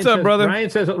 Ryan, what's up, brother? Ryan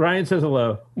says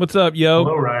hello. What's up, yo?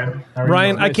 Hello, Ryan.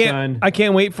 Ryan, I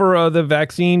can't wait for the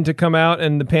vaccine to come out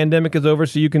and the pandemic is over,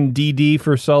 so you can DD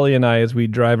for Sully and I as we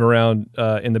drive around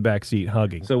in the back seat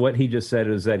hugging. So what he just said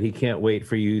is that he can't wait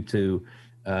for you to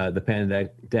the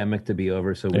pandemic to be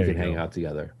over, so we can hang out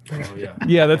together. Oh, yeah.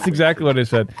 Yeah, that's exactly what I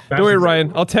said. Don't worry,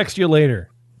 Ryan. I'll text you later.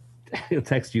 He'll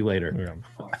text you later.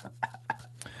 Yeah.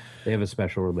 They have a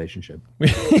special relationship.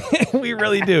 We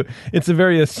really do. It's a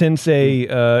very sensei,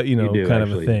 kind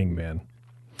of a thing, man.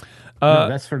 No,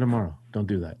 that's for tomorrow. Don't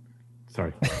do that.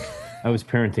 Sorry, I was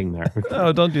parenting there.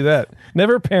 Oh, don't do that.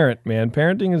 Never parent, man.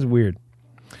 Parenting is weird.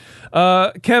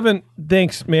 Kevin,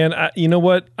 thanks, man. You know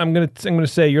what? I'm gonna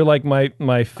say you're like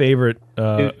my favorite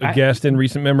guest in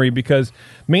recent memory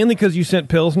mainly because you sent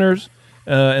Pilsners.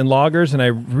 And loggers, and I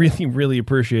really, really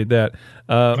appreciate that.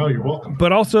 You're welcome.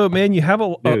 But also, man, you have a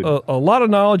lot of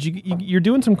knowledge. You're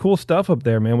doing some cool stuff up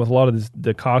there, man, with a lot of this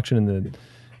decoction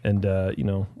and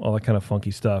all that kind of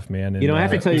funky stuff, man. And, I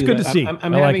have to tell you, it's good to see.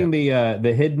 I'm having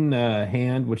the hidden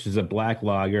hand, which is a black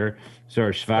lager,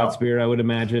 or Schwarzbier, I would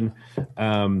imagine.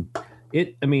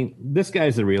 This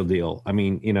guy's the real deal. I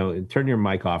mean, turn your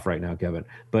mic off right now, Kevin.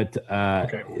 But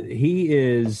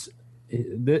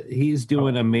he's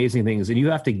doing amazing things, and you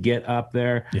have to get up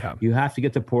there. Yeah. You have to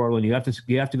get to Portland. You have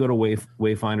to go to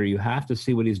Wayfinder. You have to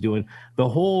see what he's doing. The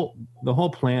whole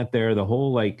plant there, the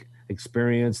whole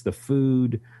experience, the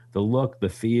food, the look, the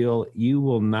feel. You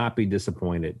will not be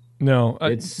disappointed. No,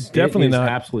 it's definitely not.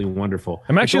 Absolutely wonderful.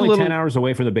 I'm actually it's only 10 hours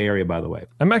away from the Bay Area, by the way.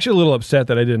 I'm actually a little upset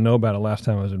that I didn't know about it last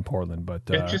time I was in Portland, but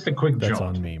it's just a quick that's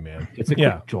jaunt. on me, man. It's a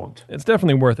quick jaunt. It's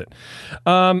definitely worth it.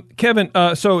 Kevin,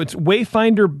 so it's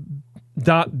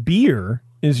Wayfinder.beer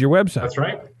is your website. That's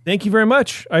right. Thank you very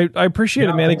much. I appreciate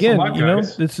it, man. Again, lot,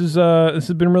 this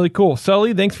has been really cool.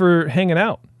 Sully, thanks for hanging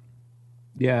out.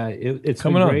 Yeah, it's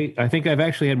Coming been great. I think I've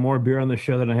actually had more beer on the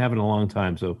show than I have in a long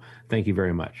time. So thank you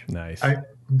very much. Nice. I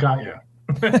got you.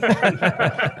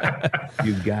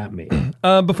 You got me.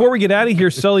 Before we get out of here,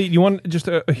 Sully, you want just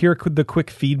to hear the quick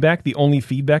feedback, the only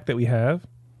feedback that we have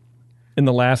in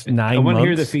the last 9 months? I want to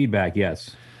hear the feedback,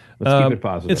 yes. Let's keep it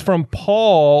positive. It's from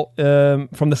Paul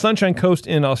from the Sunshine Coast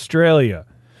in Australia.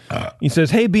 He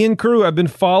says, "Hey, BN crew, I've been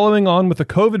following on with the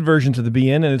COVID versions of the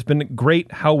BN, and it's been great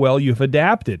how well you've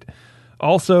adapted.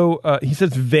 Also, he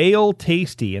says Vale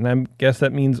Tasty, and I guess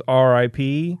that means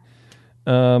R.I.P.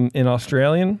 In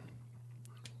Australian.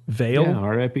 Vale? Yeah,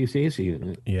 R.I.P.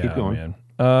 Tasty. Yeah, keep going. Man.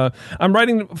 I'm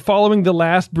writing following the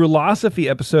last Brewlosophy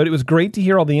episode. It was great to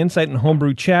hear all the insight and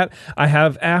homebrew chat. I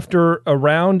have, after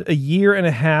around a year and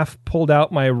a half, pulled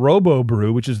out my Robo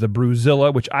Brew, which is the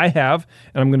Brewzilla, which I have,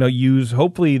 and I'm going to use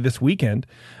hopefully this weekend,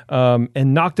 and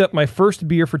knocked up my first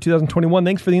beer for 2021.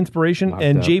 Thanks for the inspiration.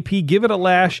 JP, give it a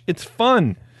lash. It's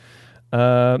fun.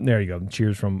 There you go.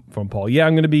 Cheers from Paul. Yeah,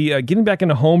 I'm going to be getting back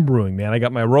into home brewing, man. I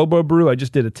got my Robo Brew. I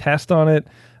just did a test on it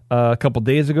a couple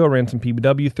days ago. Ran some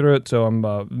PBW through it, so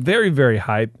I'm very, very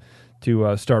hyped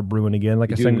to start brewing again.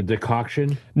 Like I said, a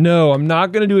decoction? No, I'm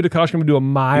not going to do a decoction. I'm going to do a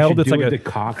mild. It's like a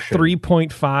decoction.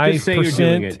 3.5%. Just say you're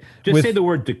doing it. Just say the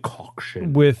word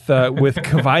decoction with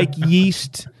Kvike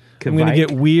yeast. I'm going to get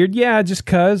weird. Yeah, just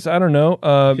because. I don't know.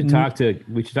 We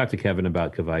should talk to Kevin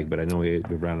about Kvike, but I know we've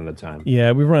run out of time.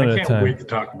 Yeah, we've run out of time. I can't wait to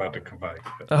talk about the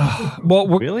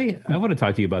Kvike. Really? I want to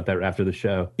talk to you about that after the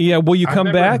show. Yeah, will you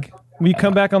come back? Will you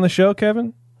come back on the show,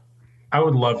 Kevin? I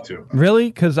would love to. Really?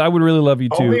 Because I would really love you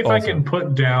to. Only if I can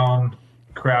put down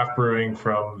craft brewing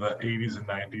from the 80s and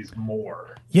 90s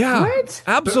more. Yeah, what?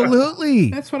 Absolutely.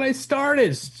 That's what I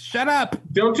started. Shut up.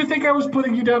 Don't you think I was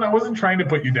putting you down? I wasn't trying to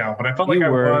put you down, but I felt like I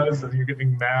was, and you're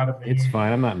getting mad at me. It's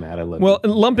fine. I'm not mad. I love you. Well,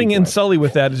 lumping in Sully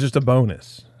with that is just a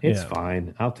bonus. It's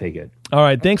fine. I'll take it. All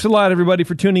right. Thanks a lot, everybody,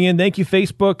 for tuning in. Thank you,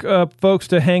 Facebook folks,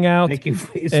 to hang out. Thank you,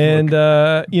 Facebook. And,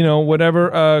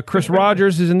 whatever. Chris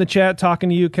Rogers is in the chat talking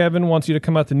to you. Kevin wants you to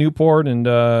come out to Newport, and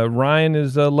Ryan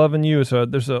is loving you. So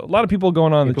there's a lot of people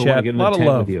going on in the chat. A lot of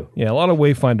love. Yeah, a lot of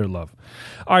Wayfinder love.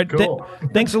 All right. Cool.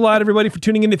 Thanks a lot, everybody, for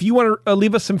tuning in. If you want to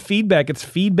leave us some feedback, it's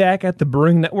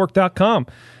feedback@thebrewingnetwork.com.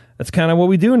 That's kind of what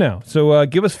we do now. So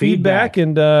give us feedback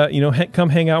and, come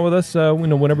hang out with us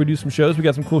whenever we do some shows. We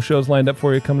got some cool shows lined up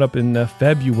for you coming up in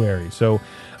February. So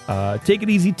take it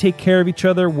easy. Take care of each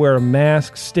other. Wear a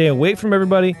mask. Stay away from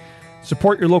everybody.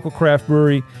 Support your local craft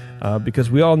brewery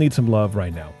because we all need some love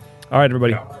right now. All right,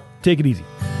 everybody. Take it easy.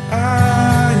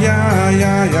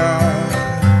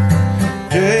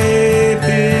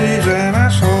 JP's an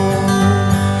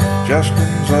asshole.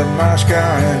 Justin's a nice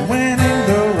guy and winning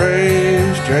the race.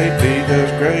 JP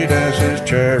does great as his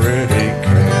charity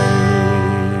case.